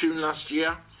big tune last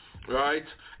year, right?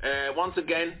 Once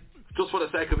again, just for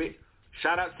the sake of it,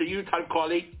 shout out to you, Tad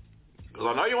Collie, because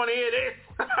I know you want to hear this.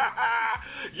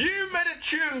 You made a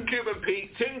tune, Cuban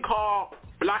Pete, Tin Car,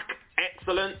 Black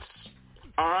Excellence,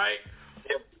 alright?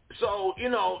 Yep. So, you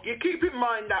know, you keep in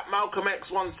mind that Malcolm X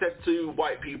once said to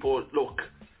white people, look,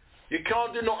 you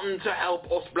can't do nothing to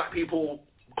help us black people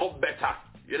come better,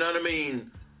 you know what I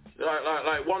mean?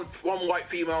 Like one white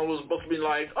female must have been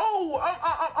like, oh,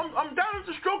 I'm down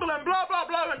to struggle and blah, blah,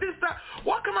 blah, and this, that.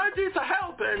 What can I do to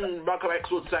help? And Malcolm X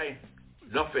would say,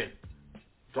 nothing.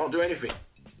 Don't do anything.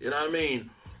 You know what I mean?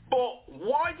 But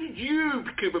why did you,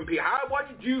 Cuban P, why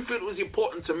did you feel it was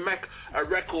important to make a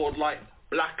record like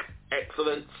Black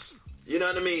Excellence? You know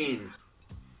what I mean?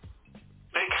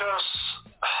 Because,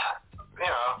 you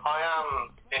know, I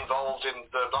am involved in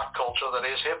the black culture that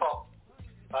is hip-hop.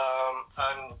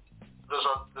 And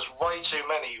there's way too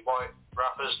many white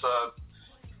rappers that,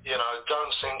 you know,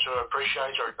 don't seem to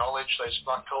appreciate or acknowledge this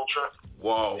black culture.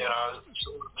 Whoa. You know,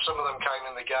 some of them came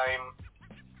in the game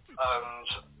and,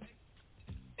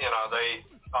 you know, they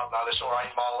I don't know, they saw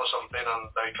 8 Mile or something and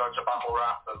they tried to battle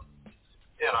rap, and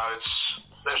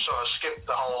they've sort of skipped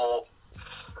the whole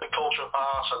culture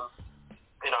part. And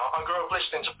I grew up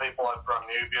listening to people like Brand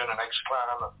Nubian and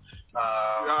X-Clan,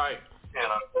 right,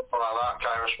 people like that,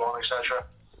 KRS-One, etc.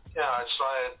 It's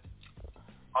like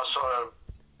I sort of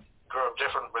grew up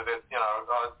different with it. I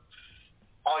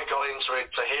got into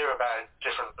it to hear about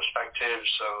different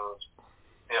perspectives and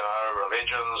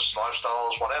religions,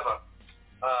 lifestyles, whatever.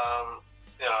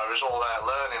 It was all about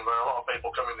learning, where a lot of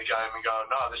people come in the game and go,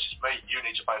 no, this is me, you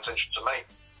need to pay attention to me.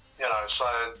 So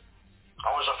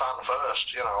I was a fan first,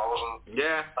 I wasn't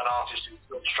an artist who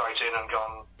got straight in and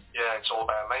gone, it's all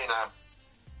about me now.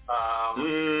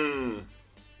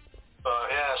 But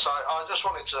so I just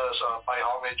wanted to sort of pay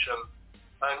homage, and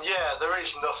there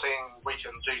is nothing we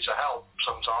can do to help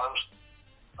sometimes,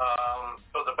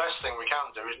 but the best thing we can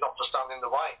do is not to stand in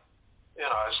the way.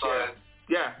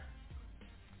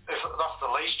 If that's the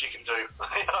least you can do,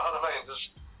 you know what I mean?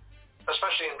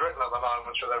 Especially in Britain at the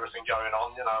moment with everything going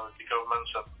on, with the government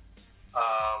and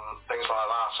things like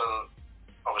that, and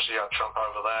obviously you had Trump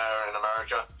over there in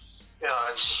America.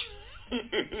 It's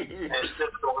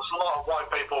difficult. There's a lot of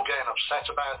white people getting upset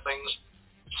about things,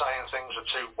 saying things are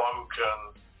too woke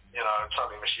and,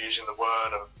 totally misusing the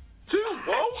word. And too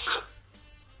woke?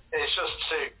 It's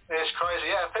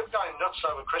crazy. Yeah, people going nuts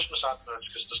over Christmas adverts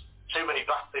because there's too many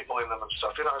black people in them and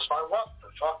stuff. It's like, what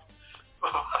the fuck?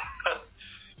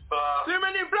 Too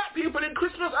many black people in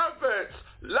Christmas adverts.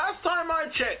 Last time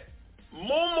I checked,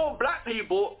 more black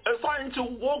people are starting to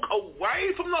walk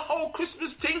away from the whole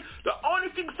Christmas thing. The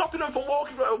only thing stopping them from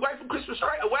walking away from Christmas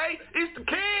straight away is the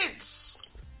kids.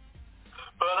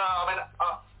 But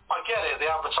I get it. The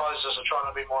advertisers are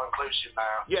trying to be more inclusive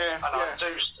now. I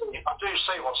do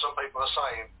see what some people are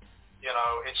saying.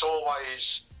 It's always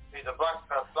either black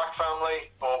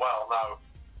family or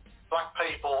black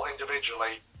people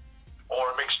individually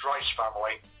or a mixed race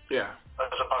family.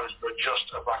 As opposed to just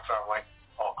a black family.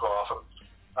 Quite often.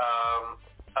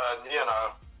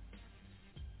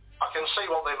 I can see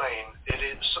what they mean.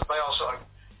 They are sort of,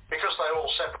 because they're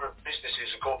all separate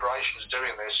businesses and corporations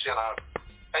doing this,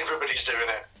 everybody's doing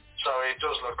it. So it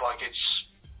does look like it's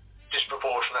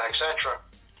disproportionate, etc.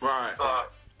 Right. But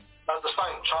at the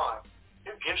same time,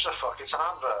 who gives a fuck? It's an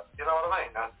advert. You know what I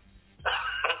mean? Of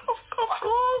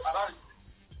course.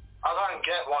 I don't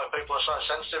get why people are so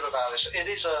sensitive about this. It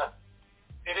is a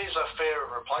fear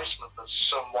of replacement that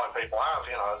some white people have.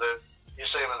 You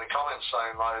see them in the comments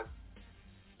saying like,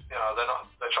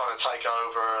 they're trying to take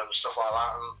over and stuff like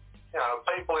that. And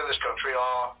people in this country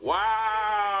are.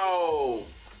 Wow.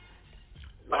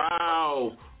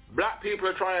 Black people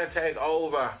are trying to take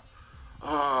over.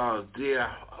 Oh dear.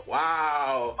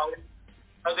 Wow.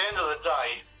 At the end of the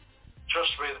day,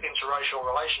 just with interracial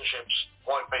relationships,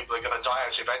 white people are going to die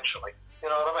out eventually. You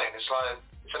know what I mean? It's like,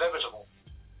 it's inevitable.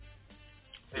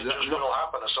 It just will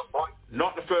happen at some point.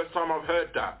 Not the first time I've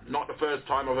heard that. Not the first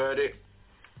time I've heard it.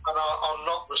 And I'm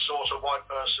not the sort of white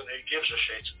person who gives a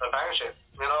shit about it.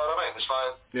 You know what I mean? It's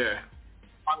like...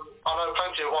 I know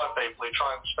plenty of white people who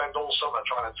try and spend all summer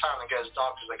trying to tan and get as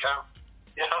dark as they can.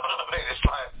 You know what I mean? It's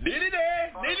like... Nearly there.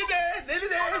 I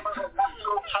was a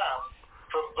natural tan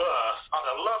from birth, and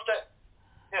I loved it.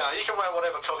 You can wear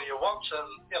whatever colour you want,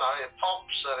 and, it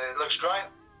pops, and it looks great.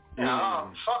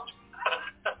 I'm fucked.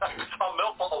 I'm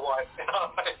milk bottle white, you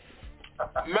know what I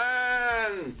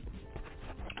mean?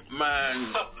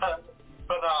 Man.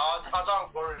 But no, I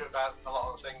don't worry about a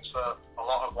lot of things that a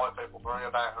lot of white people worry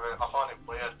about. I find it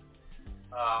weird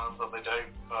that they do.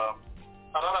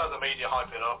 And I know the media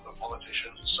hype it up, and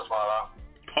politicians and stuff like that.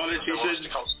 Politicians.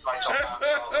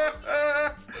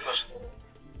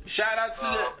 Shout out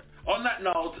to on that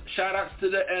note, shout outs to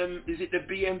the is it the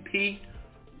BNP?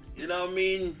 You know what I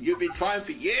mean? You've been trying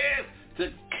for years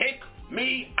to kick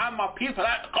me and my people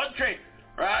out of the country,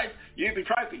 right? You've been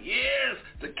trying for years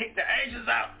to kick the Asians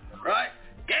out, right?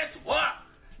 Guess what?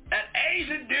 An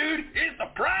Asian dude is the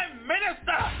Prime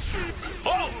Minister!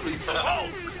 Oh!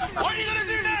 What are you gonna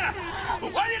do now?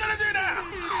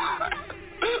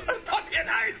 That's fucking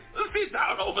nice. Let's be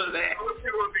down over there. It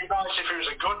would be nice if it was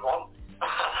a good one.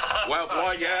 Well,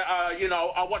 boy,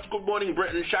 I watch Good Morning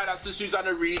Britain. Shout out to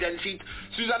Susanna Reid, and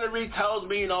Susanna Reid tells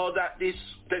me, that this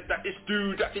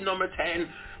dude that's in number 10,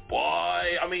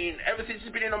 boy, I mean, ever since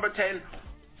he's been in number 10,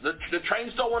 the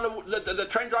trains don't want to, the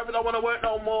train drivers don't want to work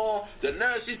no more, the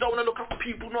nurses don't want to look after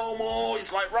people no more,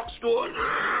 it's like rock stores,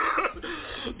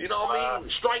 you know what I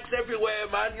mean, strikes everywhere,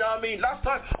 man, you know what I mean. Last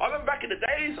time, I remember back in the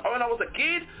days when I was a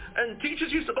kid, and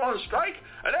teachers used to go on strike,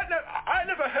 and I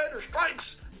never heard of strikes.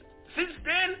 Since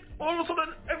then, all of a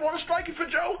sudden, everyone's striking for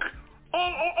joke.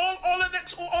 All of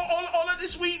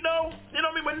this week,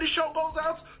 this show goes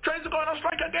out, trains are going on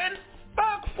strike again.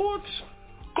 Back foot.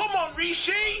 Come on,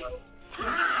 Rishi.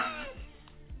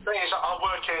 Thing is, I'm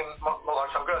working,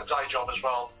 I've got a day job as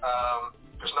well,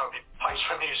 because nobody pays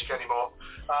for music anymore.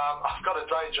 I've got a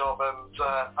day job and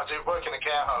I do work in a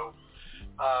care home.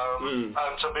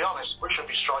 And to be honest, we should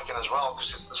be striking as well, because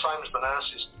it's the same as the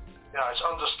nurses. It's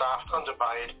understaffed,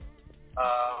 underpaid.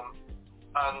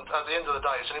 And at the end of the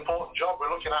day, it's an important job. We're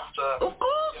looking after,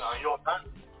 your nan,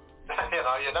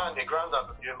 your nan, your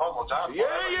granddad, your mum or dad.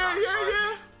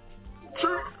 Yeah.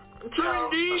 True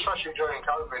indeed. Especially during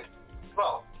COVID.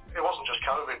 Well, it wasn't just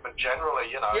COVID, but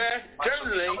generally, Yeah,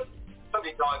 generally.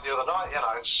 Somebody died the other night,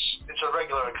 it's a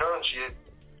regular occurrence. You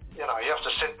have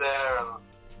to sit there and,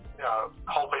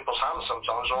 hold people's hands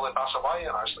sometimes or they pass away,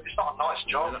 It's not a nice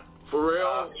job. For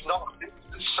real? It's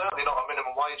certainly not a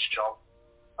minimum wage job.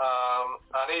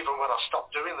 And even when I stop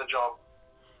doing the job,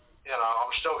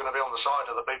 I'm still going to be on the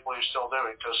side of the people who still do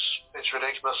it, because it's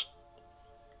ridiculous.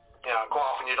 Quite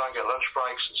often you don't get lunch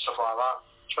breaks and stuff like that,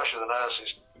 especially the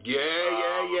nurses.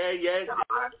 Yeah.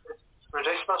 It's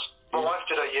ridiculous. My wife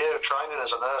did a year of training as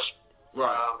a nurse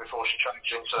before she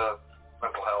changed into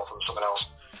mental health and something else.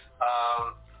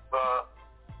 But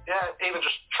yeah, even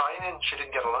just training, she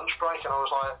didn't get a lunch break, and I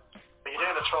was like, "Are you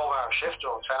doing a 12-hour shift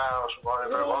or 10 hours,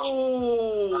 whatever it was?"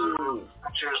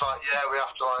 And she was like, "Yeah, we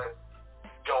have to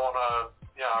go on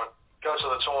go to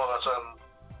the toilet and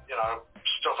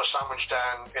stuff a sandwich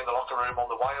down in the locker room on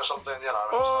the way or something,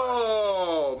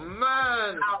 Oh,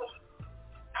 man.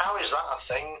 How is that a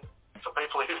thing for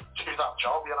people who do that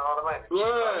job, you know what I mean?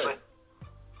 Right.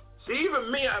 See, even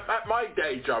me at my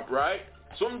day job, right?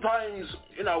 Sometimes,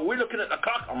 we're looking at the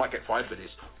clock. I might get fired for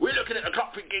this. We're looking at the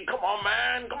clock thinking, come on,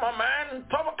 man. 12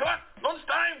 o'clock,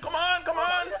 lunchtime, come on.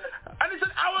 And it's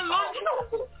an hour lunch.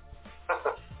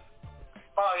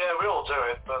 Oh, yeah, we all do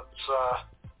it, but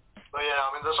yeah,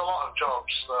 I mean, there's a lot of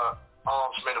jobs that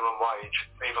aren't minimum wage,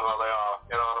 even though they are,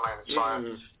 you know what I mean? It's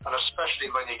and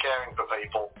especially when you're caring for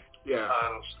people,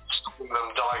 and stopping them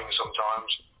dying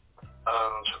sometimes,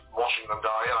 and watching them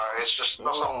die, it's just,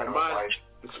 that's not minimum wage.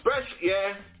 Especially,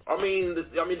 I mean,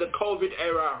 the COVID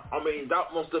era, that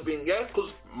must have been,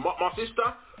 because my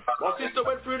sister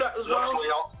went through that as well.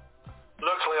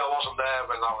 Luckily, I wasn't there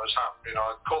when that was happening.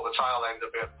 I caught the tail end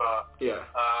a bit, but there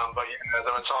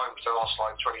were times I lost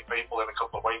like 20 people in a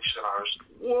couple of weeks.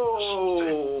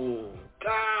 Whoa!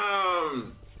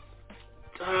 Damn!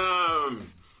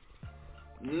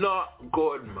 Not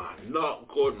good, man.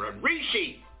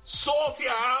 Rishi, sort it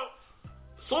out,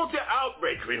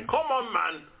 brethren. Come on,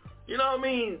 man. You know what I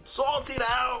mean? Sort it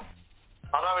out.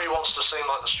 I know he wants to seem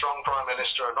like the strong Prime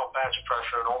Minister and not bear to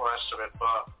pressure and all the rest of it,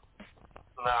 but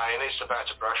he needs to bear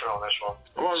to pressure on this one.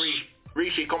 Come on,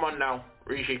 Rishi, come on now.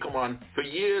 Rishi, come on. For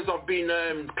years I've been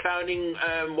clowning,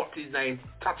 what's his name?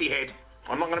 Tatty Head.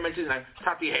 I'm not going to mention his name.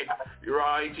 Tatty Head. You're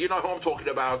right. You know who I'm talking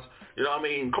about. You know what I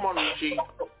mean? Come on, Rishi.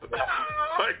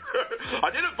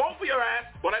 I didn't vote for your ass,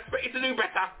 but I expect you to do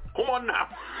better. Come on now.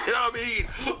 You know what I mean?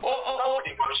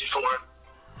 Nobody voted for him.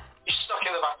 He's stuck in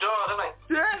the back door, isn't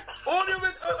he? Yeah. All the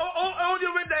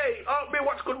other day, me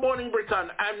watch Good Morning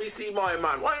Britain and me see my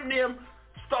man. What his name?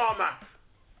 Starmer.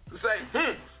 Saying,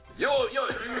 this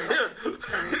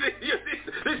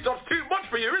stuff's too much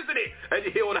for you, isn't it? And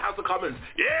you hear on the House of Commons,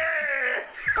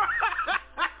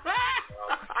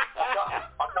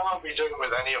 I can't be doing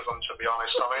with any of them, to be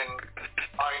honest. I mean,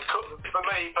 for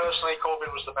me personally,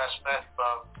 Corbyn was the best bet,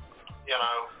 but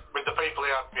with the people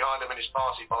he had behind him in his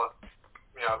party, but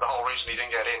the whole reason he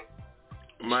didn't get in.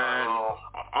 Man,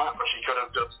 which he could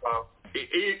have done.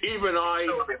 Even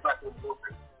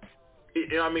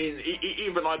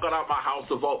I got out my house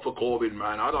to vote for Corbyn,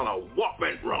 man. I don't know what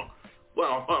went wrong.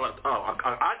 Well, I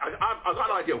got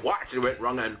an idea what actually went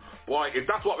wrong, and boy, if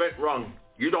that's what went wrong,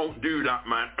 you don't do that,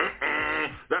 man.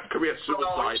 That's career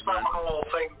suicide, man. It's a whole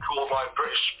thing called like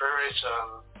British Spirit,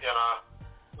 and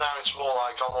now it's more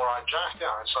like I'm alright, Jack.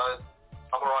 It's like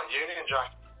I'm alright, Union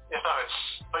Jack. It's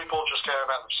people just care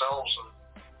about themselves, and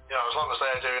as long as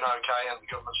they're doing okay and the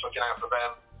government's looking out for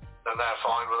them, then they're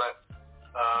fine with it.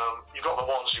 You've got the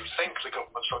ones who think the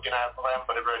government's looking out for them,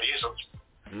 but it really isn't.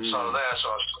 So they're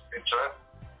sort of stuck into it.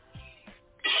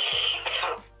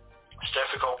 It's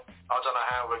difficult. I don't know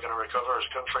how we're going to recover as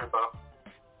a country, but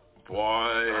boy,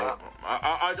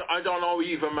 I don't know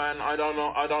either, man. I don't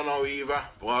know either.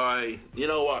 Boy, you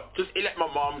know what? Just elect my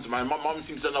moms, man. My mom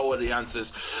seems to know all the answers.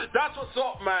 That's what's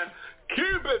up, man.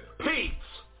 Cuban BEATZ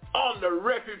on the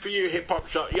RePPiN4U Hip Hop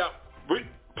Show. Yeah,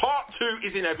 part 2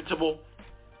 is inevitable.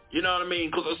 You know what I mean?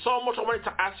 Because there's so much I wanted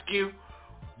to ask you,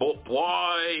 But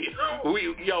boy,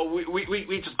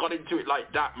 we just got into it like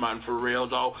that, man, for real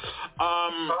though.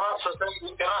 So that's the thing,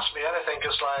 you can ask me anything,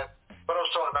 because like, when I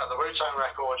was talking about the Wu-Tang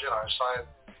record, you know, it's like,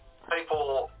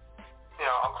 people, you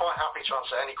know, I'm quite happy to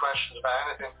answer any questions about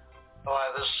anything. Like,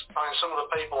 some of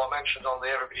the people I mentioned on the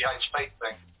Everybody Hates Pete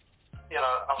thing, you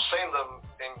know, I've seen them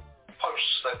in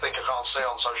posts they think I can't see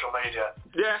on social media,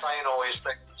 saying all these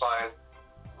things, like,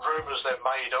 rumours they've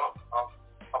made up.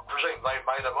 I presume they've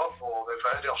made them up, or they've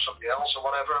heard it off somebody else or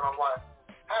whatever, and I'm like,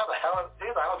 who the hell have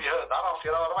you heard that off,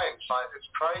 you know what I mean? It's like,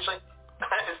 it's crazy.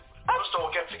 Must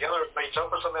all get together and meet up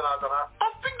or something, I don't know.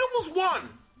 I think there was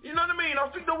one. You know what I mean?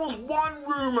 I think there was one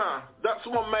rumour that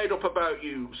someone made up about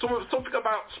you. Something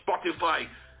about Spotify.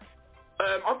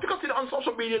 I think I seen it on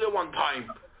social media the one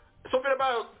time. Something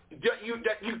about that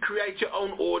you create your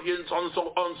own audience on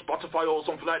Spotify or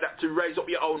something like that to raise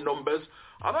up your own numbers.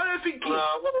 I don't think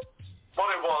what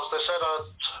it was, they said I'd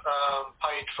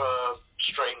paid for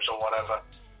streams or whatever,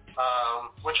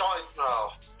 which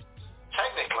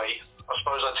technically, I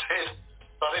suppose I did,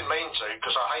 but I didn't mean to,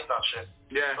 because I hate that shit.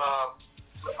 Yeah.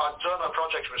 I'd done a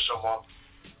project with someone,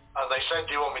 and they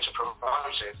said, do you want me to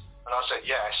promote it? And I said,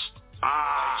 yes.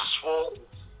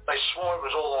 They swore it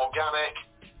was all organic,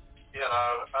 you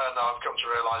know, and I've come to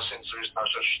realise since there is no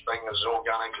such thing as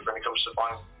organic when it comes to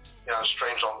buying, you know,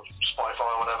 streams on Spotify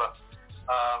or whatever.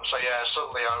 So yeah,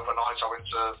 suddenly overnight I went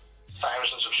to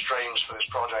thousands of streams for this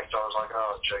project. I was like,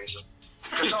 oh Jesus.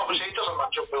 Because obviously it doesn't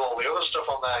match up with all the other stuff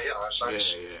on there, you know, so it's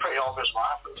pretty obvious what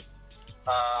happened.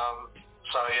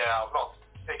 So yeah,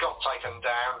 it got taken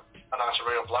down and I had to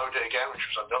re-upload it again, which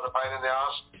was another pain in the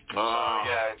arse. So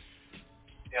yeah,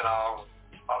 you know,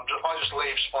 I just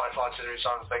leave Spotify to do its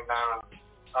own thing now, and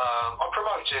I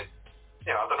promote it,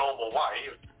 you know, the normal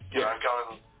way, you know,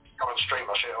 go and stream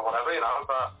my shit or whatever, you know,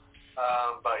 but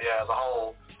yeah,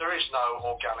 there is no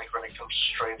organic when it comes to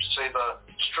streams. It's either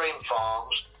stream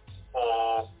farms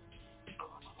or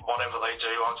whatever they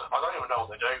do. I don't even know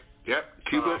what they do.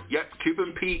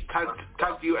 Cuban Pete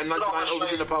tagged you and 99 overs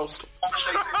in the post.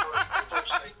 Obviously,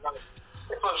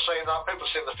 people have seen that. People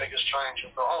have seen the figures change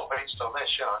and thought, oh, Pete's done this,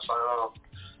 you know. So,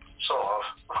 sort of.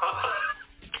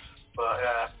 But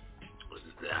yeah.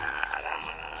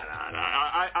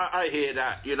 I hear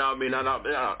that, you know what I mean?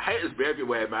 Haters be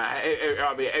everywhere, man.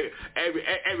 I mean,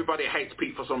 everybody hates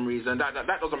Pete for some reason. That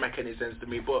doesn't make any sense to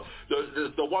me. But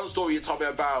the one story you told me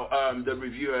about, the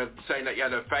reviewer saying that you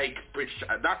had a fake British,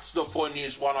 that's the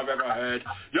funniest one I've ever heard.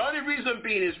 The only reason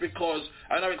being is because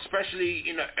I know, especially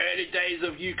in the early days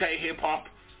of UK hip-hop,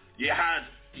 you had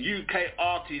UK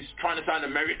artists trying to sound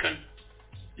American.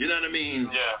 You know what I mean?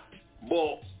 Yeah.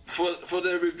 But for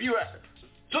the reviewer,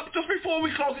 just before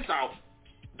we close this out,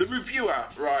 the reviewer,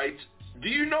 right, do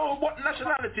you know what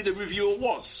nationality the reviewer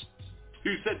was?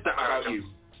 Who said that about you?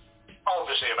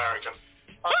 Obviously American.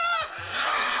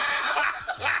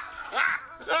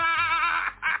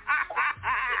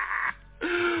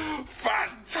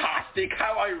 Fantastic.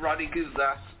 How ironic is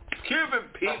that? Cuban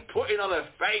Pete putting on a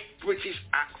fake British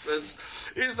accent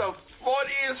is the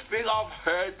funniest thing I've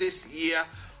heard this year.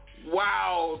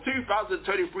 Wow,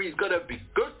 2023 is gonna be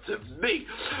good to me.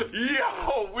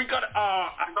 Yo, we got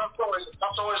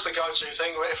that's always the go-to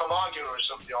thing. If I'm arguing with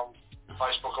somebody on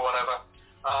Facebook or whatever,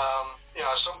 you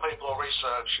know, some people will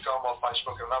research, go on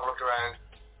Facebook and have a look around,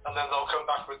 and then they'll come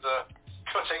back with the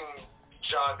cutting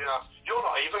job, you know, you're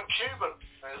not even Cuban,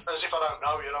 as if I don't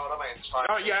know, you know what I mean? It's like,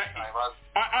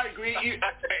 I agree.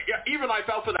 Even I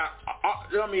fell for that.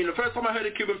 I mean, the first time I heard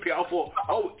of Cuban Pete, I thought,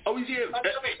 is he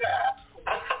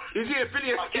Is he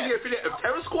affiliate of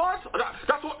Terror Squad?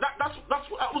 That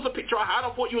was the picture I had.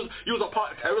 I thought he was a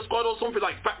part of Terror Squad or something,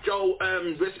 like Fat Joe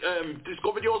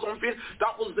discovered you or something.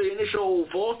 That was the initial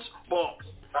thought, but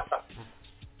I'd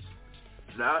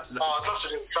love to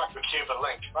do a track with Cuban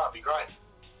Link. That'd be great.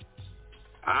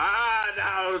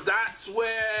 No, that's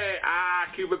where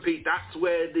Cuban Pete. That's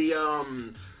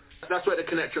where the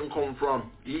connection come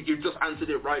from. You just answered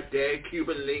it right there.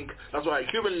 Cuban Link. That's right.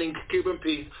 Cuban Link, Cuban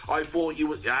Pete. I thought you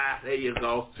was... there you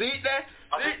go. See there?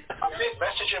 I did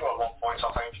message him at one point,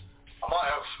 I think. I might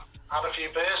have had a few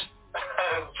beers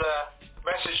and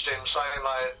messaged him saying,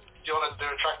 like, do you want to do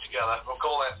a track together? We'll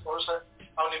call it, what was it?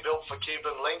 Only Built for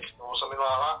Cuban Link or something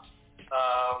like that.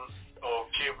 Or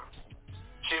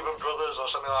Cuban Brothers or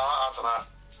something like that. I don't know.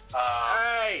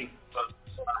 But...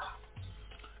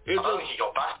 I don't think he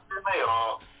got back to me,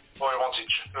 or he wanted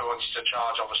to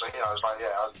charge, obviously. You know, I was like,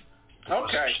 it was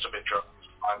just a bit drunk.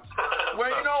 Well,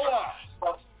 you know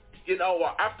what? you know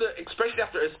what, especially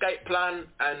after Escape Plan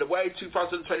and the way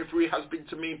 2023 has been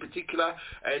to me in particular,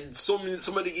 and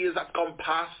some of the years that's gone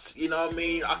past, you know what I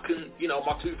mean, I can, you know,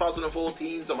 my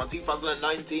 2014s or my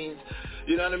 2019s,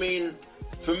 you know what I mean.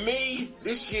 For me,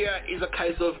 this year is a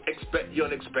case of expect the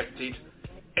unexpected.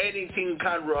 Anything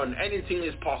can run, anything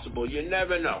is possible. You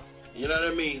never know. You know what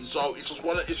I mean? So it's just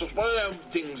one of them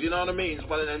things, you know what I mean? It's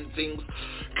one of them things.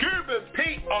 Cuban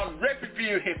Pete on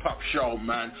RePPiN4U Hip Hop Show,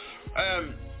 man.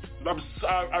 I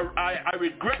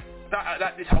regret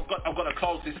that this I've got to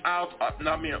close this out.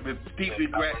 I mean, with deep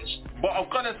regret. But I've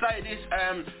got to say this,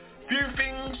 few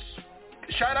things.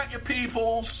 Shout out your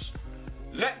peoples.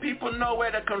 Let people know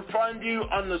where they can find you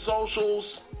on the socials,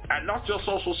 and not just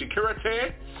social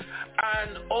security.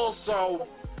 And also,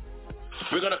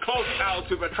 we're going to close it out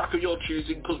with a track of your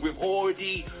choosing, because we've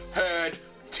already heard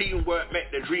Teamwork Make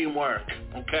the Dream Work.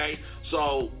 Okay?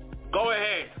 So, go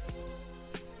ahead.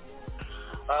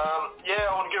 Yeah, I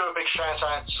want to give a big shout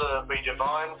out to Be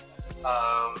Divine,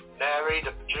 Mary,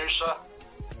 the producer,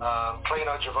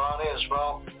 Clino Giovanni as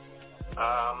well.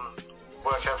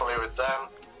 Work heavily with them.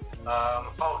 A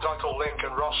guy called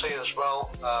Lincoln Rossi as well.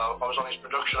 I was on his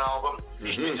production album.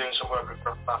 He's been doing some work with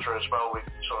KRUMBSNATCHA as well. We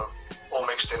sort of all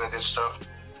mixed in and did stuff.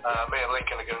 Me and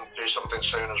Lincoln are going to do something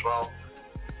soon as well.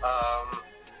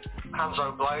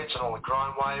 Hanzo Blades and all the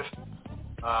Grind Wave.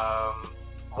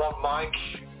 One Mike,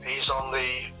 he's on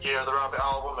the Year of the Rabbit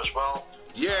album as well.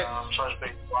 Yeah. So is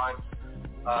Big Blind.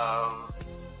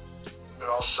 Who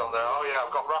else is on there? Oh yeah,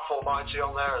 I've got Raph Almighty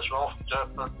on there as well,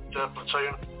 Dirt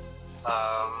Platoon.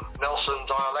 Nelson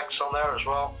Dialects on there as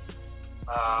well.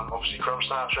 Obviously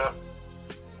KRUMBSNATCHA.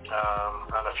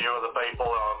 And a few other people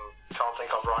can't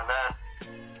think of right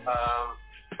now.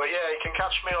 But yeah, you can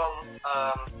catch me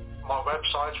on my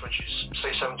website, which is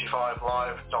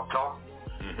c75live.com.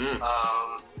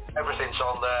 Everything's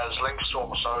on there. There's links to all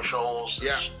my socials.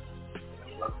 Yeah.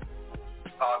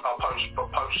 I'll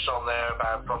put posts on there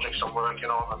about projects I'm working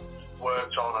on and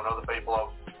worked on, and other people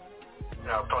have, you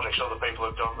know, projects other people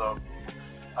have done them.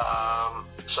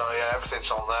 So yeah, everything's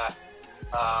on there.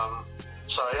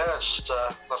 So yeah,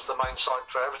 that's the main site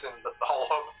for everything, the whole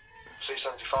hub,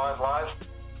 C75 Live.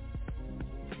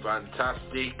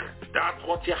 Fantastic. That's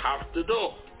what you have to do.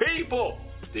 People,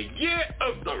 the Year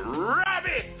of the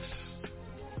Rabbit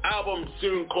album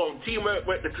soon come. Teamwork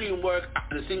with the Dream Work.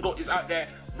 The single is out there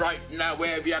right now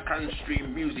wherever you can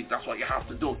stream music. That's what you have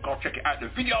to do. Go check it out. The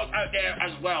video's out there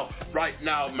as well right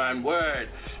now, man. Word.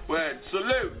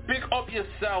 Salute. Big up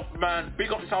yourself, man.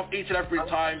 Big up yourself each and every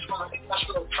time. That's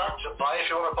what I'm trying to play. If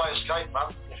you want to play Escape,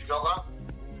 man, if you got that.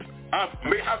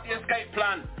 We have the Escape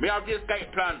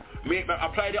Plan. I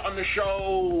played it on the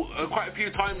show quite a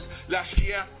few times last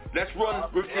year. Let's run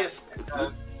with this.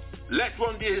 Let's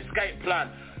run the Escape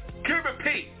Plan. Cuban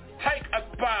Pete, take a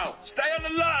bow. Stay on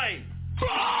the line.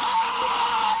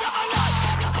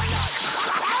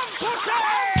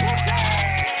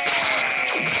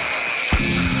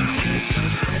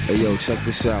 Hey yo, check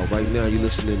this out. Right now you're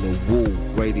listening to Woo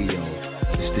Radio.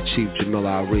 It's the Chief Jamil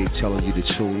Ari telling you to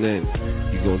tune in.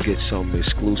 You're gonna get something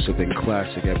exclusive and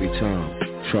classic every time.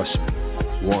 Trust me.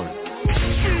 One.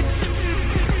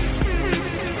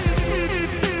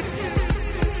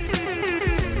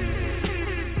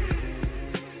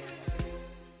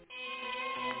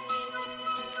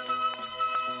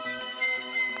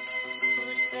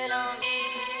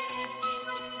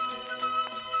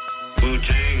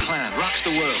 Clan rocks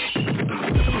the world.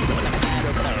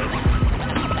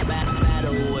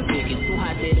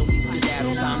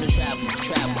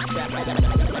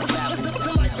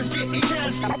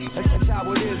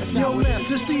 Yo, man,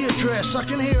 this the address. I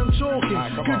can hear him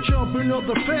talking. Good job bringing up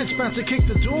the fence, about to kick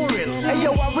the door in. Hey,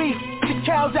 yo, Ari, the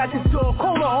cow's at the door.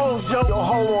 Call the hoes, yo. Yo,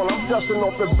 hold on, I'm dusting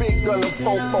off the big gun and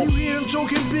fofo. You hear him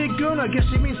talking big gun? I guess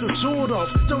he means the sword off.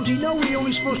 Don't you know we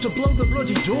only supposed to blow the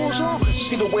bloody doors off?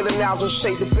 See the way the nows and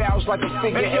shake the bows like a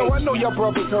figure. Hey, yo, I know your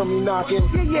brothers heard me knocking.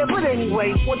 Yeah, but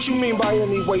anyway, what you mean by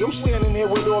anyway? I'm standing here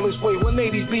with all this weight.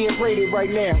 180's being raided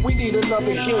right now. We need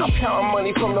another hit. I'm counting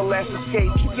money from the last escape.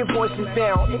 Keep your voices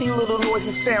down. Any little noise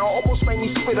and sound almost made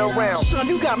me spit around. Son,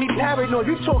 you got me paranoid.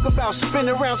 You talk about spinning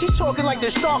around. She's talking like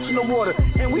there's sharks in the water,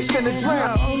 and we finna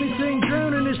drown. Yeah, only thing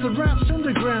drowning is the rats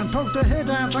underground. Poke their head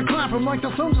out, I clap them like the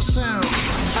thunder sound.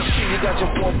 I see you got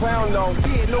your 4 pound on.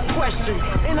 Yeah, no question.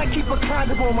 And I keep a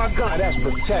condom on my gun. That's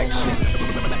protection.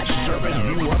 Serving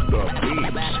you up the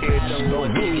beats. It's the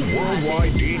Woo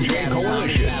Worldwide DJ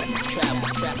Coalition.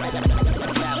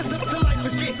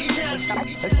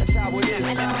 That's how it is.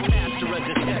 Master of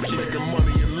deception. Making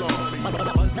money alone.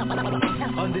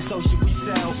 Under social we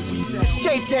sell.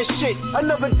 escape that shit.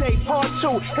 Another day, part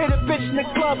 2. Hit a bitch in the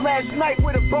club last night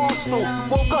with a bar stool.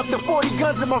 Woke up to 40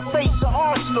 guns in my face, the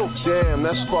arsenal. Damn,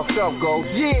 that's fucked up, Ghost.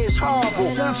 Yeah, it's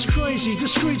horrible. That's crazy, the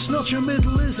street's not your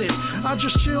middle, is it? I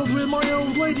just chilled with my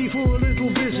old lady for a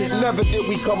little visit. Never did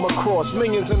we come across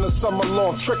millions in the summer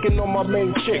long, tricking on my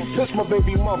main chick. This my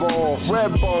baby mother off.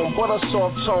 Red bone, butter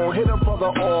soft tone, hit a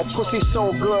brother off. Pussy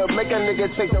so good, make a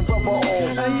nigga take the rubber off.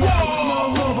 Hey,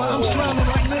 no rubber, I'm slamming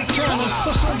like Nick Cannon.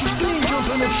 That's like a steam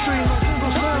jumping extreme, like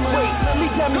Google Salmon. Wait, let me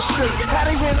demonstrate how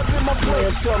they ran up in my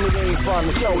place. Tell me they ain't find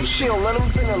the yo, chill, let them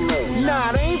ventilate.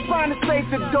 Nah, they ain't find the safe,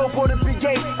 the dope or the big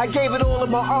A. I gave it all in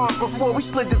my arm before we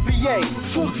split the VA.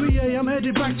 Fuck VA, I'm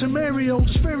headed back to Mario.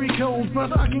 It's very cold,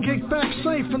 but I can kick back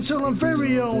safe until I'm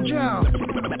very old, yeah.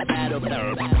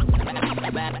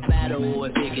 Battle,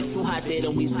 if it gets too hot, they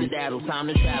don't need skedaddle. Time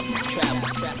to travel.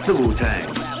 The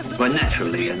Wu-Tang were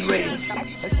naturally enraged,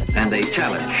 and they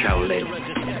challenged Shaolin.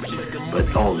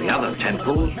 But all the other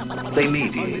temples, they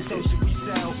mediated.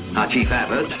 Our chief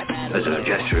abbot, as a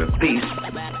gesture of peace,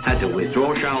 had to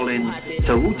withdraw Shaolin,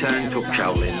 so Wu-Tang took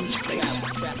Shaolin's place.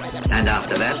 And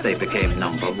after that, they became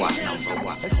number one.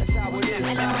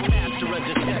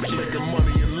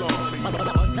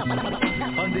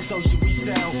 Under social we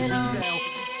sell.